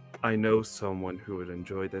I know someone who would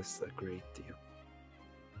enjoy this a great deal.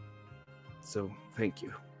 So, thank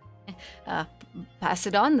you. Pass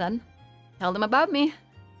it on, then. Tell them about me.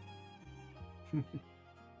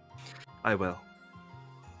 I will.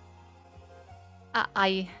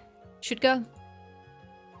 I should go.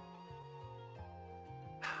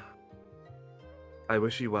 I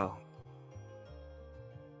wish you well.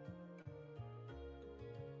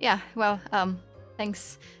 Yeah, well,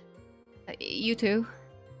 thanks. You too.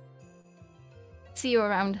 See you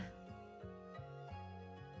around.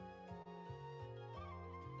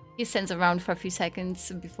 He stands around for a few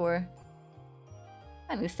seconds before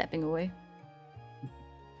finally stepping away.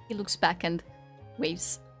 He looks back and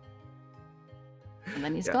waves. And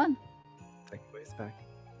then he's gone. Tekka waves back.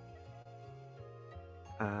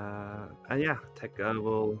 And yeah, Tekka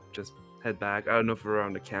will just head back. I don't know if we're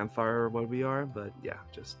around the campfire or what we are, but yeah,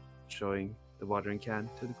 just showing the watering can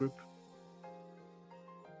to the group.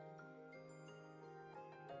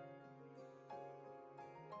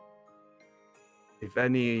 If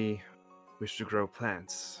any wish to grow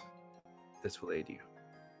plants, this will aid you.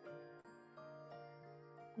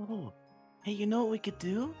 Oh, hey, you know what we could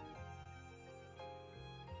do?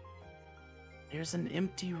 There's an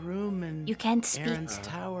empty room in You can't speak. Aaron's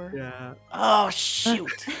tower. Yeah. Oh,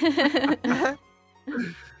 shoot!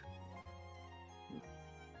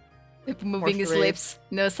 Moving his Horse race. lips,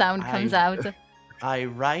 no sound comes out. I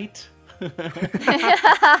write.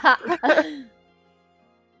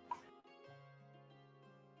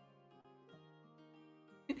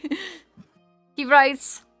 He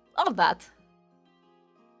writes all of that.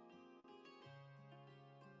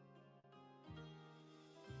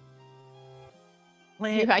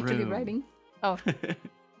 Plant You're actually room. writing. Oh,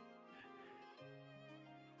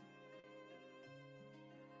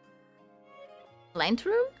 plant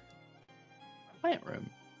room? Plant room.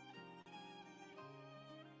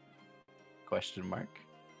 Question mark.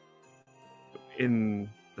 In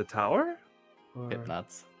the tower? Or... Hit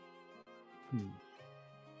nuts.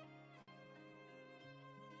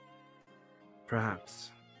 Perhaps.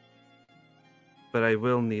 But I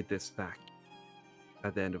will need this back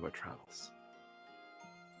at the end of our travels.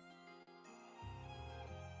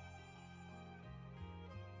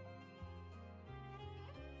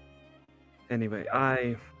 Anyway,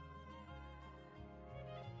 I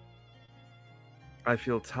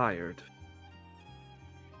feel tired.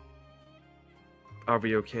 Are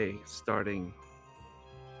we okay starting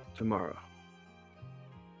tomorrow?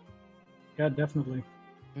 Yeah, definitely.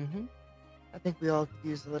 Mm-hmm. I think we all could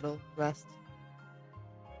use a little rest.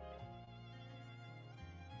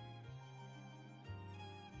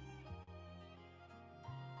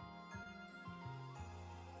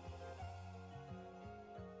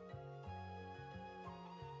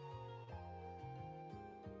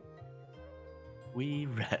 We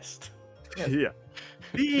rest. Yeah.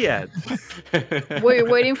 The end. Were you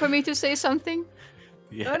waiting for me to say something?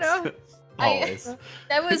 Yes. Oh no. Always.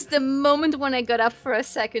 That was the moment when I got up for a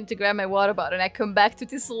second to grab my water bottle, and I come back to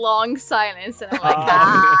this long silence, and I'm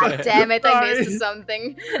like, damn it, I missed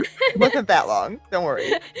something. It wasn't that long. Don't worry.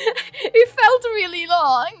 It felt really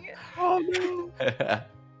long. Oh no.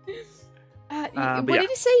 What yeah. did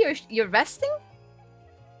you say? You're resting?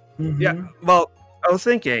 Yeah. Well, I was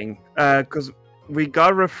thinking, because we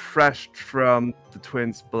got refreshed from the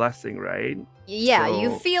twins' blessing, right? Yeah, So,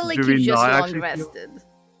 you feel like do you we just not long actually feel- rested.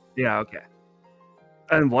 Yeah. Okay.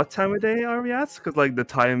 And what time of day are we at? Because like the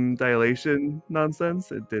time dilation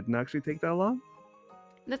nonsense, it didn't actually take that long.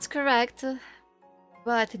 That's correct.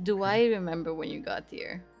 But do I remember when you got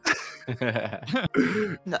here? No, Great.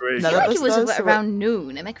 I none feel of like us it was does, so around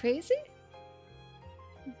noon. Am I crazy?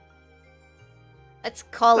 Let's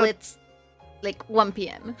call it like 1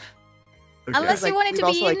 p.m. Okay. Unless you Like, want it we've to be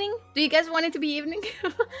also, like- evening. Do you guys want it to be evening?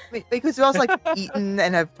 because we also like eaten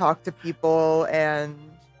and have talked to people, and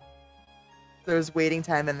there's waiting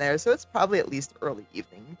time in there, so it's probably at least early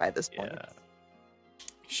evening by this point. Yeah.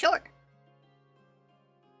 Sure.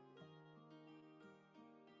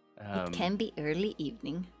 Um, It can be early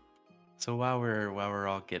evening. So while we're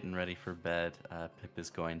all getting ready for bed, Pip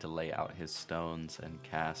is going to lay out his stones and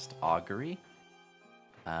cast augury.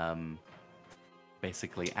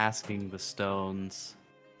 Basically asking the stones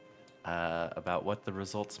about what the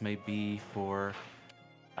results may be for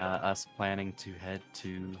us planning to head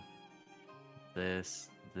to this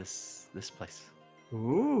place,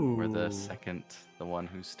 Ooh. where the one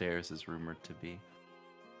who stares is rumored to be.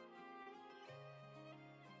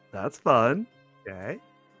 That's fun. Okay.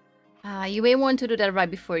 You may want to do that right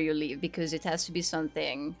before you leave, because it has to be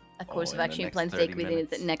something, a Oh, course of in the action you next plan to 30 take within the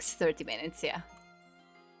minutes. next 30 minutes, yeah.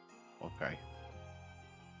 Okay.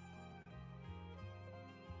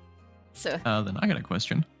 So, Then I got a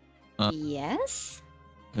question. yes?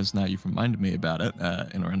 Because now you've reminded me about it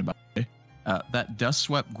in a roundabout way. That Dust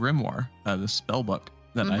Swept Grimoire, the spellbook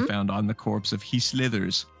that I Mhm. found on the corpse of He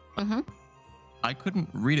Slithers. Mm-hmm. I couldn't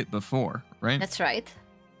read it before, right? That's right.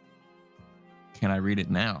 Can I read it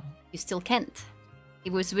now? You still can't.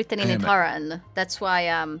 It was written in Damn it. Itaran. That's why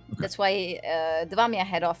Devamia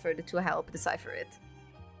had offered to help decipher it.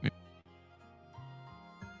 Yeah.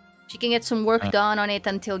 She can get some work Uh, done on it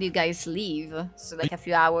until you guys leave. So like a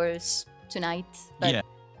few hours tonight. But Yeah.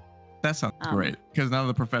 That sounds Um, great. Because now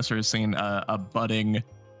the professor is seeing a budding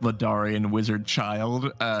Ledarian wizard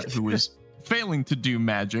child who is failing to do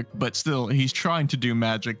magic, but still he's trying to do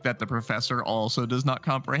magic that the professor also does not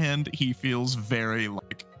comprehend. He feels very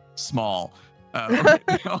like small. Right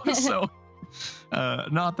now. So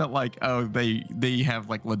not that like they have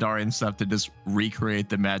like Ledarian stuff to just recreate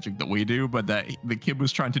the magic that we do, but that the kid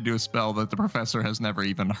was trying to do a spell that the professor has never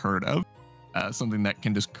even heard of, something that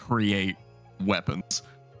can just create weapons.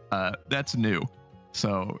 That's new.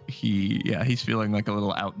 So he's feeling like a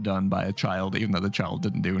little outdone by a child, even though the child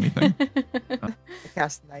didn't do anything. I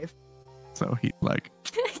cast knife. So he's like,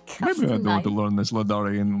 cast maybe I don't want knife. to learn this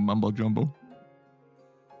Ledarian mumbo jumbo.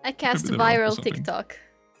 I cast Maybe they're on to viral something. TikTok.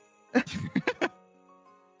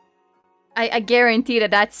 I guarantee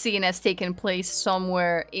that scene has taken place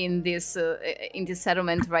somewhere in this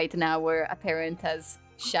settlement right now, where a parent has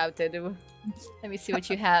shouted. Let me see what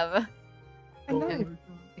you have. A knife.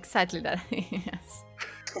 Exactly that. Yes.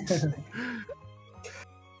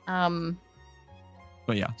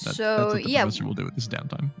 But yeah, that's So, what the yeah. professor will do at this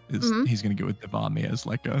downtime. Is Mhm. he's going to go with Devami as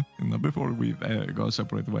like a, before we go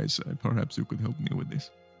separate ways, perhaps you could help me with this.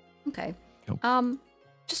 Okay. Cool.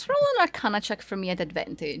 Just roll an Arcana check for me at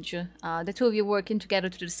advantage. The two of you working together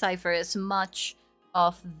to decipher as much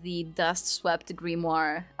of the dust-swept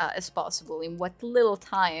grimoire as possible in what little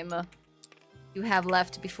time you have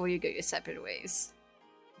left before you go your separate ways.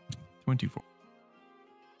 24.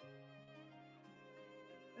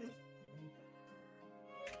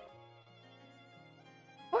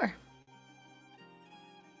 Sure.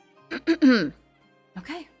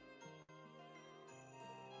 Okay.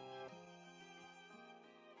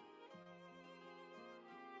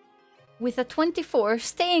 With a 24,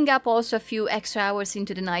 staying up also a few extra hours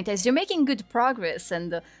into the night as you're making good progress,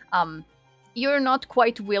 and you're not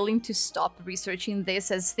quite willing to stop researching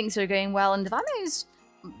this as things are going well, and Devamia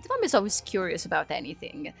is always curious about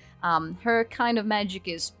anything. Her kind of magic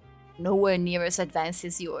is nowhere near as advanced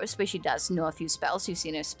as yours, but she does know a few spells. You've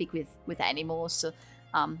seen her speak with animals,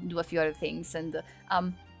 do a few other things, and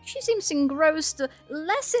she seems engrossed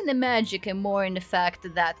less in the magic and more in the fact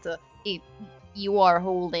that you are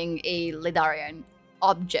holding a Ledarian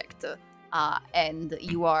object, and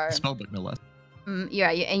you are Spellbook, no less. and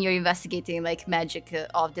you're investigating like magic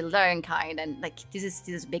of the Ledarian kind, and like this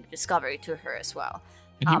is a big discovery to her as well.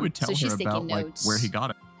 And he would so tell she's her taking about like notes. where he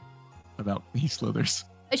got it. about these slithers.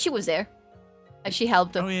 She was there. She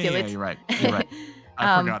helped Oh yeah, kill yeah, it. you're right. You're right.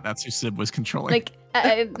 I forgot that's who Sib was controlling. Like,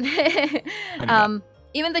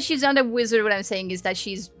 even though she's not a wizard, what I'm saying is that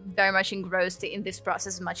she's very much engrossed in this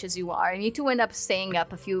process as much as you are, and you two end up staying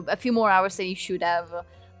up a few more hours than you should have.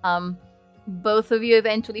 Both of you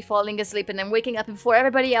eventually falling asleep and then waking up before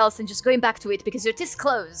everybody else and just going back to it because you're this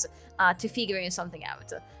close to figuring something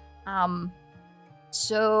out.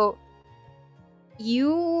 So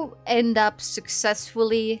you end up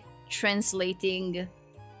successfully translating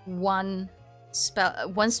one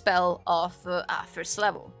spell of first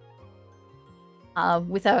level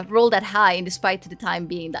with a roll that high, and despite the time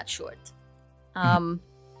being that short.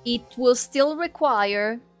 It will still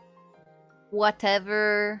require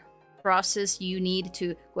whatever process you need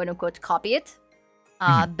to quote-unquote copy it,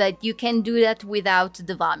 but you can do that without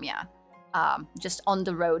the Vamya, just on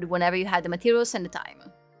the road whenever you have the materials and the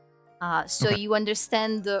time. So you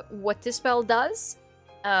understand what the spell does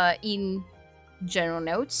in general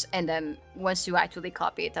notes, and then once you actually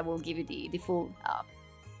copy it, I will give you the full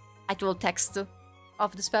actual text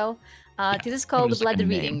of the spell. This is called blood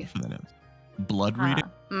reading. Blood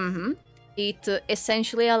reading? It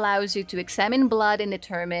essentially allows you to examine blood and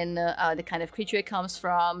determine the kind of creature it comes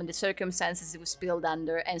from, the circumstances it was spilled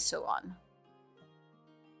under, and so on.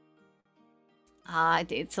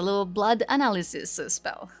 It's a little blood analysis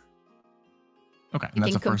spell. Okay, you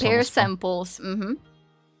can compare samples.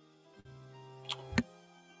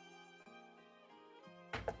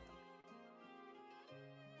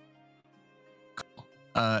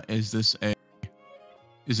 Is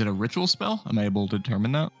it a ritual spell? Am I able to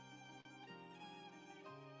determine that?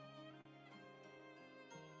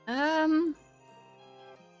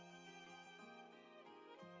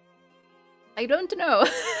 I don't know.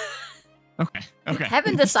 Okay. I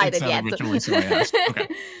haven't decided yet. Ritually, so I asked. Okay.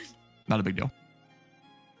 Not a big deal.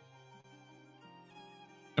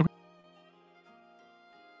 Okay.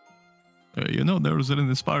 There's an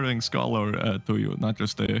inspiring scholar to you, not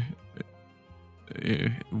just a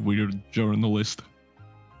weird journalist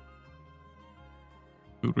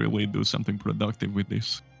who really do something productive with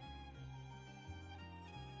this.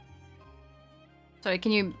 Sorry,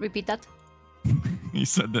 can you repeat that? He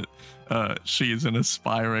said that she is an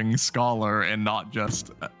aspiring scholar and not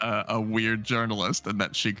just a weird journalist, and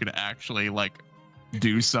that she could actually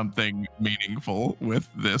do something meaningful with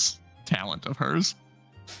this talent of hers.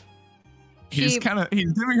 He's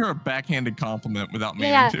giving her a backhanded compliment without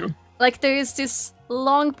meaning to. There is this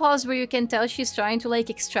long pause where you can tell she's trying to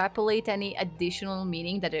extrapolate any additional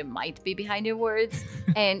meaning that it might be behind your words,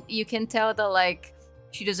 and you can tell that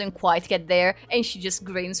she doesn't quite get there, and she just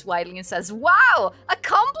grins widely and says, "Wow, a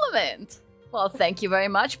compliment! Well, thank you very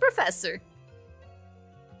much, Professor."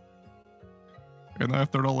 And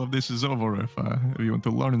after all of this is over, if you want to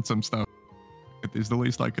learn some stuff, it is the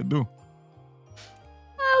least I could do.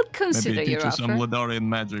 I'll consider Maybe your teach offer. you some Ledarian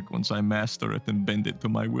magic once I master it and bend it to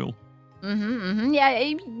my will.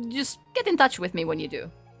 Yeah, just get in touch with me when you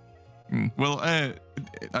do. Well,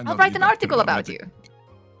 I'll write an article about you.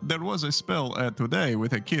 There was a spell today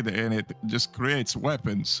with a kid, and it just creates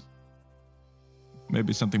weapons.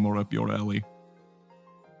 Maybe something more up your alley.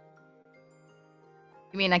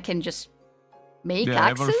 You mean I can just make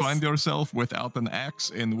axes? Ever find yourself without an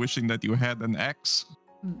axe and wishing that you had an axe?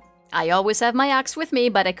 I always have my axe with me,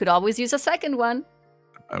 but I could always use a second one.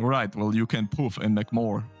 Right, well, you can poof and make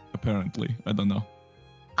more, apparently. I don't know.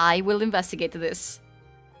 I will investigate this.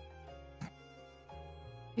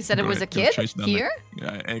 You said it was a kid here?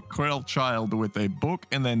 A Krell child with a book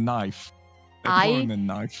and a knife. A Plurnan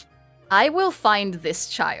knife. I will find this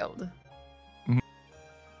child.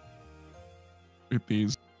 It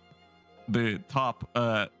is the top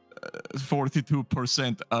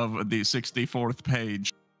 42% of the 64th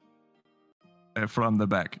page from the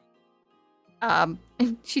back.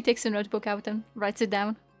 She takes a notebook out and writes it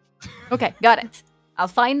down. Okay, got it. I'll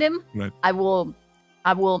find him. Right. I will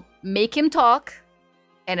make him talk.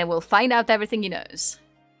 And I will find out everything he knows.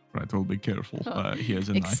 Right, well, be careful. He has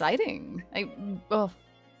a knife. Exciting.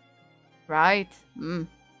 Right.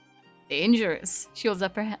 Dangerous. She holds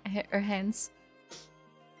up her hands.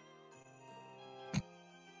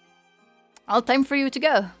 All time for you to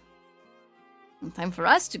go. And time for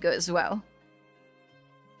us to go as well.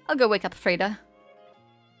 I'll go wake up Freda.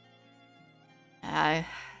 I'll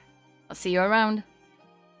see you around.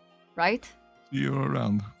 Right? See you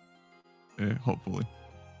around. Hopefully.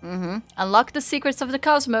 Unlock the secrets of the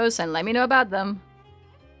cosmos and let me know about them.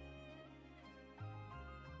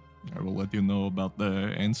 I will let you know about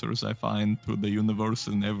the answers I find to the universe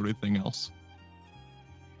and everything else.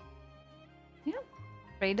 Yeah.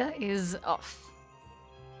 Freda is off.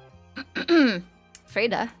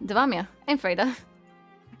 Freda, Devamia, and Freda.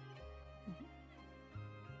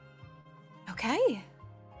 Okay.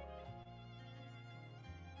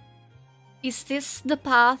 Is this the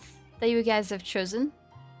path that you guys have chosen?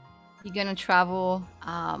 You're gonna travel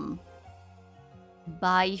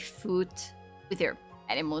by foot with your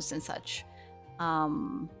animals and such.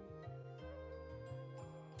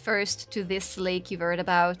 First to this lake you've heard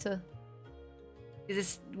about. Is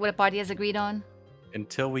this what a party has agreed on?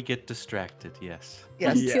 Until we get distracted, yes.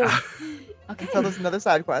 Yes. Yeah. Okay. Until there's another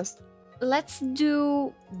side quest. Let's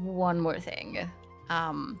do one more thing.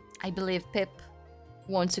 I believe Pip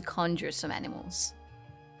wants to conjure some animals.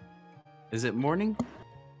 Is it morning?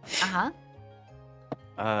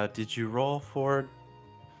 Uh-huh. Did you roll for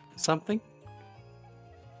something?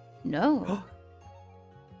 No.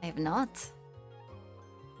 I have not.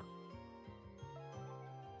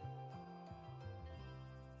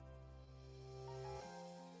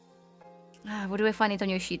 Where do I find it on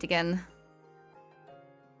your sheet again?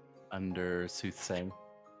 Under soothsaying.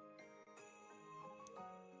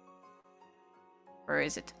 Where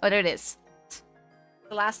is it? Oh, there it is.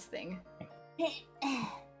 The last thing. I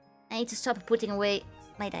need to stop putting away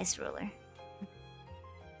my dice roller.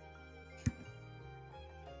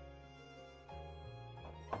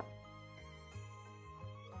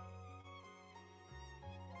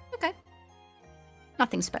 Okay.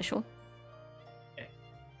 Nothing special.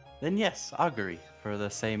 Then yes, augury for the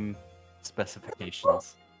same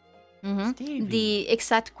specifications. Mm-hmm. Stevie. The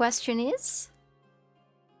exact question is?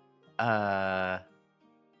 Well,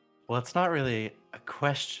 it's not really a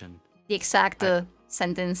question. The exact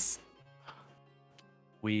sentence.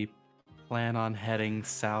 We plan on heading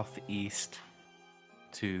southeast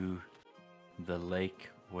to the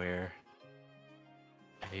lake where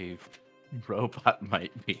a robot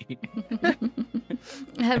might be.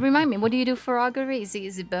 Remind me, what do you do for augury? Is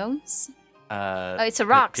it bones? Oh, it's a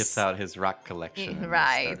rocks. Gets out his rock collection. and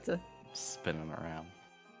Right. starts spinning around.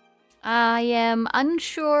 I am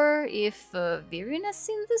unsure if Viren has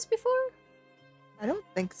seen this before. I don't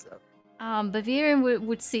think so. But Viren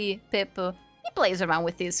would see Pip. He plays around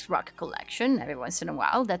with his rock collection every once in a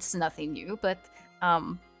while. That's nothing new, but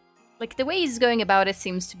like the way he's going about it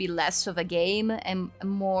seems to be less of a game and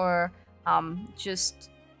more just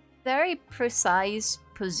very precise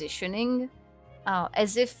positioning,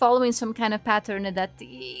 as if following some kind of pattern that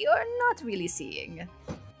you're not really seeing.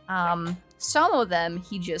 Some of them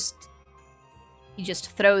he just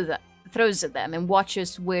throws at them and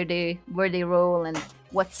watches where they roll and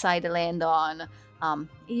what side they land on. And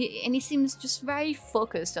he seems just very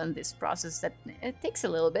focused on this process that it takes a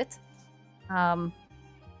little bit.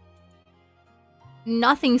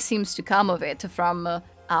 Nothing seems to come of it from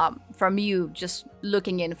you just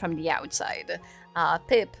looking in from the outside.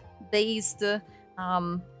 Pip, based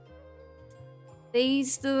on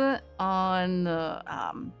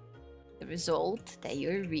the result that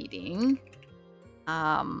you're reading,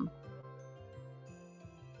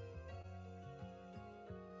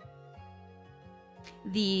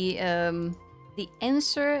 the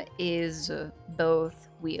answer is both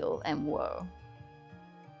weal and woe.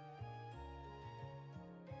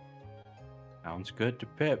 Sounds good to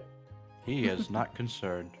Pip. He is not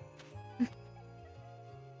concerned.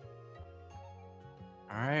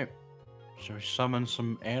 Alright. Shall we summon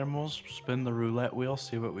some animals, spin the roulette wheel,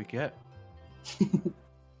 see what we get?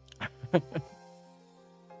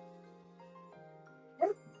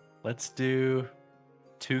 Let's do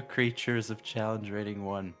 2 creatures of challenge rating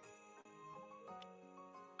 1.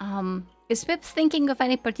 Is Pip thinking of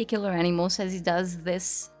any particular animals as he does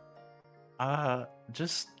this?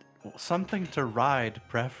 Just something to ride,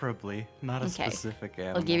 preferably. Not a Okay. specific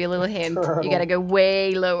animal. I'll give you a little hint. You Turtle. gotta go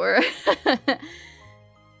way lower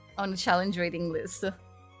on the challenge rating list.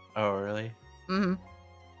 Oh, really? Mm-hmm.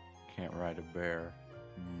 Can't ride a bear.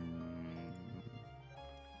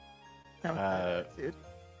 Not with that attitude.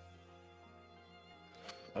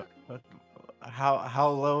 How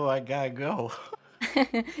low I gotta go?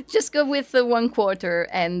 Just go with the 1/4,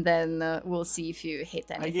 and then we'll see if you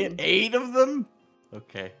hit I anything. get 8 of them?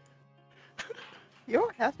 Okay. You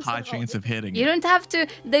don't have to. High say all chance of hitting. You don't have to.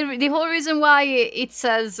 The whole reason why it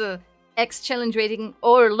says X challenge rating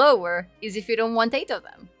or lower is if you don't want 8 of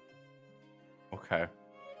them. Okay.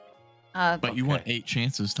 But you want 8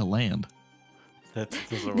 chances to land. That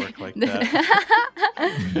doesn't work like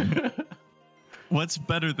that. What's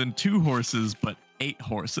better than 2 horses but 8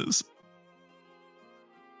 horses?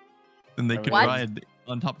 Then they could What? ride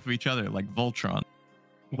on top of each other like Voltron.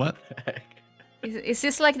 What? the heck? Is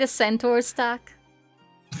this like the centaur stack?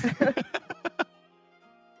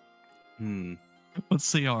 Let's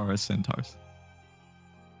see our centaurs.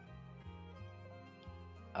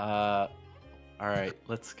 All right,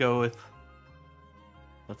 let's go with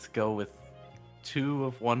 2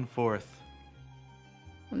 of 1/4.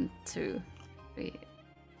 1, 2, 3.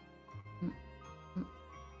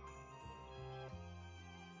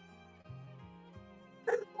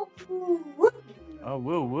 Oh,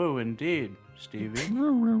 woo woo, indeed, Stevie.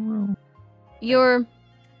 Your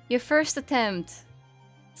first attempt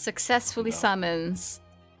successfully No. summons.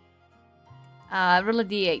 Roll a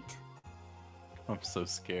d8. I'm so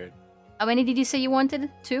scared. How many did you say you wanted?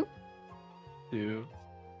 2? 2.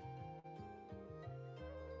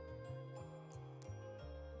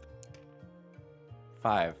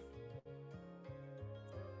 5.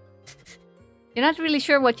 You're not really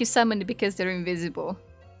sure what you summoned because they're invisible.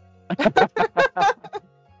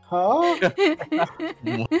 Huh?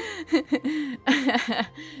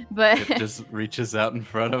 But It just reaches out in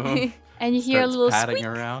front of him. and you hear a starts little patting squeak.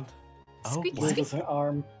 around. Squeak, boy. squeak. Uses her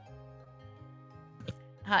arm.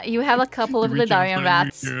 You have a couple of You reach out Ledarian to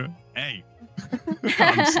rats. your- Hey,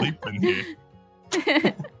 I'm sleeping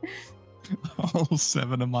here. All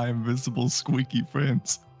 7 of my invisible squeaky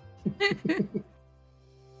friends.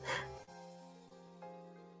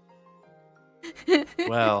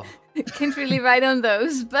 Well, Can't really write on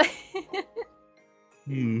those, but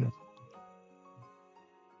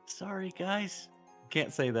sorry guys.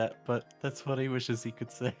 Can't say that, but that's what he wishes he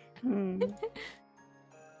could say. You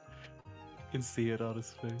can see it on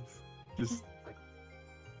his face. Just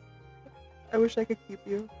I wish I could keep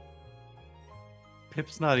you.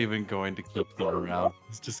 Pip's not even going to keep them around.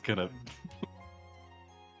 He's just gonna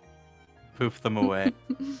poof them away.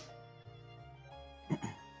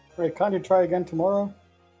 Wait, can't you try again tomorrow?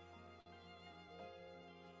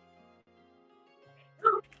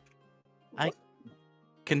 I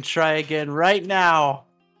can try again right now.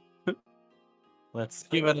 Let's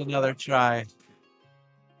give it another try.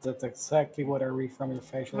 That's exactly what I read from your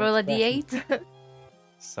facial roll a expression. d8.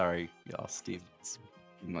 Sorry, y'all. Steve's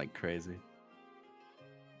being like crazy.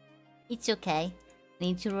 It's okay.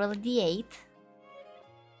 Need to roll a d8.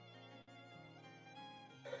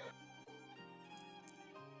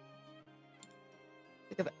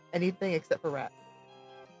 Think of anything except for rat.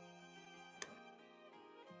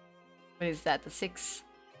 What is that? A 6?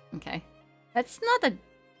 Okay. That's not a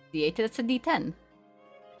d8, that's a d10.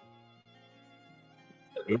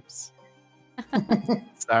 Oops.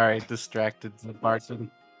 Sorry, distracted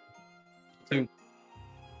Martin.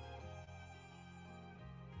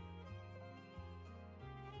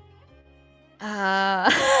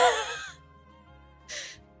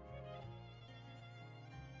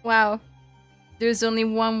 Wow. There's only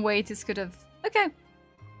one way this could have. Okay.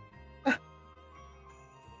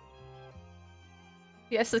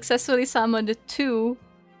 You have successfully summoned 2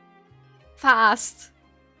 fast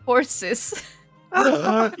horses.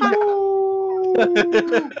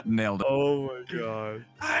 Nailed it. Oh my god.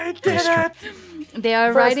 I did it! They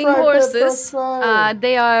are First riding try, Pip, horses. first try.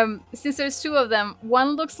 They are, since there's 2 of them,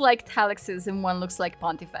 one looks like Talix's and one looks like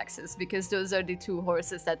Pontifex's, because those are the 2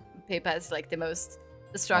 horses that Pip has like the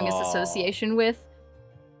strongest Aw. association with.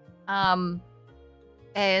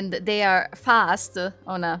 And they are fast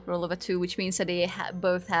on a roll of a 2, which means that they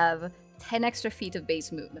both have 10 extra feet of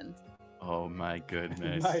base movement. Oh my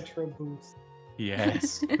goodness. Nitro boost.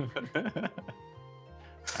 Yes.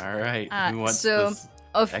 All right. Who wants so this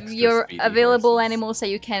of extra your speedy available horses? animals that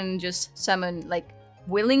you can just summon like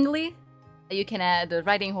willingly, you can add a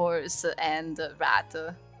riding horse and a rat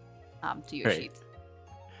to your Great. sheet.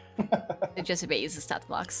 It just obeys the stat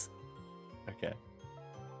blocks. Okay.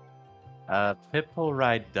 Pip will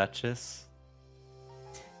ride Duchess.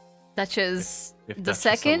 Duchess If the Duchess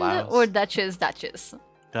second allows. or Duchess. Duchess.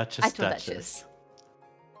 I told Duchess.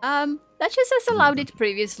 Duchess has allowed it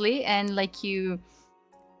previously, and like you,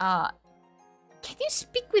 can you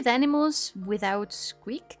speak with animals without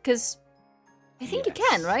squeak? Because I think you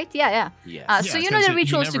can, Yes. right? Yeah. Yes. So you know the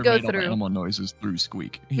rituals to go He never made all the through. animal noises through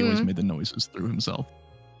squeak. He always Mhm. made the noises through himself.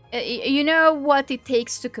 You know what it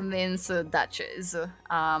takes to convince Duchess,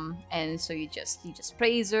 and so you just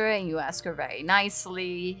praise her and you ask her very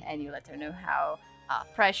nicely, and you let her know how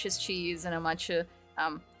precious she is and how much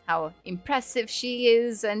how impressive she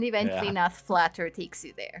is, and eventually Yeah. Nath Flatter takes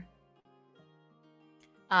you there.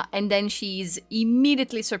 And then she's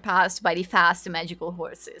immediately surpassed by the fast magical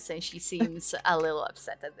horses, and she seems a little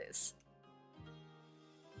upset at this.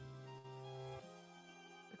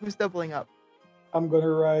 Who's doubling up? I'm gonna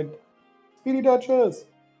ride Speedy Duchess.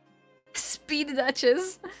 Speed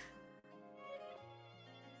Duchess.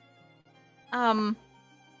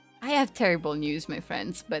 I have terrible news, my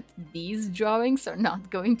friends, but these drawings are not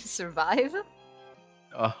going to survive.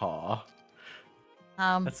 Aw.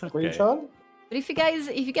 Um, That's okay. Screenshot? But if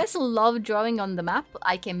you guys love drawing on the map,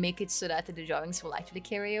 I can make it so that the drawings will actually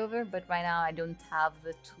carry over. But right now, I don't have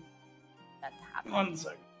the tool that happens. 1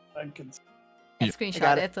 second. I can. I Yeah. screenshot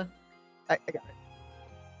got it. I got it.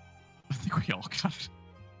 I think we all got it.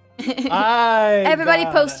 Everybody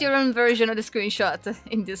got post it. your own version of the screenshot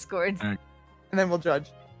in Discord. And then we'll judge.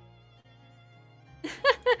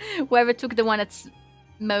 Whoever took the one that's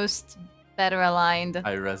most better aligned,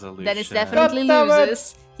 High resolution. then it definitely God damn it.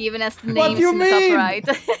 loses. He even has the What names do you in the top mean? right.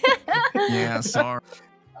 Yeah, sorry.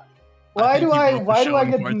 Why think do you I broke the why do I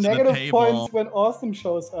showing get parts of the negative table. points when Austin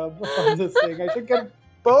shows up on this thing? I should get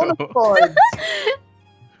bonus points.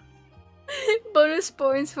 Bonus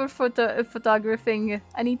points for photographing.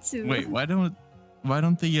 I need to. Wait, why don't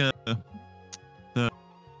the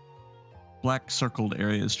black circled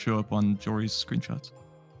areas show up on Jory's screenshots?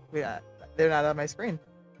 Yeah, they're not on my screen.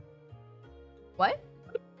 What?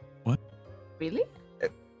 What? Really?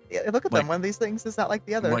 Yeah, look at Like- them. One of these things is not like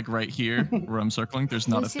the other. Like right here where I'm circling, there's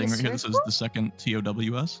not you a see thing the right here that says circle? the second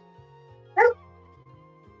TOWS.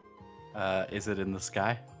 Is it in the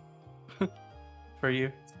sky? For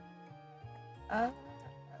you? I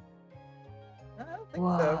don't think so.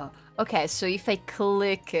 Whoa. Okay, so if I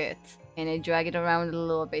click it and I drag it around a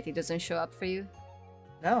little bit, it doesn't show up for you?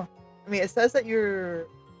 No. I mean, it says that you're.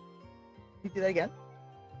 You do that again?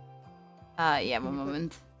 Yeah, one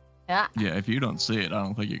moment. Yeah. Yeah, if you don't see it, I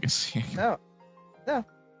don't think you can see it. No.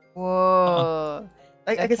 Whoa.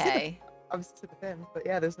 I can see the, Okay. obviously see the pins, but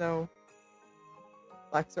yeah, there's no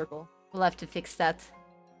black circle. We'll have to fix that.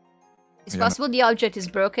 It's Yeah. possible the object is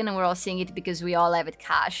broken and we're all seeing it because we all have it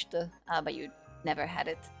cached, but you never had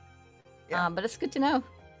it. Yeah. But it's good to know.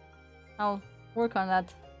 I'll work on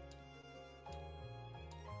that.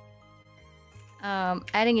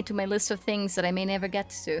 Adding it to my list of things that I may never get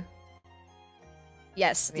to.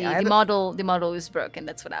 Yes, I mean, I the haven't- the model is broken.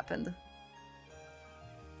 That's what happened.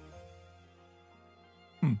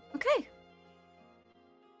 Okay.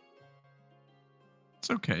 It's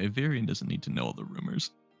okay. Varian doesn't need to know all the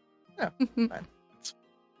rumors.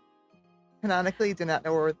 Canonically, do not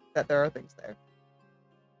know that there are things there.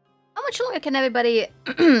 How much longer can everybody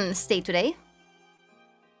stay today?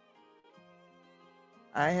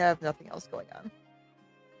 I have nothing else going on.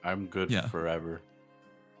 I'm good Yeah. forever.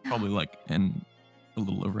 Probably like in a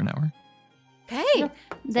little over an hour. Okay, Yeah,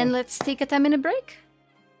 then let's take a 10-minute break.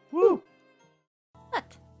 Woo!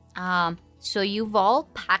 What? So you've all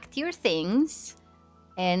packed your things,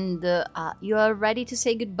 and you are ready to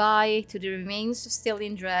say goodbye to the remains of Still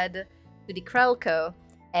in Dread, to the Krelko,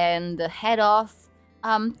 and head off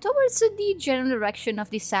towards the general direction of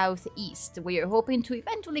the southeast, where you're hoping to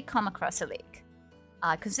eventually come across a lake.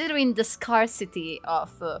 Considering the scarcity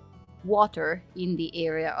of water in the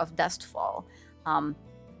area of Dustfall,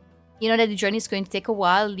 you know that the journey is going to take a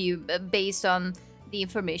while. Based on the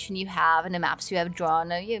information you have and the maps you have drawn,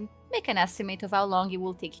 you make an estimate of how long it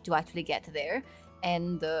will take you to actually get there.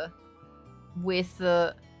 And with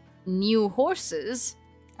new horses,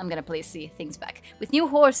 I'm gonna place the things back. With new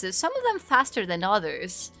horses, some of them faster than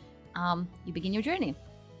others, you begin your journey.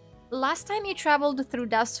 Last time you traveled through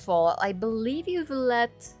Dustfall, I believe you've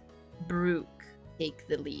let Brooke take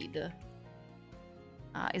the lead.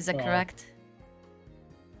 Is that correct?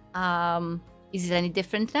 Is it any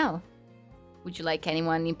different now? Would you like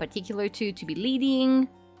anyone in particular to be leading?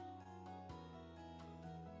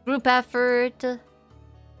 Group effort?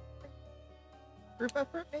 Group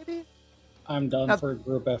effort, maybe? I'm done Now- for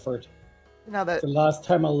group effort. Now that The last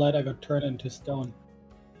time I led, I got turned into stone.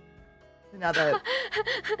 now that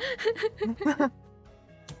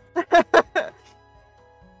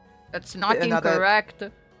That's not Another- incorrect.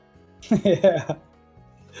 Yeah,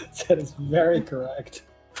 that is very correct.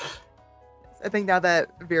 I think now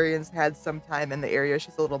that Virian's had some time in the area,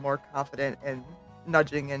 she's a little more confident in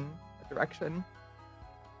nudging in a direction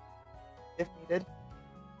if needed.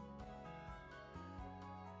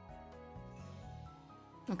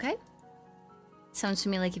 Okay. Sounds to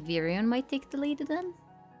me like Virion might take the lead then.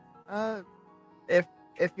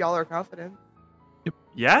 If y'all are confident,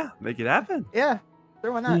 Yeah, make it happen. yeah,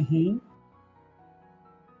 sure, why not? Mm-hmm.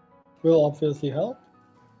 Will obviously help.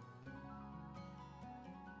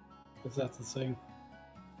 If that's the thing.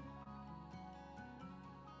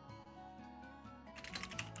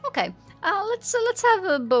 Okay. Let's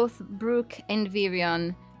have both Brooke and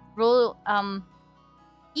Virion roll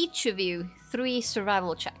each of you 3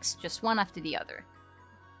 survival checks, just one after the other.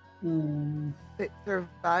 Hmm. Is it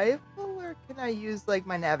survival, or can I use like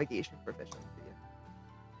my navigation proficiency?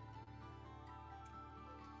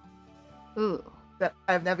 Ooh. That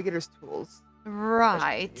I have navigator's tools.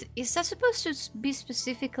 Right. Is that supposed to be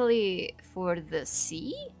specifically for the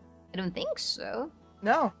sea? I don't think so.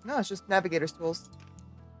 No, it's just navigator's tools.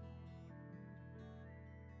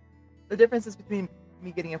 The difference is between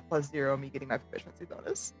me getting a +0 and me getting my proficiency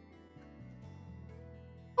bonus.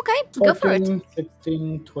 Okay, go for it. 14,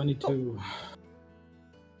 16, 22.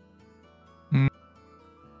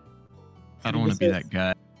 I don't want to be that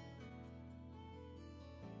guy.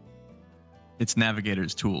 It's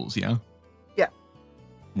navigator's tools, yeah? Yeah.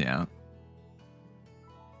 Yeah.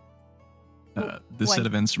 This set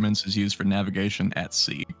of instruments is used for navigation at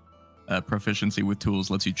sea. Proficiency with tools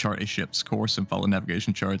lets you chart a ship's course and follow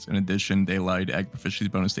navigation charts. In addition, they allow you to add proficiency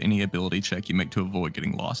bonus to any ability check you make to avoid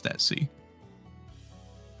getting lost at sea.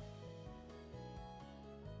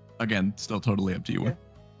 Again, still totally up to you. Yeah.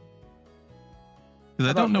 Because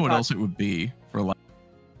I don't know what else it would be for like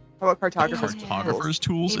How about cartographer's cartographer's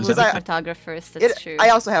tools. It Is was that cartographers, that's true. I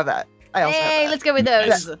also have that. Hey, let's go with those.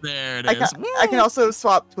 Yes, there it is. I can also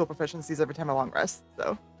swap tool proficiencies every time I long rest.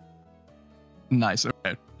 So Nice.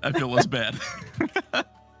 Okay, I feel less bad.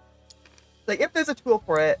 like if there's a tool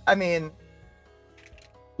for it, I mean,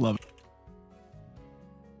 Love it.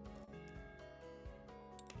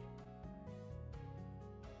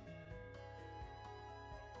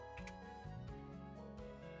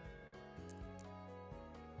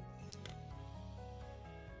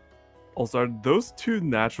 Also, are those 2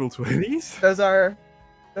 natural 20s? those are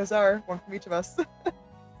one from each of us.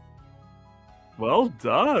 Well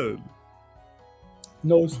done.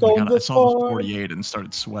 No Oh my stone God, I this saw this far. 48 and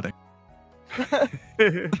started sweating.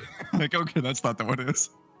 Like, okay, that's not what it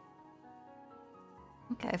is.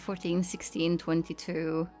 Okay, 14, 16,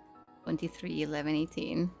 22, 23, 11,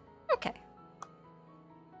 18. Okay.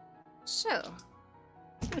 So,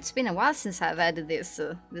 it's been a while since I've added this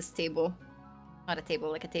table. Not a table,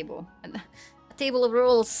 like a table. A table of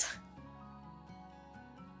rules.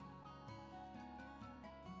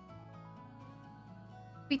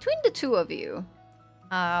 Between the two of you,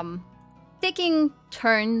 taking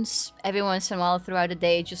turns every once in a while throughout the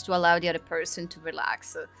day just to allow the other person to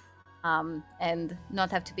relax and not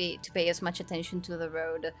have to pay as much attention to the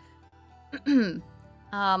road.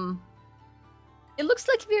 It looks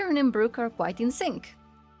like Viren and Brooke are quite in sync.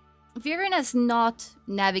 Viren has not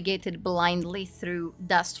navigated blindly through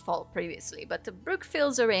Dustfall previously, but Brooke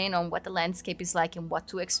fills her in on what the landscape is like and what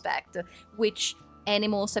to expect, which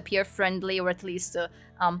animals appear friendly or at least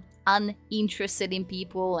uninterested in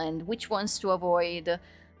people and which ones to avoid.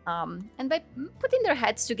 And by putting their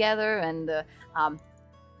heads together and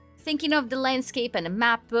thinking of the landscape and a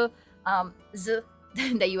map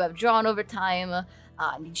that you have drawn over time,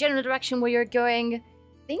 the general direction where you're going,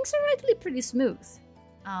 things are actually pretty smooth.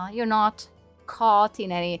 You're not caught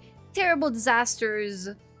in any terrible disasters.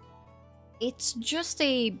 It's just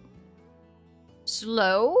a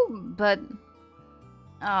slow but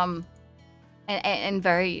and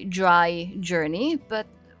very dry journey, but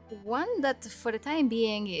one that for the time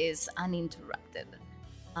being is uninterrupted.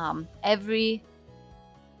 Every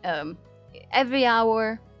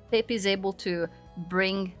hour, Pip is able to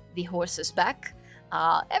bring the horses back.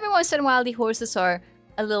 Every once in a while, the horses are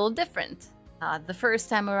a little different. The first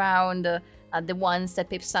time around, the ones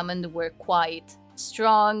that Pip summoned were quite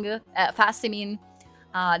strong, fast. I mean,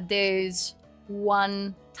 there's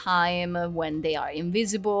one time when they are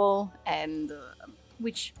invisible, and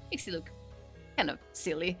which makes it look kind of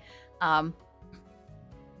silly.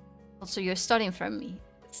 Also, you're starting from me,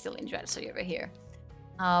 still in dread, so you're over here.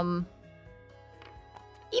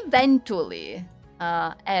 Eventually,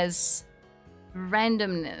 as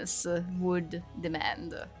randomness would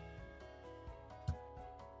demand,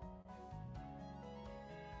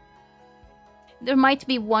 there might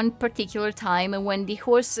be one particular time when the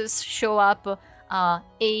horses show up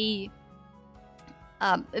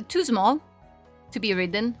too small to be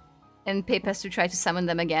ridden, and Pip has to try to summon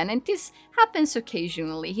them again, and this happens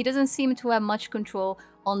occasionally. He doesn't seem to have much control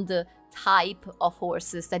on the type of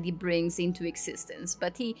horses that he brings into existence,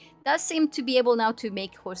 but he does seem to be able now to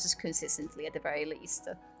make horses consistently at the very least.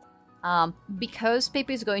 Because Pip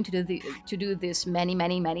is going to do this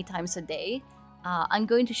many times a day, I'm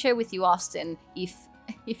going to share with you, Austin, if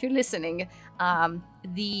you're listening,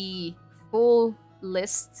 the full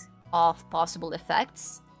list of possible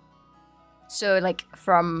effects. So, like,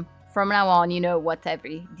 from now on, you know what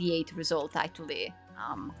every D8 result actually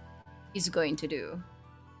is going to do.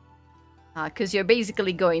 Because you're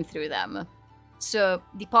basically going through them. So,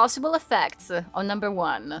 the possible effects on number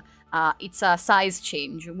 1, it's a size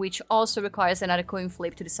change, which also requires another coin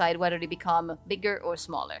flip to decide whether they become bigger or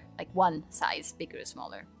smaller. Like one size, bigger or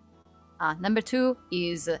smaller. Number 2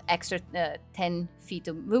 is extra 10 feet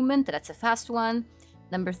of movement, that's a fast one.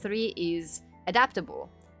 Number 3 is adaptable.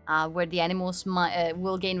 where the animals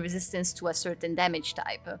will gain resistance to a certain damage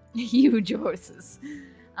type. Huge horses.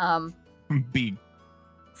 B.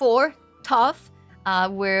 4, tough,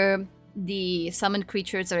 where the summoned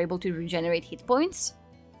creatures are able to regenerate hit points.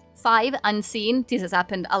 5, unseen. This has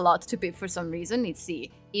happened a lot to Pip for some reason. It's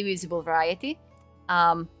the invisible variety.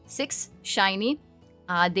 6, shiny.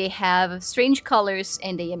 They have strange colors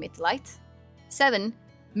and they emit light. 7,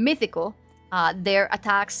 mythical. Their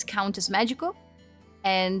attacks count as magical.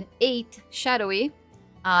 And 8, shadowy.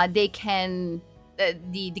 They can...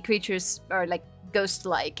 the creatures are like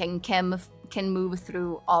ghost-like and can move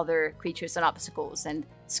through other creatures and obstacles and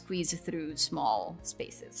squeeze through small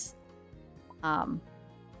spaces.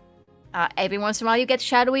 Every once in a while you get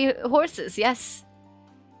shadowy horses, yes.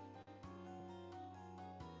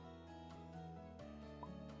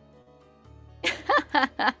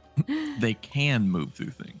 They can move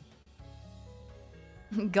through things.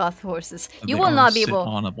 Goth horses. But You they will are not be able...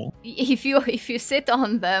 sit-onable. If you sit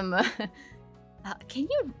on them... can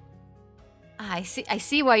you... I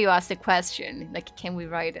see why you asked the question. Like, can we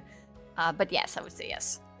ride? But yes, I would say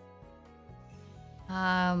yes.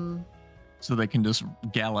 So they can just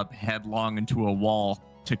gallop headlong into a wall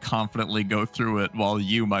to confidently go through it, while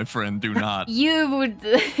you, my friend, do not. You would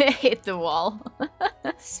hit the wall.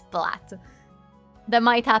 Splat. That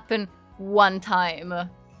might happen one time.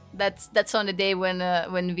 That's on the day when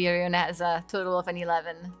Virion has a total of an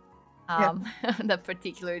 11. That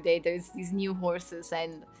particular day, there's these new horses,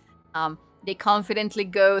 and they confidently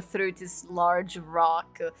go through this large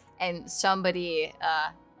rock, and somebody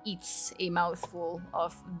eats a mouthful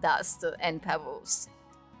of dust and pebbles.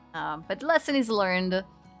 But the lesson is learned,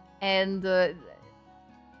 and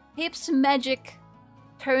Pip's magic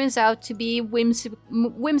turns out to be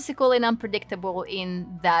whimsical and unpredictable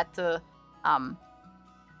in that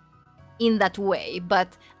way.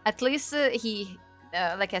 But at least he,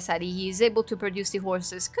 like I said, he is able to produce the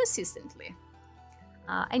horses consistently.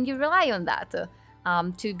 And you rely on that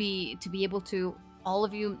to be able to, all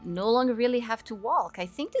of you no longer really have to walk. I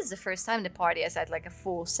think this is the first time the party has had like a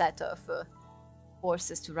full set of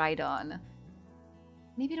horses to ride on.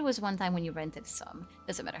 Maybe there was one time when you rented some.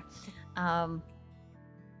 Doesn't matter.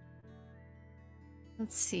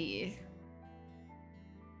 Let's see.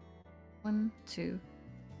 1, 2.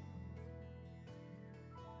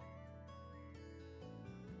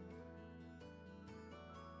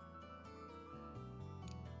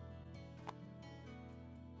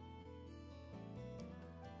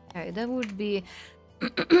 Okay, that would be...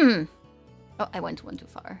 Oh, I went one too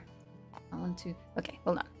far. I want to... Okay,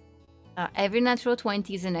 hold on. Every natural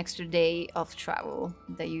 20 is an extra day of travel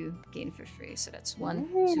that you gain for free. So that's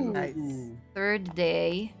 1, 2, Nice. third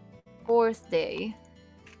day, fourth day,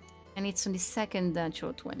 and it's on the second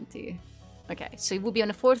natural 20. Okay, so it will be on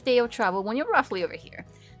the fourth day of travel when you're roughly over here.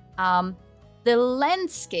 The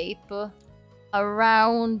landscape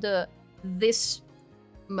around this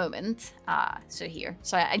moment, so here.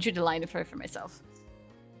 So I drew the line for myself.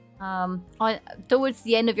 Towards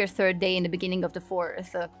the end of your third day and the beginning of the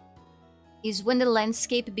fourth is when the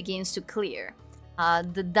landscape begins to clear.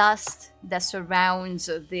 The dust that surrounds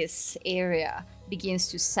this area begins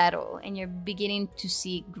to settle, and you're beginning to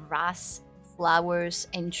see grass, flowers,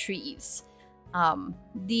 and trees.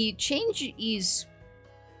 The change is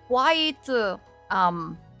quite...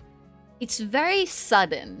 it's very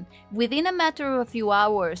sudden. Within a matter of a few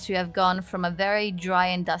hours, you have gone from a very dry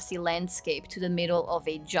and dusty landscape to the middle of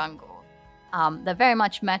a jungle. That very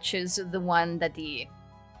much matches the one that the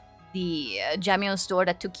Jamion store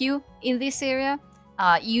that took you in this area.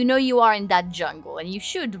 You know you are in that jungle, and you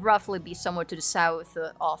should roughly be somewhere to the south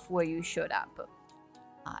of where you showed up.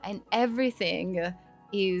 And everything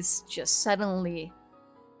is just suddenly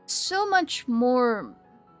so much more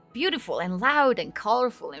beautiful and loud and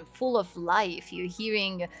colorful and full of life. You're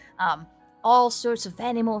hearing all sorts of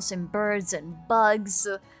animals and birds and bugs.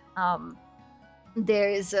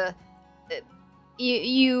 There's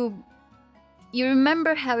you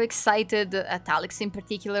remember how excited Alex in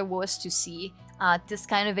particular was to see this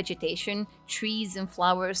kind of vegetation, trees and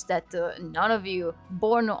flowers that none of you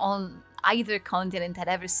born on either continent had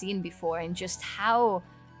ever seen before, and just how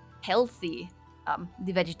healthy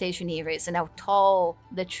the vegetation here is and how tall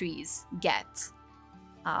the trees get.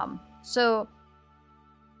 So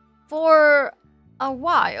for a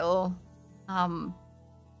while,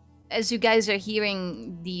 as you guys are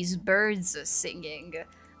hearing these birds singing,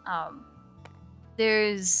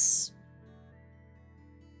 there's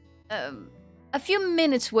a few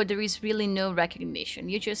minutes where there is really no recognition.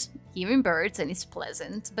 You're just hearing birds and it's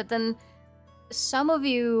pleasant, but then some of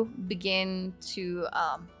you begin to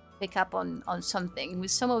pick up on something.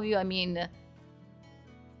 With some of you, I mean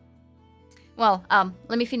Well,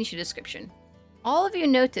 let me finish the description. All of you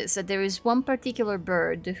notice that there is one particular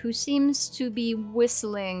bird who seems to be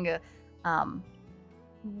whistling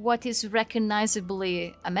what is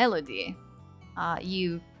recognizably a melody.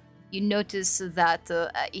 You notice that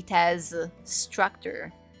it has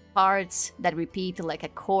structure, parts that repeat like a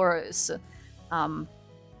chorus,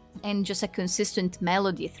 and just a consistent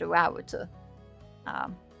melody throughout.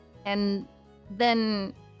 And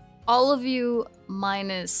then all of you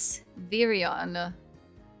minus Virion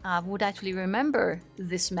would actually remember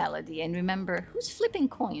this melody and remember who's flipping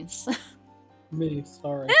coins. Me,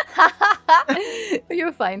 sorry.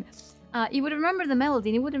 You're fine. You would remember the melody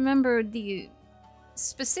and you would remember the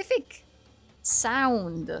specific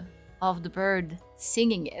sound of the bird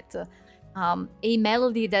singing it. A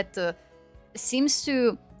melody that seems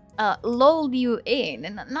to lull you in,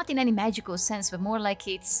 and not in any magical sense, but more like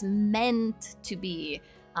it's meant to be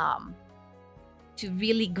to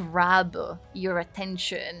really grab your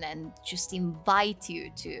attention and just invite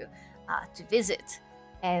you to visit.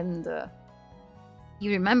 And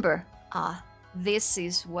you remember, this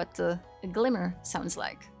is what a glimmer sounds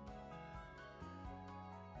like.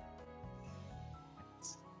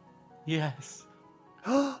 Yes.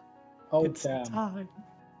 Oh, It's damn. time.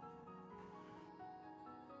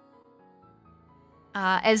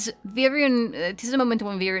 As Virion, it is a moment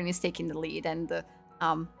when Virion is taking the lead, and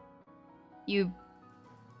you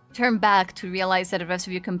turn back to realize that the rest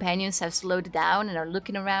of your companions have slowed down and are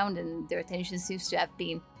looking around, and their attention seems to have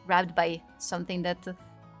been grabbed by something that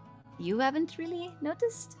you haven't really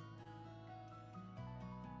noticed.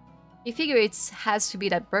 You figure it has to be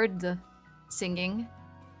that bird singing.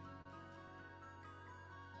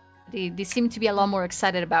 They seem to be a lot more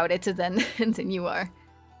excited about it than than you are.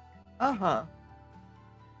 Uh-huh.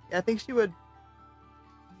 Yeah, I think she would,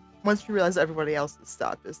 once she realized everybody else has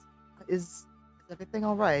stopped, is everything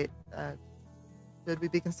all right? Should we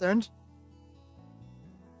be concerned?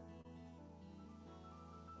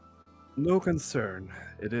 No concern.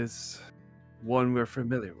 It is one we're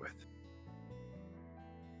familiar with.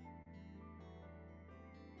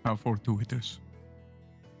 How fortuitous.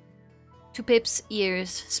 To Pip's ears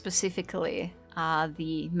specifically,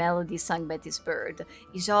 the melody sung by this bird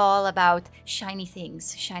is all about shiny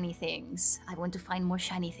things, shiny things. I want to find more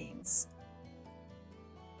shiny things.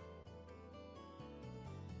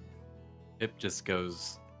 Pip just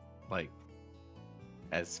goes, like,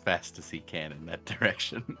 as fast as he can in that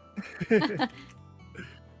direction.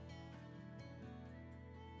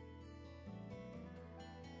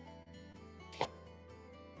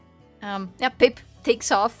 Yeah, Pip takes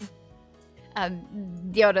off.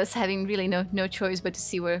 The others having really no choice but to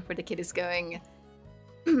see where the kid is going.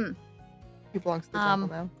 He belongs to the jungle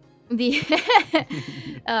now.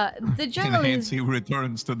 The jungle is... He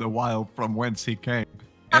returns to the wild from whence he came.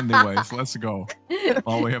 Anyways, let's go.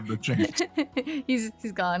 While we have the chance. he's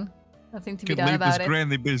gone. Nothing to be Can done leave about this it.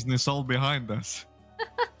 granny business all behind us.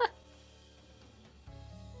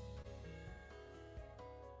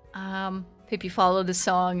 Pip, you follow the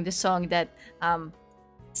song that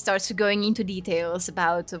starts going into details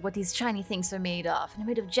about what these shiny things are made of. They're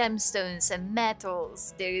made of gemstones and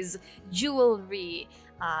metals. There's jewelry.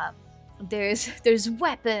 There's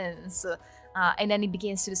weapons. And then he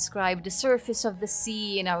begins to describe the surface of the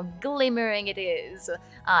sea and how glimmering it is,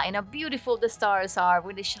 and how beautiful the stars are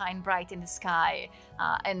when they shine bright in the sky.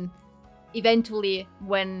 And eventually,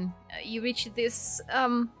 when you reach this,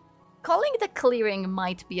 calling it a clearing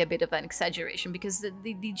might be a bit of an exaggeration, because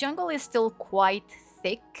the jungle is still quite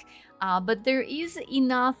thick, but there is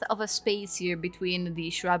enough of a space here between the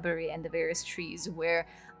shrubbery and the various trees where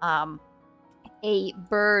a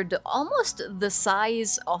bird almost the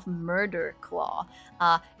size of Murder Claw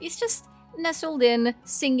is just nestled in,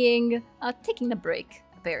 singing, taking a break,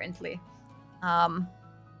 apparently.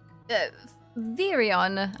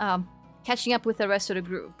 Virion, catching up with the rest of the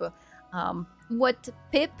group, what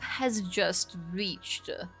Pip has just reached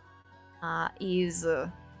is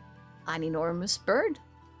an enormous bird.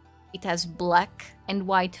 It has black and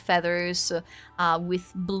white feathers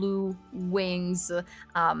with blue wings,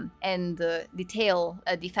 and the tail,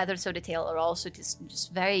 the feathers of the tail are also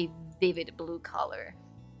just very vivid blue color.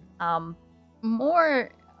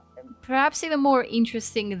 Perhaps even more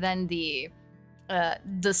interesting than the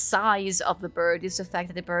size of the bird is the fact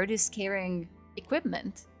that the bird is carrying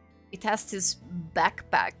equipment. It has this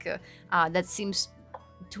backpack that seems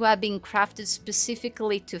to have been crafted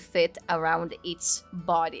specifically to fit around its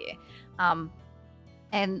body. And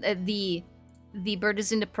the bird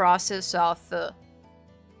is in the process of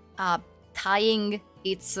tying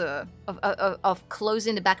its of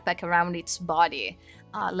closing the backpack around its body,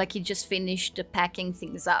 like it just finished packing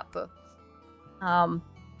things up. And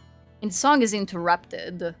the song is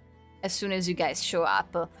interrupted as soon as you guys show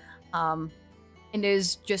up. And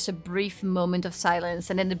there's just a brief moment of silence,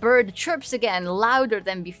 and then the bird chirps again, louder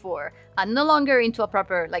than before. No longer into a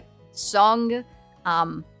proper, song,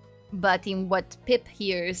 but in what Pip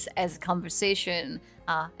hears as a conversation,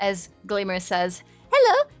 as Glimmer says,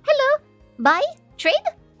 "Hello, hello, buy, trade?"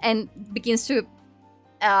 and begins to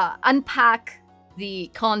unpack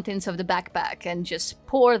the contents of the backpack and just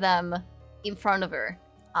pour them in front of her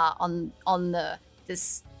on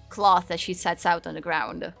this cloth that she sets out on the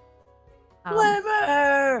ground.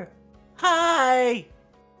 Glimmer! Hi!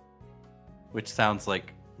 Which sounds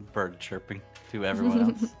like bird chirping to everyone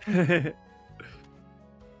else.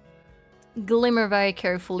 Glimmer very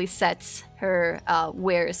carefully sets her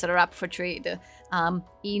wares that are up for trade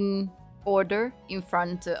in order in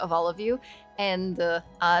front of all of you, and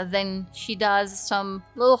then she does some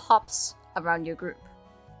little hops around your group.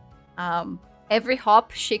 Every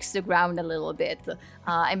hop shakes the ground a little bit,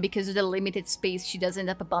 and because of the limited space, she does end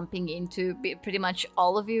up bumping into pretty much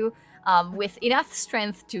all of you with enough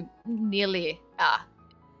strength to nearly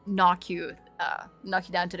knock you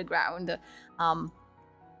down to the ground.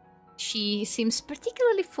 She seems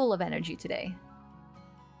particularly full of energy today.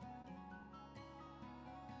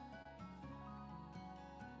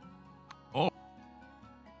 Oh.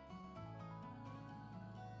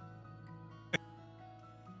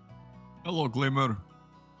 Hello, Glimmer.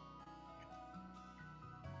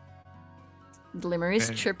 Glimmer is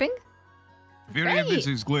chirping. This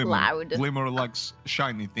is Glimmer. Loud. Glimmer likes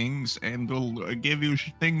shiny things and will give you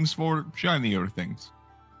things for shinier things.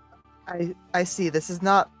 I see. This is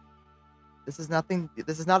not a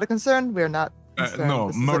concern. We're not concerned. No,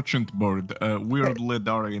 This is merchant bird. Weird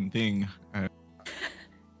Ledarian thing.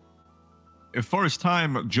 First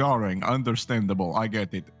time jarring, understandable. I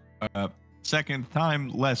get it. Second time,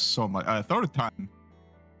 less so much. Third time,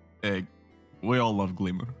 we all love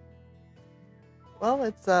Glimmer. Well,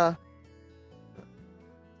 it's a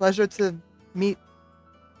pleasure to meet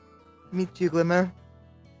you, Glimmer.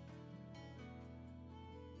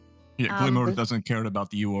 Yeah, Glimmer doesn't care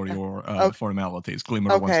about you or your formalities.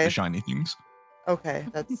 Glimmer wants the shiny things. Okay,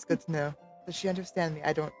 that's good to know. Does she understand me?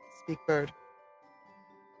 I don't speak bird.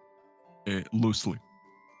 Loosely.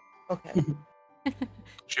 Okay.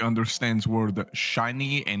 She understands word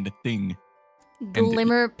shiny and thing.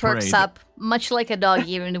 Glimmer perks trade. up, much like a dog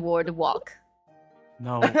hearing the word walk.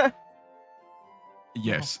 No.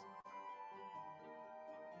 Yes.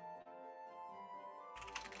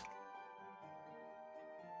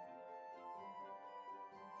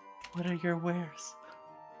 What are your wares?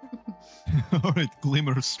 All right,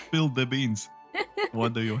 Glimmer, spill the beans.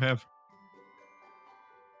 What do you have?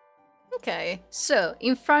 Okay, so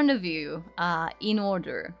in front of you, in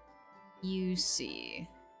order, you see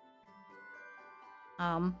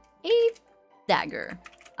a dagger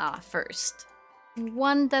first.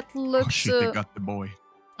 One that looks. Oh shit, they got the boy.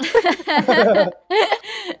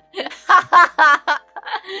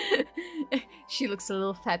 She looks a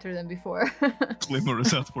little fatter than before. Glimmer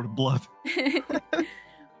is out for blood. Where's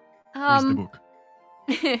the book?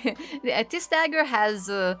 This dagger has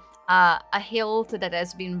a hilt that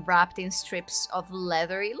has been wrapped in strips of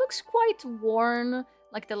leather. It looks quite worn,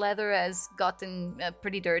 like the leather has gotten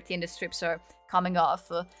pretty dirty and the strips are coming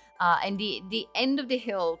off. And the end of the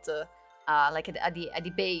hilt, like at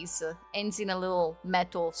the base, ends in a little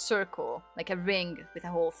metal circle, like a ring with a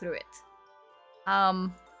hole through it.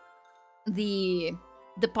 The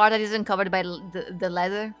part that isn't covered by the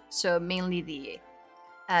leather, so mainly the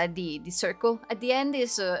circle at the end,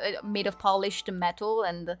 is made of polished metal,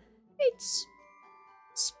 and it's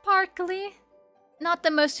sparkly. Not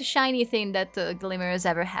the most shiny thing that Glimmer has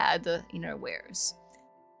ever had in her wares.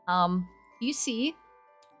 You see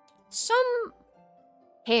some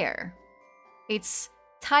hair. It's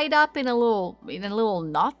tied up in a little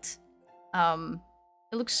knot.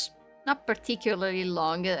 It looks not particularly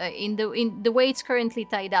long. In the way it's currently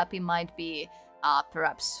tied up, it might be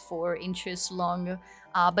perhaps 4 inches long.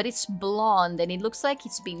 But it's blonde, and it looks like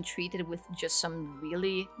it's been treated with just some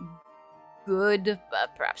really good,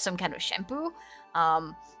 perhaps some kind of shampoo.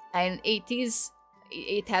 And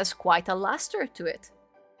it has quite a luster to it.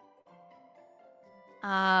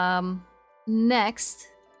 Next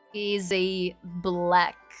is a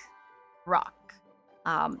black rock.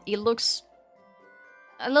 It looks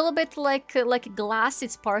a little bit like glass.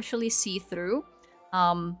 It's partially see-through.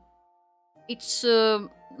 It's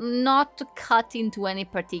not cut into any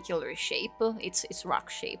particular shape. It's rock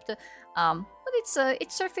shaped, but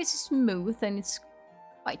its surface is smooth and it's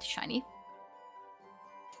quite shiny.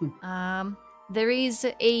 There is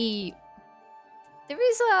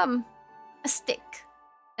a stick.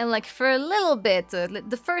 And like for a little bit,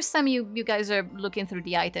 the first time you guys are looking through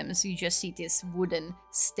the items, you just see this wooden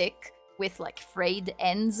stick with like frayed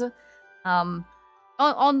ends. On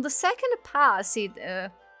the second pass,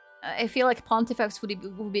 I feel like Pontifex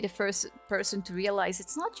would be the first person to realize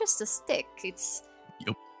it's not just a stick.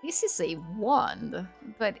 This is a wand,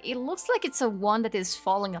 but it looks like it's a wand that is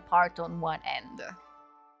falling apart on one end.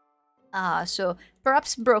 So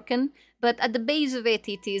perhaps broken, but at the base of it,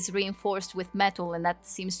 it is reinforced with metal, and that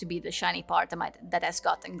seems to be the shiny part that has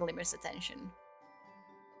gotten Glimmer's attention.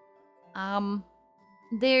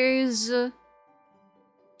 There's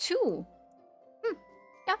two.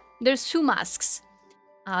 Yeah, there's two masks.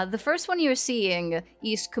 The first one you're seeing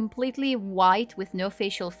is completely white with no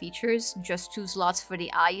facial features, just two slots for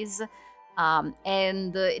the eyes,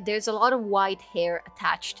 and there's a lot of white hair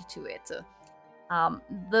attached to it.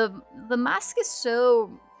 The mask is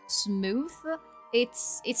so smooth, it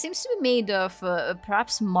seems to be made of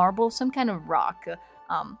perhaps marble, some kind of rock.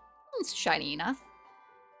 It's shiny enough.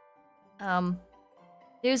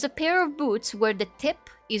 There's a pair of boots where the tip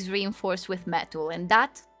is reinforced with metal, and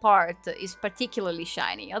that part is particularly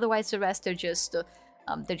shiny. Otherwise, the rest are just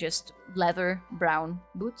leather brown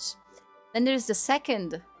boots. Then there's the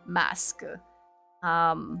second mask.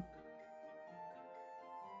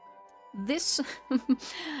 This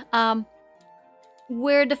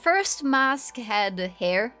where the first mask had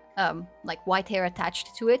hair, like white hair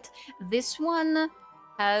attached to it. This one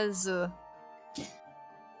has.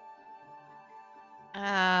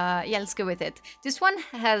 Yeah, let's go with it. This one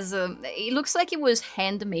has, it looks like it was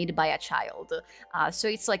handmade by a child. So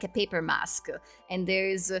it's like a paper mask. And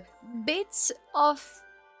there's bits of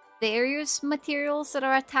various materials that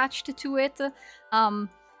are attached to it.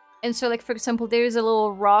 And so, like, for example, there's a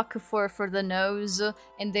little rock for the nose.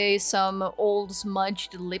 And there's some old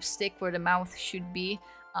smudged lipstick where the mouth should be.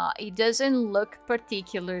 It doesn't look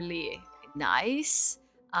particularly nice.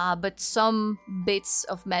 But some bits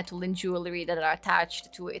of metal and jewelry that are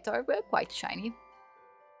attached to it are quite shiny.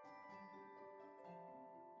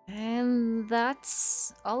 And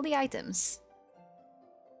that's all the items.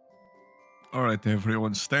 All right,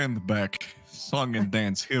 everyone, stand back. Song and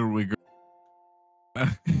dance. Here we go.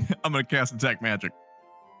 I'm gonna cast Detect Magic.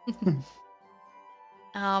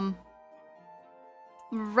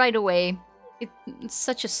 Right away. It's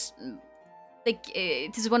such a... Like,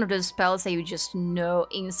 it is one of those spells that you just know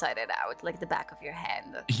inside and out, like the back of your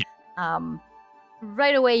hand. Yeah.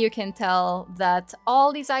 Right away you can tell that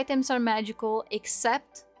all these items are magical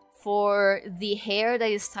except for the hair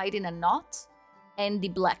that is tied in a knot and the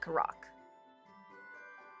black rock.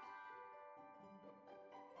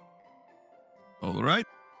 All right.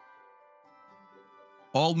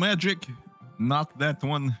 All magic, not that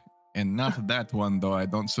one, and not that one, though I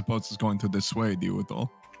don't suppose it's going to dissuade you at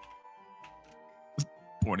all.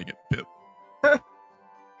 Pointing at Pip.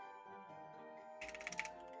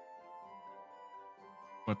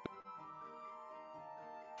 But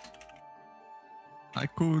I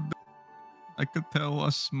could tell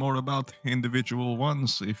us more about individual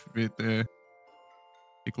ones if it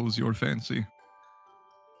tickles your fancy.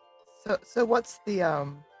 So what's the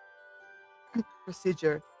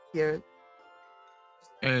procedure here?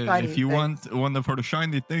 If you want one of her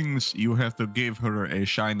shiny things, you have to give her a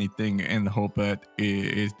shiny thing and hope that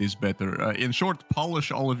it is better. In short,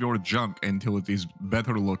 polish all of your junk until it is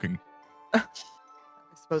better looking. I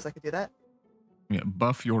suppose I could do that. Yeah,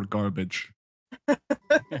 buff your garbage.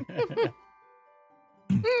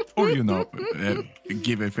 Or,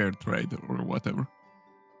 give a fair trade or whatever.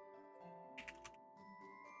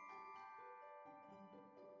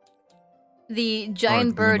 The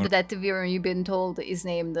giant bird Glimmer. that you've been told is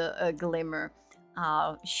named Glimmer.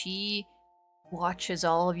 She watches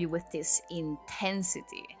all of you with this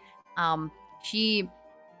intensity. She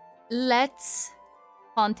lets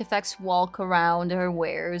Pontifex walk around her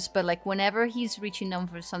wares, but like whenever he's reaching down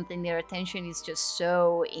for something, their attention is just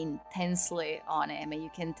so intensely on him, and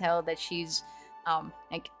you can tell that she's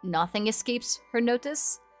like nothing escapes her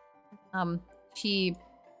notice. She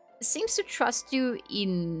seems to trust you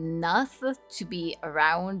enough to be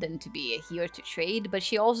around and to be here to trade, but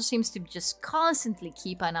she also seems to just constantly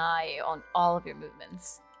keep an eye on all of your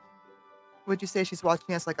movements. Would you say she's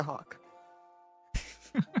watching us like a hawk?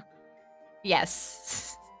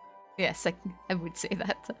 Yes. Yes, I would say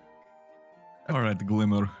that. All right,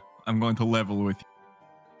 Glimmer. I'm going to level with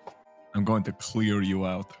you. I'm going to clear you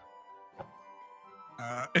out.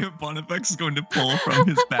 Pontifex is going to pull from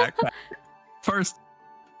his backpack. First,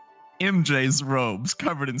 MJ's robes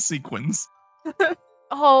covered in sequins.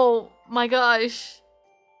 Oh my gosh.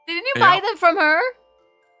 Didn't you buy them from her?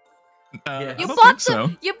 Yeah. I You don't bought think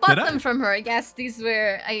them. so. You bought Did I? them from her. Yes, these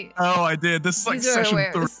were. Oh, I did. This is like These were session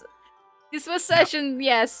 3. wares. This was session.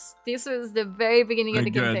 Yes, this was the very beginning of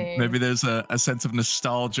Very the good. campaign. Maybe there's a sense of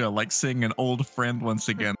nostalgia, like seeing an old friend once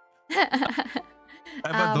again.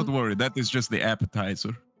 But don't worry, that is just the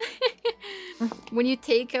appetizer. When you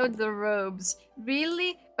take out the robes,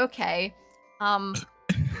 really? Okay.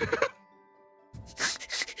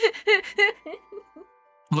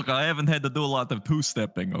 Look, I haven't had to do a lot of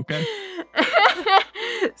two-stepping, okay?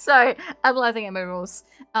 Sorry, I'm laughing at my rules.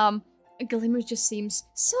 Glimmer just seems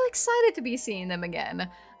so excited to be seeing them again.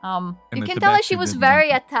 You it's can the tell that best she you was didn't very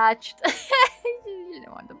want attached. You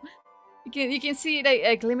don't want them. You can see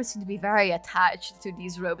that Glimmer seems to be very attached to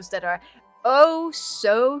these robes that are oh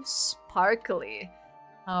so sparkly.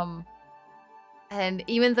 And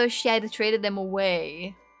even though she had traded them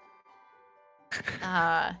away,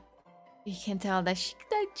 you can tell that she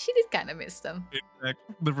did kind of miss them. In fact,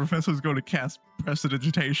 the professor's going to cast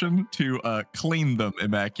prestidigitation to clean them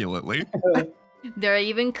immaculately. They're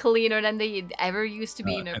even cleaner than they ever used to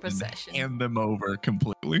be in her and then possession. hand them over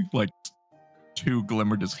completely. Like, to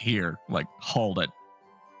Glimmer just here. Like, hold it.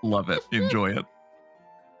 Love it. Enjoy it.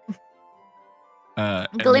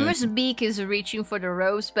 Glimmer's beak is reaching for the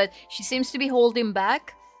robes, but she seems to be holding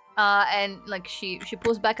back. And like she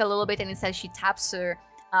pulls back a little bit, and instead she taps her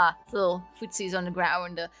little footsies on the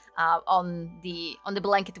ground on the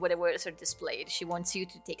blanket where the words are displayed. She wants you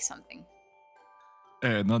to take something.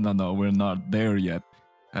 No, we're not there yet.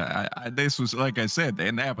 This was, like I said,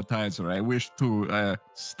 an appetizer. I wish to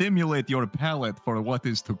stimulate your palate for what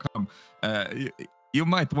is to come. You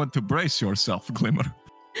might want to brace yourself, Glimmer.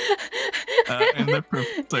 And the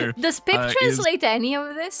professor, Does Pip translate any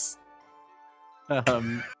of this?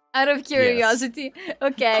 Out of curiosity,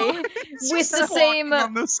 okay. With the same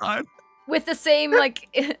on the side. with the same like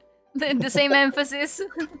the same emphasis.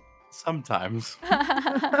 Sometimes.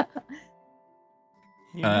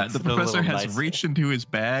 The professor has reached into his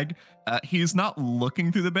bag. He's not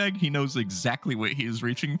looking through the bag. He knows exactly what he is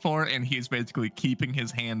reaching for, and he's basically keeping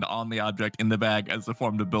his hand on the object in the bag as a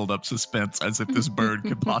form to build up suspense, as if this bird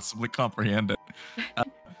could possibly comprehend it.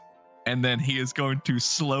 And then he is going to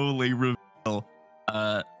slowly reveal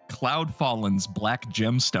Cloudfallen's black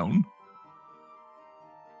gemstone.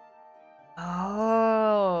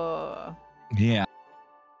 Oh. Yeah.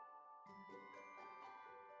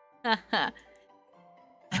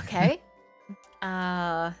 Okay.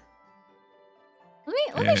 Let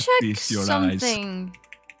me check feast your something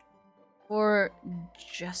for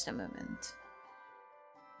just a moment.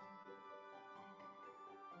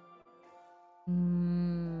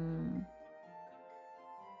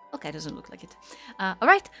 Okay, doesn't look like it. All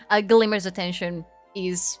right. Glimmer's attention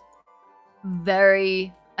is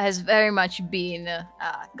has very much been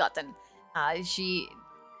gotten.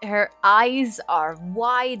 Her eyes are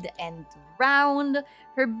wide and round.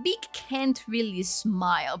 Her beak can't really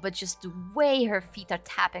smile, but just the way her feet are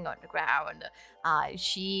tapping on the ground,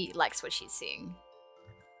 she likes what she's seeing.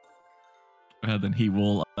 Then he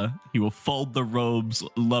will fold the robes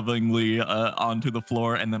lovingly onto the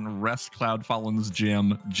floor, and then rest Cloudfallen's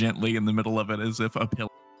gem gently in the middle of it as if a pillow.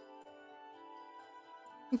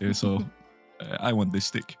 So, I want this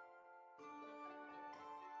stick.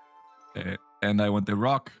 And I want the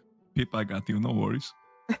rock. Pip, I got you, no worries.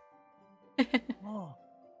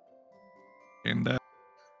 And I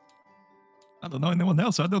don't know anyone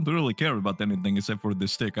else. I don't really care about anything except for the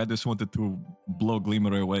stick. I just wanted to blow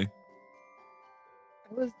Glimmer away.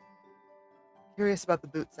 I was curious about the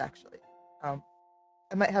boots, actually. I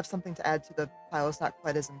might have something to add to the pile. It's not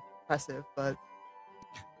quite as impressive, but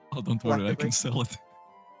Oh, don't worry, I can sell it.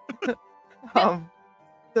 so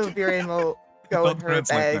Virian will go in her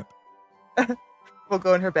bag. Will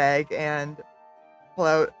go in her bag and pull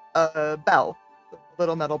out a bell, a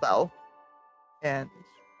little metal bell, and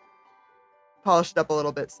polish it up a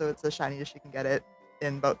little bit so it's as shiny as she can get it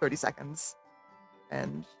in about 30 seconds.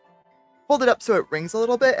 And hold it up so it rings a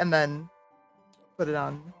little bit, and then put it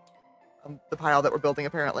on the pile that we're building,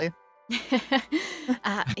 apparently.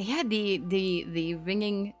 Yeah, the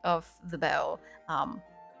ringing of the bell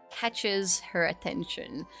catches her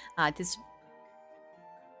attention.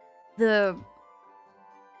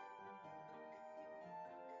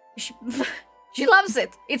 She loves it.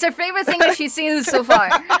 It's her favorite thing that she's seen so far.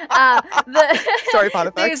 Sorry,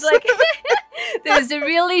 Pontifex. There's a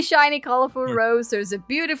really shiny, colorful rose. There's a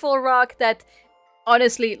beautiful rock that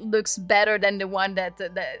honestly looks better than the one that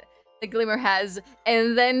the Glimmer has.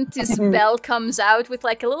 And then this bell comes out with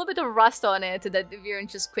like a little bit of rust on it that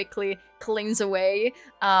Viren just quickly cleans away.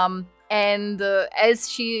 and as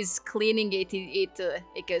she is cleaning it,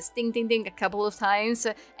 it goes ding ding ding a couple of times,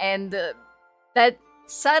 and that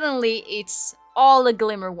suddenly it's all a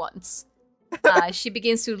glimmer once. She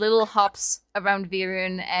begins to little hops around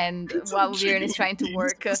Viren, and while Viren is trying to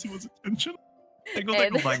work,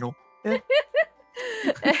 Dangle.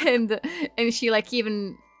 and she like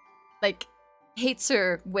even like hits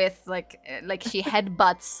her with like she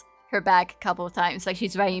headbutts her back a couple of times, like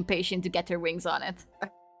she's very impatient to get her wings on it.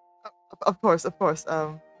 Of course.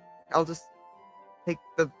 I'll just take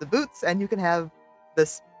the boots, and you can have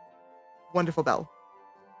this wonderful bell.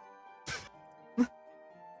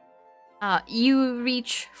 You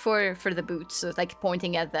reach for the boots, like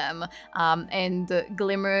pointing at them, and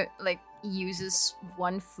Glimmer like uses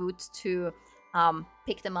one foot to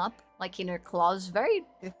pick them up, like in her claws, very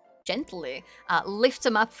gently, lift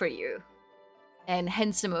them up for you, and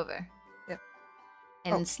hands them over. Yeah.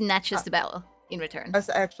 And snatches the bell in return.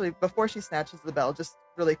 Actually, before she snatches the bell, just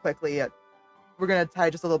really quickly, we're gonna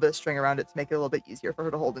tie just a little bit of string around it to make it a little bit easier for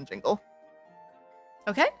her to hold and jingle.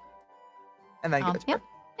 Okay. And then give it to her.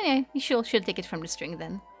 Anyway, she'll take it from the string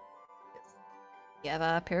then. Yes. You have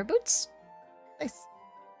a pair of boots. Nice.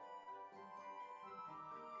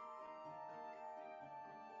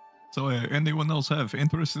 So, anyone else have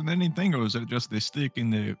interest in anything, or is it just the stick in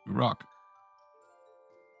the rock?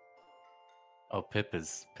 Oh, Pip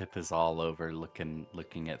is all over looking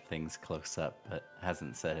at things close up, but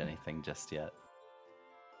hasn't said anything just yet.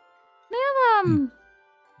 May I have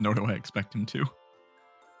Nor do I expect him to.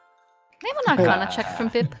 May I have an Arcana check from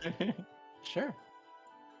Pip? Sure.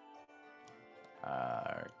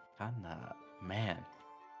 Arcana, man.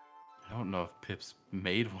 I don't know if Pip's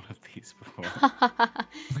made one of these before.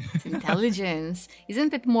 It's intelligence.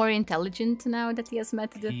 Isn't Pip more intelligent now that he has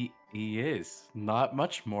met the... He is. Not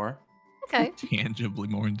much more. Okay. Tangibly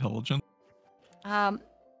more intelligent.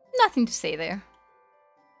 Nothing to say there.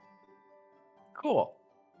 Cool.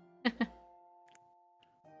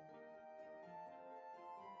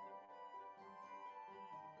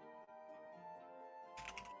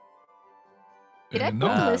 Did I put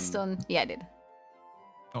the list on? Yeah, I did.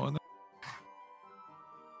 Oh, no.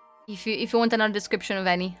 If you want another description of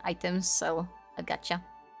any items, so I gotcha.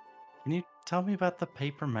 Can you tell me about the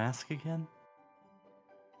paper mask again?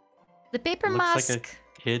 The paper Looks mask. like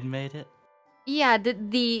a kid made it. Yeah,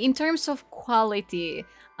 the in terms of quality,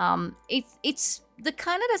 it's the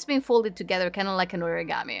kind that's been folded together, kind of like an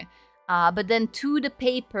origami. But then to the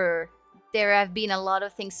paper, there have been a lot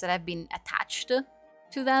of things that have been attached to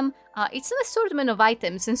them. It's an assortment of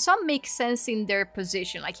items, and some make sense in their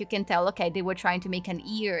position. Like you can tell, okay, they were trying to make an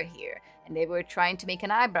ear here, and they were trying to make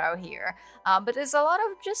an eyebrow here. But there's a lot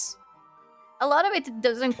of it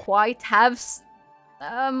doesn't quite have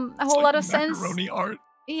a whole lot of sense. Macaroni art.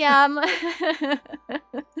 Yeah,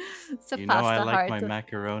 it's a You know pasta I like heart. my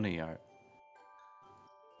macaroni art.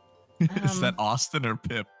 Is that Austin or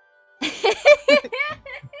Pip? Yes.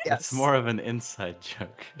 It's more of an inside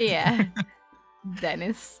joke. Yeah,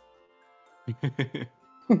 Dennis. Meg.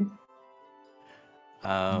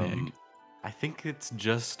 I think it's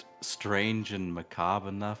just strange and macabre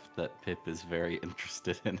enough that Pip is very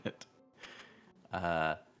interested in it.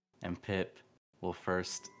 And Pip will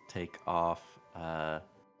first take off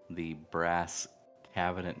the brass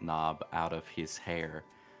cabinet knob out of his hair,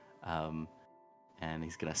 and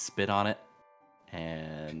he's gonna spit on it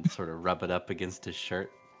and sort of rub it up against his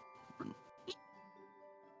shirt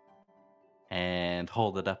and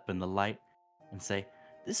hold it up in the light and say,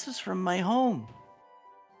 "This is from my home.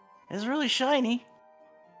 It's really shiny."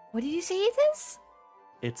 What did you say it is?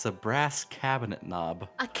 It's a brass cabinet knob.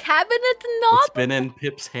 A cabinet knob? It's been in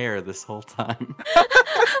Pip's hair this whole time.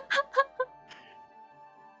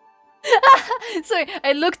 Sorry,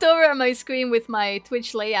 I looked over at my screen with my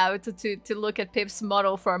Twitch layout to look at Pip's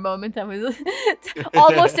model for a moment. I was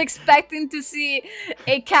almost expecting to see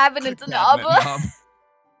a cabinet knob.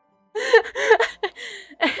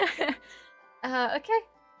 Okay.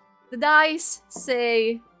 The dice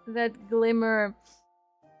say that Glimmer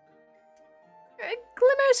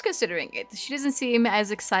is considering it. She doesn't seem as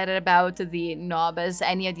excited about the knob as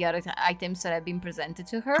any of the other items that have been presented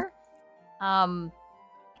to her.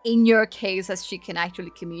 In your case, as she can actually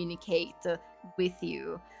communicate with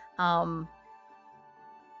you,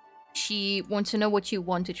 she wants to know what you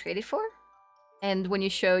want to trade it for. And when you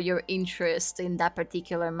show your interest in that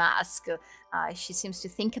particular mask, she seems to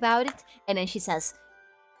think about it, and then she says,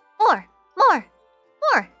 more.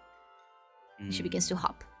 She begins to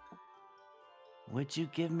hop. Would you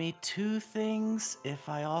give me 2 things if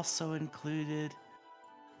I also included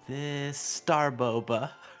this star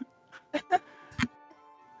boba?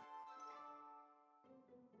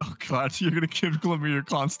 god, you're gonna give Glimmer your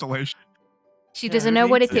constellation. She doesn't know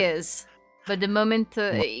what it needs is, but the moment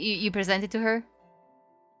you present it to her,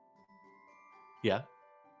 Yeah.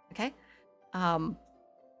 okay,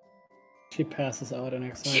 She passes out in she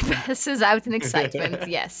excitement. passes out in excitement.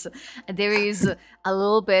 Yes, there is a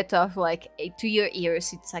little bit of like to your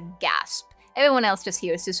ears, it's a gasp. Everyone else just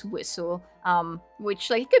hears this whistle, which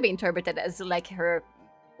like could be interpreted as like her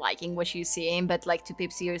liking what she's seeing, but like to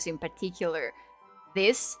Pip's ears in particular,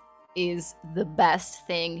 this is the best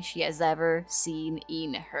thing she has ever seen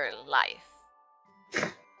in her life.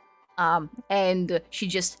 And she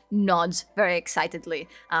just nods very excitedly,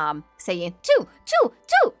 saying, two!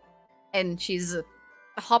 And she's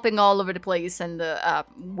hopping all over the place and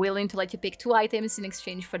willing to let you pick 2 items in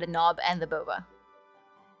exchange for the knob and the boba.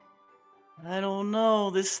 I don't know.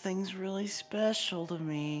 This thing's really special to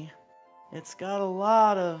me. It's got a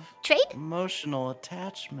lot of Trade? emotional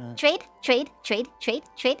attachment. Trade?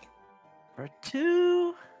 For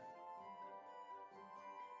 2?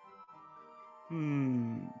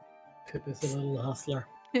 Pip is a little hustler.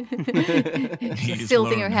 He's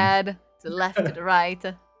Tilting her learning. head to the left, to the right.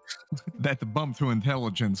 That bump to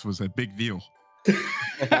intelligence was a big deal.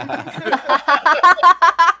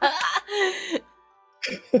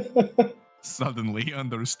 Suddenly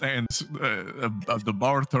understands of the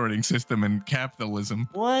bartering system and capitalism.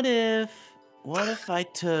 What if I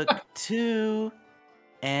took 2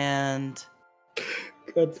 and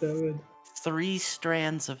God damn it. 3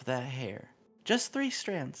 strands of that hair? Just 3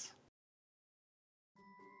 strands.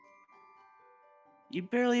 You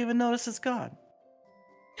barely even notice it's gone.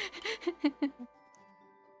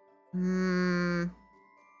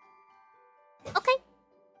 Okay.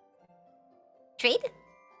 Trade?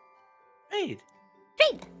 Trade.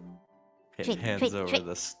 Trade. Pip Trade, hands trade, over trade.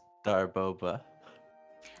 the star boba,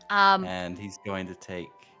 Um, and he's going to take.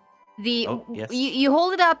 the Oh, yes. you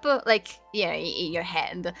hold it up like in your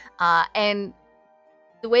hand, and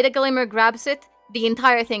the way that Glimmer grabs it, the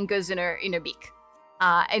entire thing goes in her beak.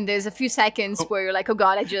 And there's a few seconds where you're like, oh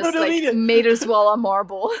god, I just don't eat like it. made her swallow a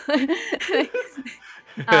marble.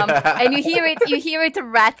 And you hear it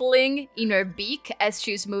rattling in her beak as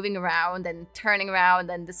she's moving around and turning around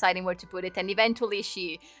and deciding where to put it. And eventually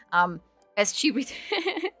she, as she did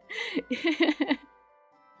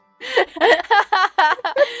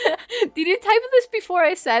you type this before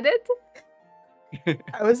I said it?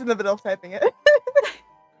 I was in the middle of typing it.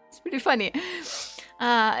 It's pretty funny.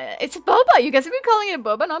 It's a boba. You guys have been calling it a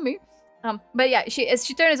boba, not me. But yeah, as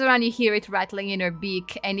she turns around, you hear it rattling in her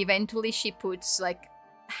beak, and eventually she puts like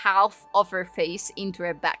half of her face into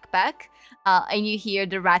her backpack, and you hear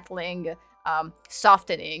the rattling,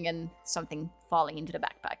 softening, and something falling into the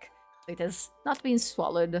backpack. So it has not been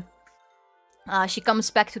swallowed. She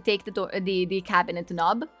comes back to take the cabinet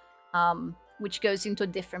knob, which goes into a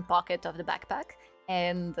different pocket of the backpack,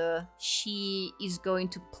 and she is going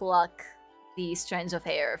to pluck the strands of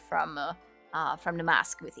hair from the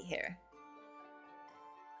mask with the hair.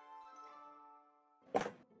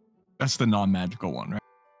 That's the non-magical one, right?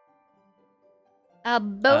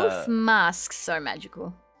 Both masks are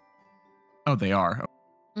magical. Oh, they are.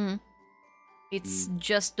 It's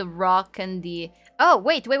just the rock and the... Oh,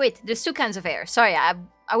 wait. There's 2 kinds of hair. Sorry, I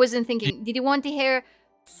wasn't thinking. Did you want the hair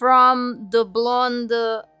from the blonde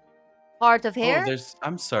part of hair? Oh,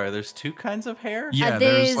 I'm sorry. There's 2 kinds of hair. Yeah,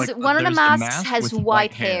 there's like, one of the there's masks mask has with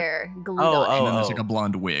white hair glued on it. And then there's like a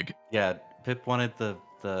blonde wig. Yeah, Pip wanted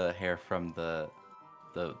the hair from the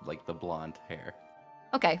blonde hair.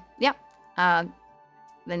 Okay, yeah.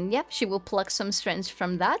 Then yeah, she will pluck some strands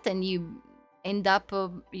from that, and you end up.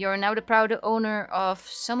 You're now the proud owner of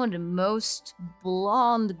some of the most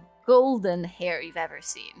blonde, golden hair you've ever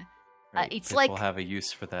seen. Right, It's Pip like we'll have a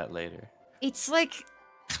use for that later. it's like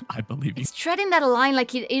I believe you. it's treading that line.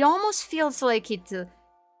 Like it almost feels like it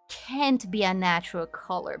can't be a natural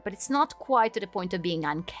color, but it's not quite to the point of being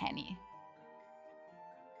uncanny.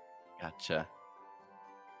 Gotcha.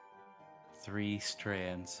 3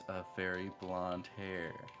 strands of very blonde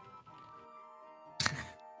hair.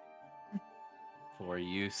 For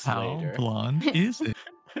use How later. blonde is it?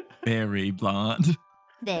 Very blonde.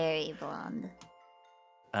 Very blonde.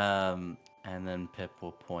 And then Pip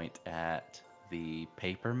will point at the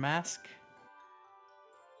paper mask.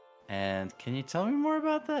 And can you tell me more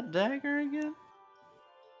about that dagger again?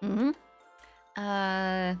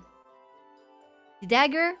 The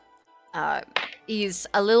dagger is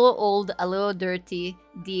a little old, a little dirty.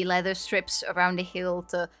 The leather strips around the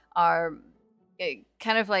hilt are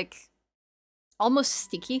kind of like almost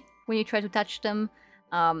sticky when you try to touch them.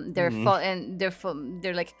 They're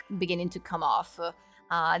like beginning to come off.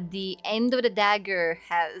 The end of the dagger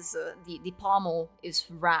has the pommel is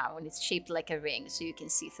round. It's shaped like a ring, so you can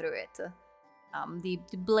see through it.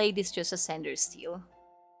 The blade is just a sanded steel.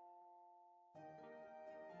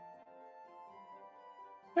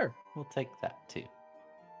 Sure, we'll take that too.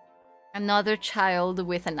 Another child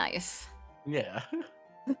with a knife. Yeah.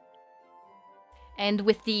 And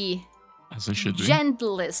with the As it should be.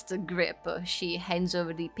 gentlest grip, she hands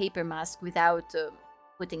over the paper mask without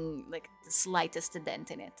putting like the slightest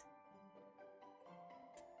dent in it.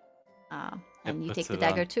 And you puts take the it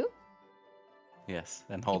dagger on. too? Yes,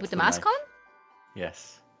 and You holds put the mask knife. on?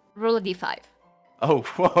 Yes. Roll a d5. Oh,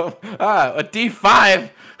 whoa. A D5!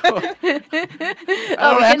 Oh, we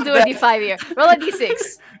can do a d5 here. Roll a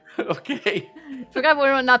d6. Okay. Forgot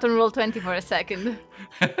we're not on roll 20 for a second.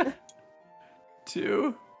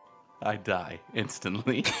 2. I die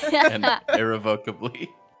instantly and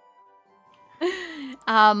irrevocably.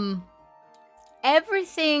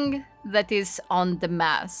 Everything that is on the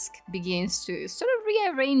mask begins to sort of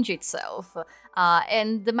rearrange itself,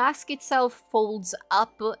 and the mask itself folds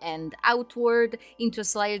up and outward into a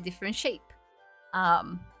slightly different shape.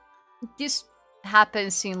 This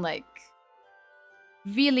happens in like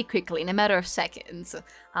really quickly, in a matter of seconds,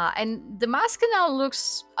 and the mask now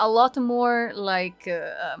looks a lot more like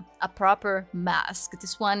a proper mask.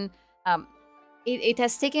 This one, it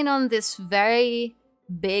has taken on this very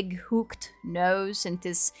big hooked nose and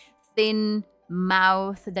this thin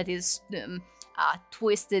mouth that is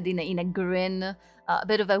twisted in a grin, a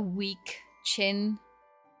bit of a weak chin.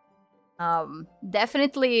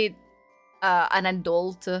 Definitely an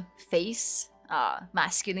adult face,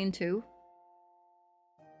 masculine too.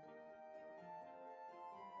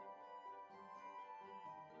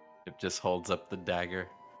 It just holds up the dagger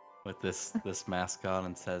with this mask on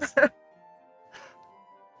and says,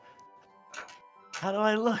 "How do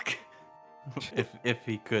I look?" if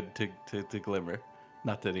he could to Glimmer,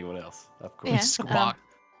 not to anyone else, of course. Yeah, Squawk,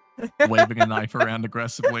 waving a knife around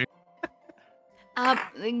aggressively. No,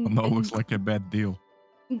 it looks like a bad deal.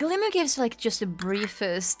 Glimmer gives like just the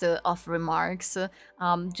briefest of remarks,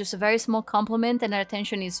 just a very small compliment, and her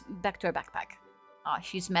attention is back to her backpack.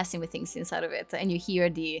 She's messing with things inside of it, and you hear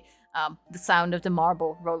the sound of the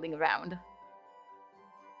marble rolling around.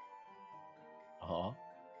 Aw.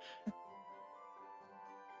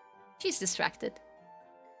 She's distracted.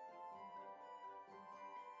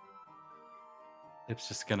 Pip's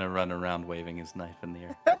just gonna run around waving his knife in the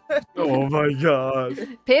air. Oh my god.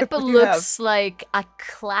 Pip What do you looks like a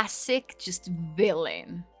classic just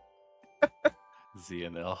villain.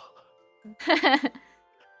 ZNL.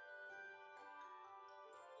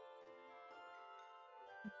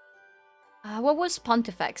 What was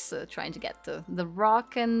Pontifex trying to get? The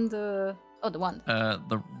rock and the... Oh, the wand.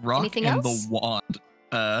 The rock Anything and else? the wand.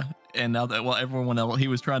 And now that, well, everyone else, he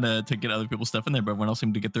was trying to get other people's stuff in there, but everyone else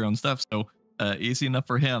seemed to get their own stuff. So easy enough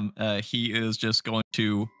for him. He is just going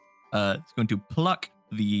to pluck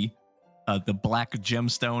the black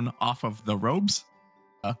gemstone off of the robes,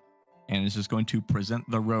 and is just going to present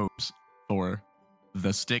the robes for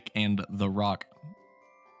the stick and the rock.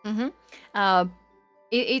 Mm-hmm.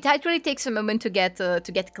 It actually takes a moment to get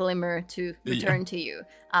Glimmer to return to you.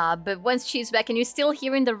 But once she's back, and you're still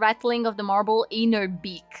hearing the rattling of the marble in her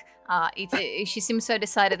beak, she seems to have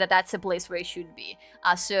decided that that's a place where it should be.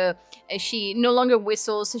 So she no longer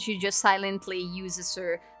whistles, she just silently uses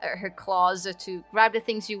her claws to grab the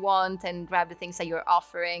things you want and grab the things that you're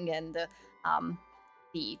offering, and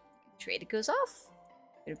the trade goes off.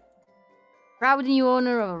 You're proud new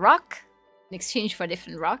owner of a rock in exchange for a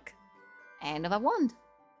different rock and of a wand.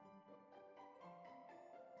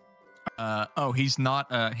 He's not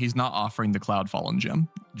offering the Cloud Fallen gem,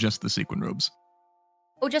 just the sequin robes.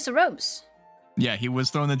 Oh, just the robes. Yeah, he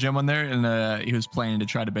was throwing the gem on there, and he was planning to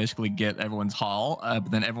try to basically get everyone's haul,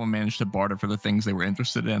 but then everyone managed to barter for the things they were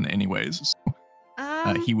interested in anyways.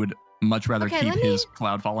 So, he would much rather keep his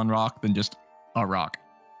Cloud Fallen rock than just a rock.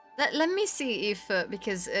 Let me see if,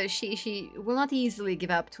 because she will not easily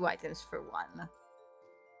give up 2 items for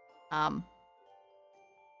 1.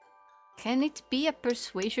 Can it be a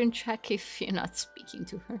persuasion check if you're not speaking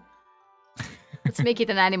to her? Let's make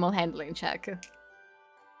it an animal handling check.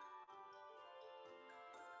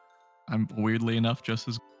 I'm weirdly enough just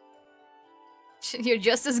as... You're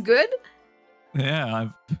just as good? Yeah,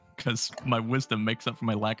 because my wisdom makes up for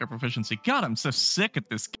my lack of proficiency. God, I'm so sick at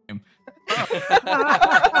this game.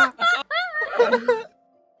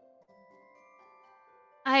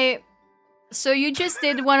 So you just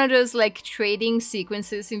did one of those like trading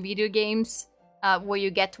sequences in video games, where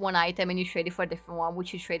you get one item and you trade it for a different one,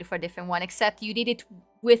 which you traded for a different one, except you did it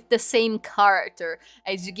with the same character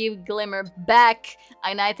as you give Glimmer back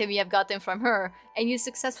an item you have gotten from her, and you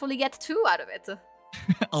successfully get 2 out of it.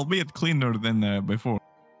 Albeit cleaner than before.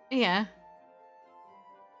 Yeah.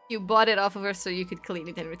 You bought it off of her so you could clean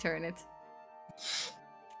it and return it.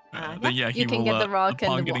 Then he you can will, get the rock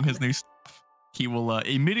upon and the getting wand. his new stuff, he will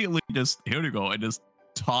immediately just, here you go, and just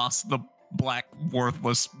toss the black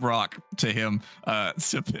worthless rock to him,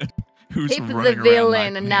 to Pip, who's Pip running the around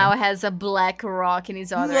villain knifing now him. has a black rock in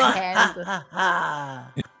his other hand.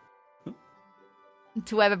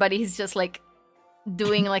 To everybody, he's just like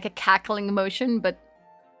doing like a cackling motion, but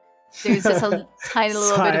there's just a tiny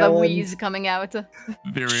little bit of a wheeze coming out.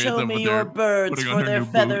 Show me your birds, for their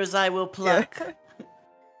feathers I will pluck.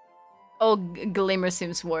 Oh, Glimmer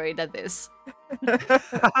seems worried at this.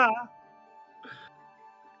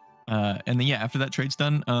 And then after that trade's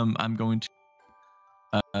done, I'm going to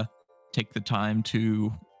take the time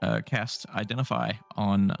to cast Identify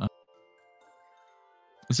on.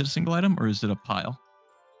 Is it a single item or is it a pile?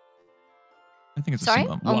 I think it's Sorry? a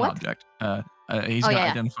single On one what? object. He's gonna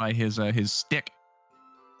identify his stick,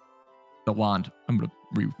 the wand. I'm gonna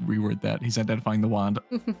reword that. He's identifying the wand.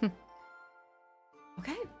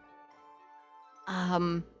 Okay.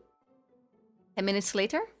 10 minutes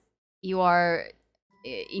later, you are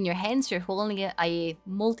in your hands. You're holding a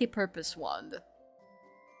multi-purpose wand.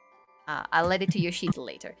 I'll add it to your sheet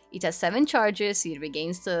later. It has 7 charges. It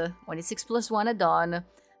regains the 1d6 plus 1 at dawn.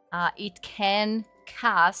 It can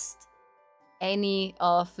cast any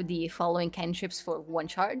of the following cantrips for 1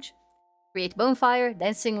 charge: Create Bonfire,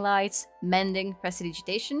 Dancing Lights, Mending,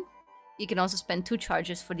 Prestidigitation. You can also spend 2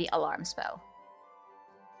 charges for the Alarm spell.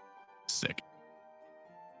 Sick.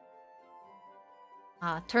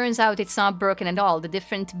 Turns out it's not broken at all. The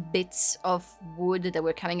different bits of wood that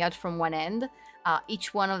were coming out from one end,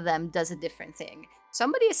 each one of them does a different thing.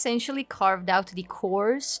 Somebody essentially carved out the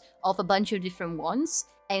cores of a bunch of different ones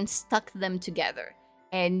and stuck them together.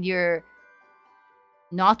 And you're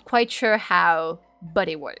not quite sure how, but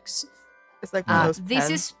it works. It's like one of those this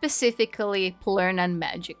pens. is specifically Plurnan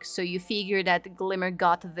magic, so you figure that Glimmer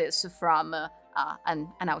got this from an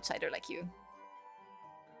outsider like you.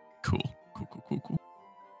 Cool.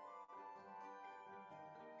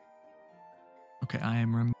 Okay, I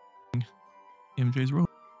am removing MJ's roll.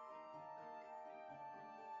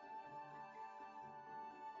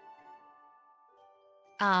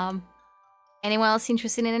 Anyone else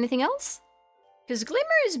interested in anything else? Because Glimmer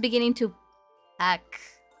is beginning to pack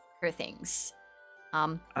her things.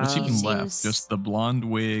 What's even seems- left? Just the blonde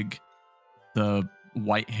wig, the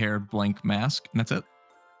white-haired blank mask, and that's it?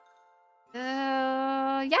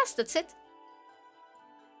 Yes, that's it.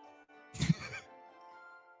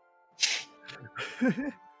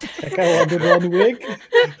 Like I wanted one wig.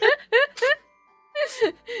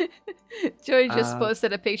 George just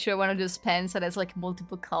posted a picture of one of those pens that has like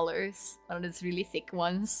multiple colors. One of those really thick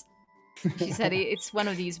ones. She said it's one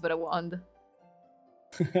of these, but a wand.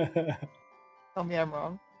 Tell me I'm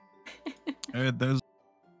wrong.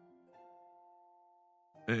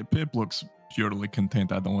 Pip looks purely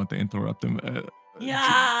content. I don't want to interrupt him.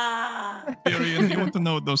 Tyrion, do you want to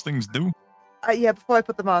know what those things do? Yeah, before I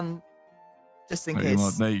put them on, just in You know,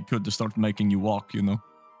 case. they could just start making you walk, you know?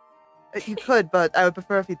 You could, but I would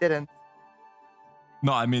prefer if you didn't.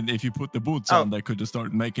 No, I mean, if you put the boots Oh. on, they could just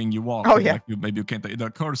start making you walk. Oh, and, yeah. like, maybe you can't. The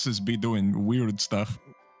curses be doing weird stuff.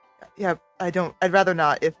 Yeah, I'd rather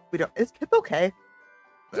not if we don't. Is Pip okay?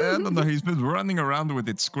 I don't know. He's been running around with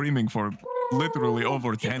it screaming for literally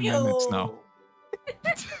over 10 minutes now.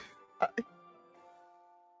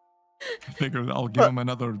 I figured I'll give him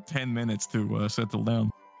another 10 minutes to settle down.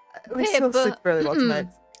 We still Pip, sleep fairly well tonight.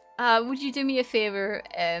 Would you do me a favor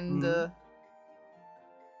and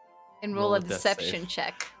roll a death deception save.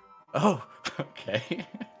 check? Oh, okay.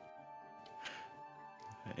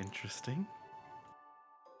 Interesting.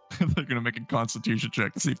 They're gonna make a constitution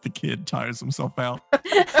check to see if the kid tires himself out.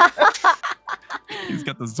 He's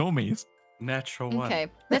got the zoomies. Natural 1. Okay,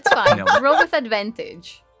 that's fine. No. Roll with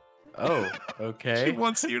advantage. Oh, He okay.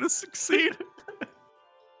 wants you to succeed.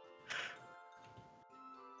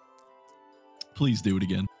 Please do it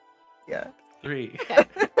again. Yeah. 3. Okay,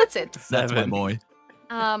 that's it. That's my 7. boy.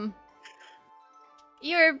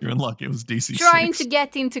 You're You're in luck. It was DC. trying 6. to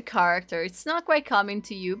get into character. It's not quite coming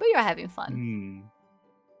to you, but you're having fun.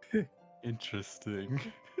 Interesting.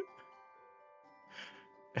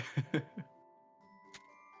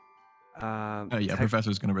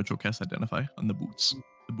 Professor's gonna ritual cast Identify on the boots,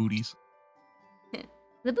 the booties.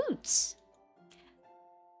 The boots.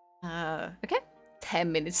 Okay.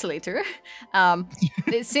 10 minutes later.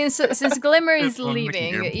 Since Glimmer is Everyone making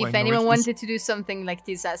leaving, airplane if anyone noises. wanted to do something like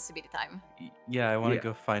this, has to be the time. Yeah, I want to Yeah.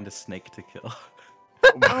 go find a snake to kill.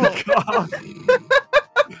 Oh my god.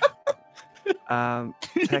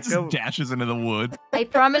 He just Tekka, dashes into the wood. I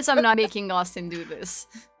promise I'm not making Austin do this.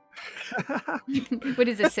 What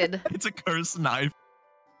is it, Sid? It's a cursed knife.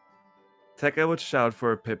 Tekka would shout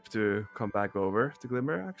for Pip to come back over to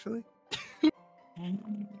Glimmer, actually.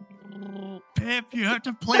 Pip, you have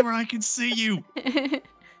to play where I can see you. Bit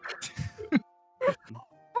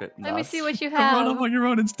Let me see nuts. what you Don't run have. off on your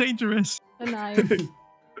own. It's dangerous. A knife.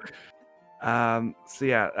 So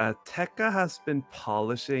yeah, Tekka has been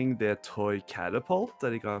polishing the toy catapult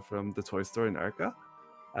that he got from the toy store in Arca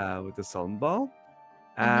with the sun ball.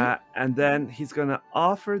 And then he's gonna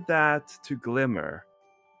offer that to Glimmer,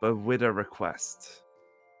 but with a request.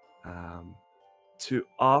 To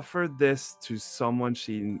offer this to someone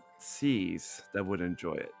she sees that would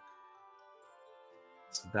enjoy it.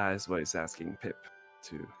 So that is what he's asking Pip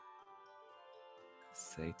to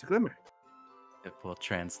say to Glimmer. It will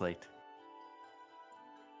translate.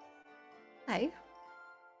 Hi.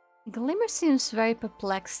 Glimmer seems very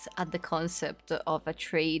perplexed at the concept of a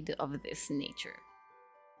trade of this nature.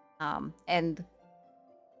 And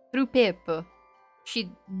through Pip,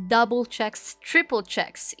 she double checks, triple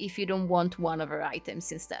checks if you don't want one of her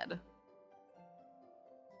items instead.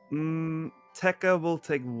 Tekka will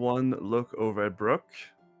take one look over at Brooke,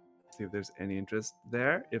 see if there's any interest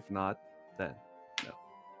there. If not, then no.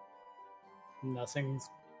 Nothing's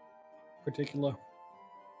particular.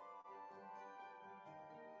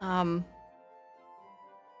 And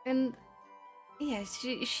yeah,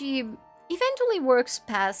 she eventually works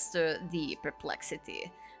past the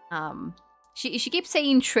perplexity. She keeps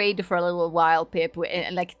saying trade for a little while, Pip,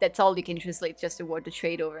 and like that's all you can translate, just the word to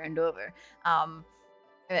trade over and over.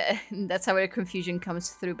 That's how her confusion comes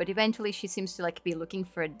through. But eventually, she seems to like be looking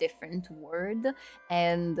for a different word,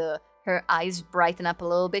 and her eyes brighten up a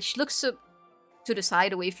little bit. She looks to the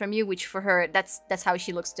side away from you, which for her, that's how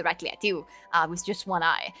she looks directly at you, with just one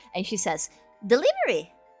eye, and she says,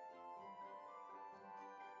 "Delivery."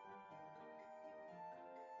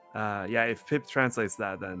 Yeah, if Pip translates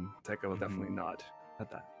that, then Tekka will definitely nod at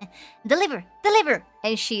that. Deliver,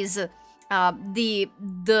 and she's the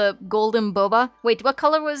golden boba. Wait, what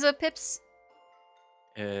color was Pip's?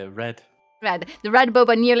 Red. Red. The red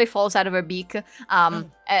boba nearly falls out of her beak,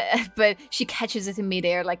 but she catches it in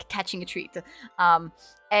midair, like catching a treat. And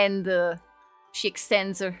she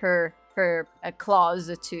extends her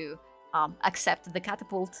claws to accept the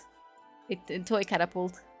catapult, the toy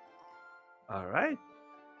catapult. All right.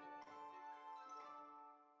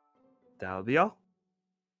 That'll be all.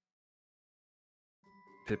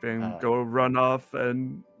 Pippin go run off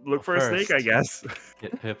and look for a snake, I guess.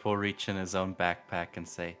 Pip will reach in his own backpack and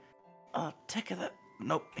say, Tekka, that...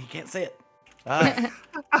 Nope, he can't say it.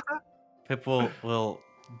 Pip will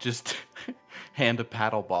just hand a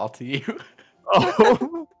paddle ball to you.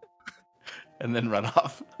 Oh. And then run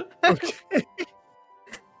off. Okay.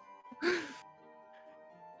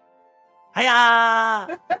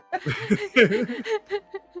 Hiya!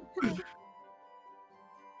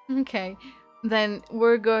 Okay, then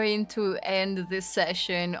we're going to end this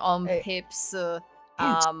session on Hey. Pip's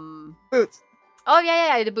Boots. Oh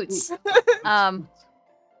yeah, the boots.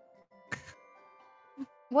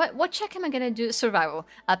 What check am I gonna do? Survival.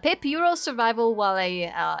 Pip, you roll survival while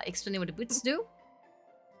I explain what the boots do.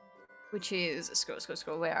 Which is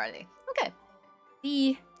scroll. Where are they? Okay,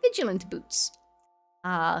 the vigilant boots.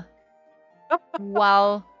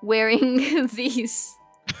 While wearing these.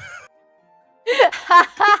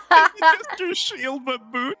 Just your shield,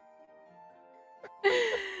 but boot.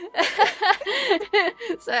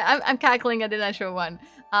 So I'm cackling at the natural one.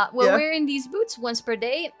 While wearing these boots once per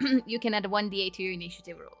day, you can add 1d8 to your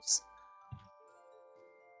initiative rolls.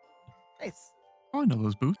 Nice. Oh, I know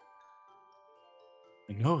those boots.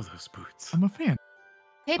 I know those boots. I'm a fan.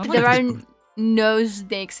 Pip, I like there this are boot. no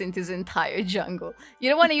snakes in this entire jungle. You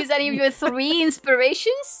don't want to use any of your 3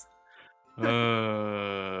 inspirations?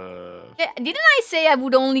 Yeah, didn't I say I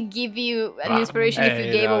would only give you an inspiration if you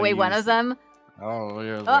Hey, gave now away you one of say- them? Oh,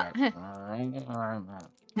 look Oh. at that.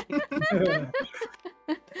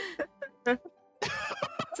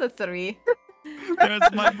 It's a 3.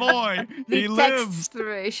 There's my boy. He Text lives.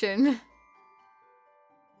 inspiration.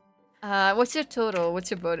 What's your total? What's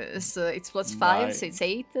your bonus? It's plus 5, so 9. it's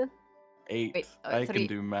 8. 8. Wait, I 3. can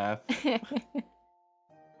do math.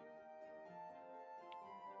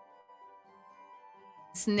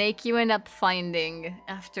 Snake you end up finding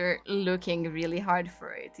after looking really hard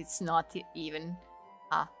for it. It's not even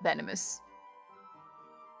venomous.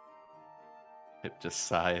 Pip just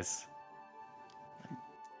sighs.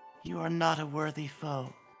 You are not a worthy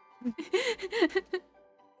foe.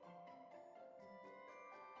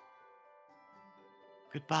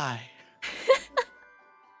 Goodbye.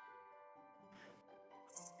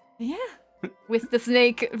 Yeah. With the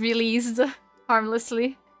snake released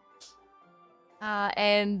harmlessly.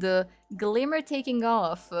 And Glimmer taking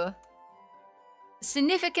off.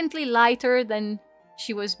 Significantly lighter than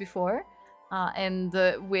she was before. And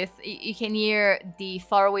with you can hear the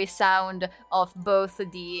faraway sound of both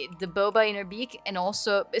the boba in her beak and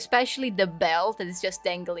also especially the bell that is just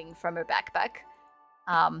dangling from her backpack.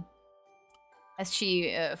 As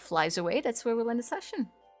she flies away, that's where we'll end the session.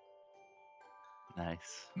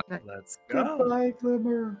 Nice. Let's go. Goodbye,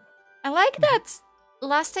 Glimmer. I like that.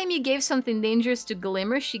 Last time you gave something dangerous to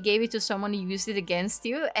Glimmer, she gave it to someone who used it against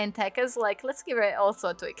you, and Tekka's like, let's give her also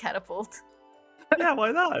a toy catapult. Yeah,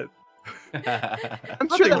 why not? I'm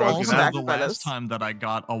I sure think that won't also come back the to bite us. last time that I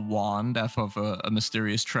got a wand off of a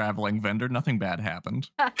mysterious traveling vendor, nothing bad happened.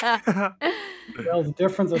 Well, the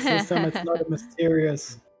difference is this time it's not a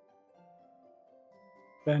mysterious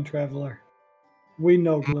band traveler. We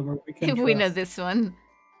know Glimmer. We can We know trust. this one.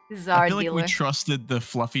 This is I our feel like dealer. we trusted the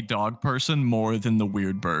fluffy dog person more than the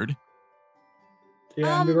weird bird.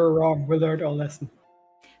 Yeah, and we were wrong. We learned our lesson.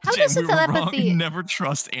 How Damn, does the we were wrong. telepathy? Never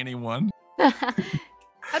trust anyone.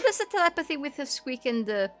 How does the telepathy with the Squeak and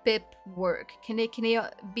the Pip work? Can they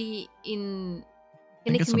be in?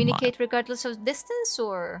 Can they think it's a mile. communicate regardless of distance,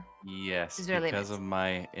 or Yes, Is there a because limit? of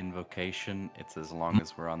my invocation, it's as long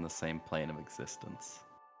as we're on the same plane of existence.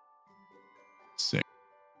 Sick.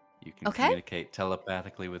 You can Okay. communicate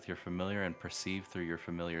telepathically with your familiar and perceive through your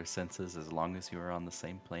familiar senses as long as you are on the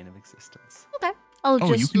same plane of existence. okay? I'll Oh,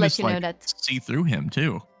 you just can let just you know like that. see through him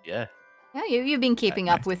too. Yeah. Yeah, you've been keeping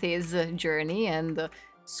nice. up with his journey, and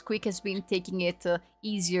Squeak has been taking it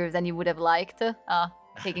easier than he would have liked,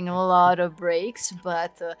 taking a lot of breaks,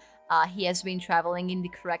 but he has been traveling in the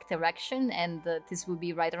correct direction, and this will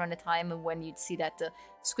be right around the time when you'd see that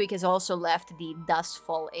Squeak has also left the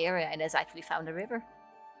Dustfall area and has actually found a river.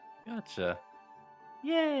 Gotcha.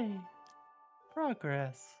 Yay.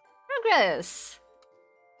 Progress. Progress!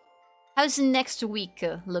 How's next week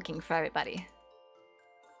looking for everybody?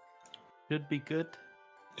 Should be good.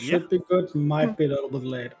 Should be good. Might be a little bit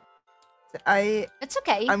late. It's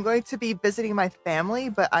okay. I'm going to be visiting my family,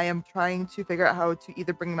 but I am trying to figure out how to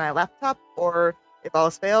either bring my laptop or, if all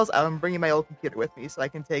else fails, I'm bringing my old computer with me so I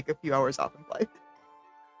can take a few hours off and play.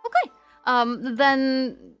 Okay.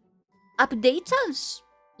 Then update us.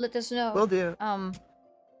 Let us know. Will do. Yeah,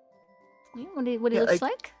 what it Yeah, looks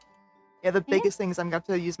like- like. Yeah, the Yeah. biggest thing is I'm going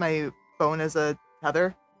to have to use my phone as a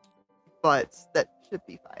tether, but that should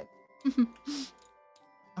be fine.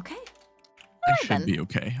 Okay. I Alright should then. be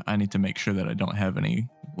okay. I need to make sure that I don't have any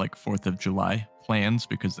like 4th of July plans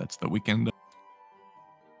because that's the weekend.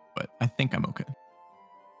 But I think I'm okay.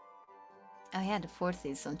 Oh yeah, the 4th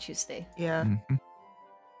is on Tuesday. Yeah. Mhm.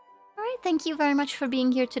 Alright, thank you very much for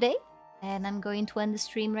being here today. And I'm going to end the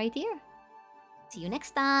stream right here. See you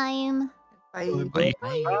next time. Bye. Bye.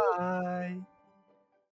 Bye.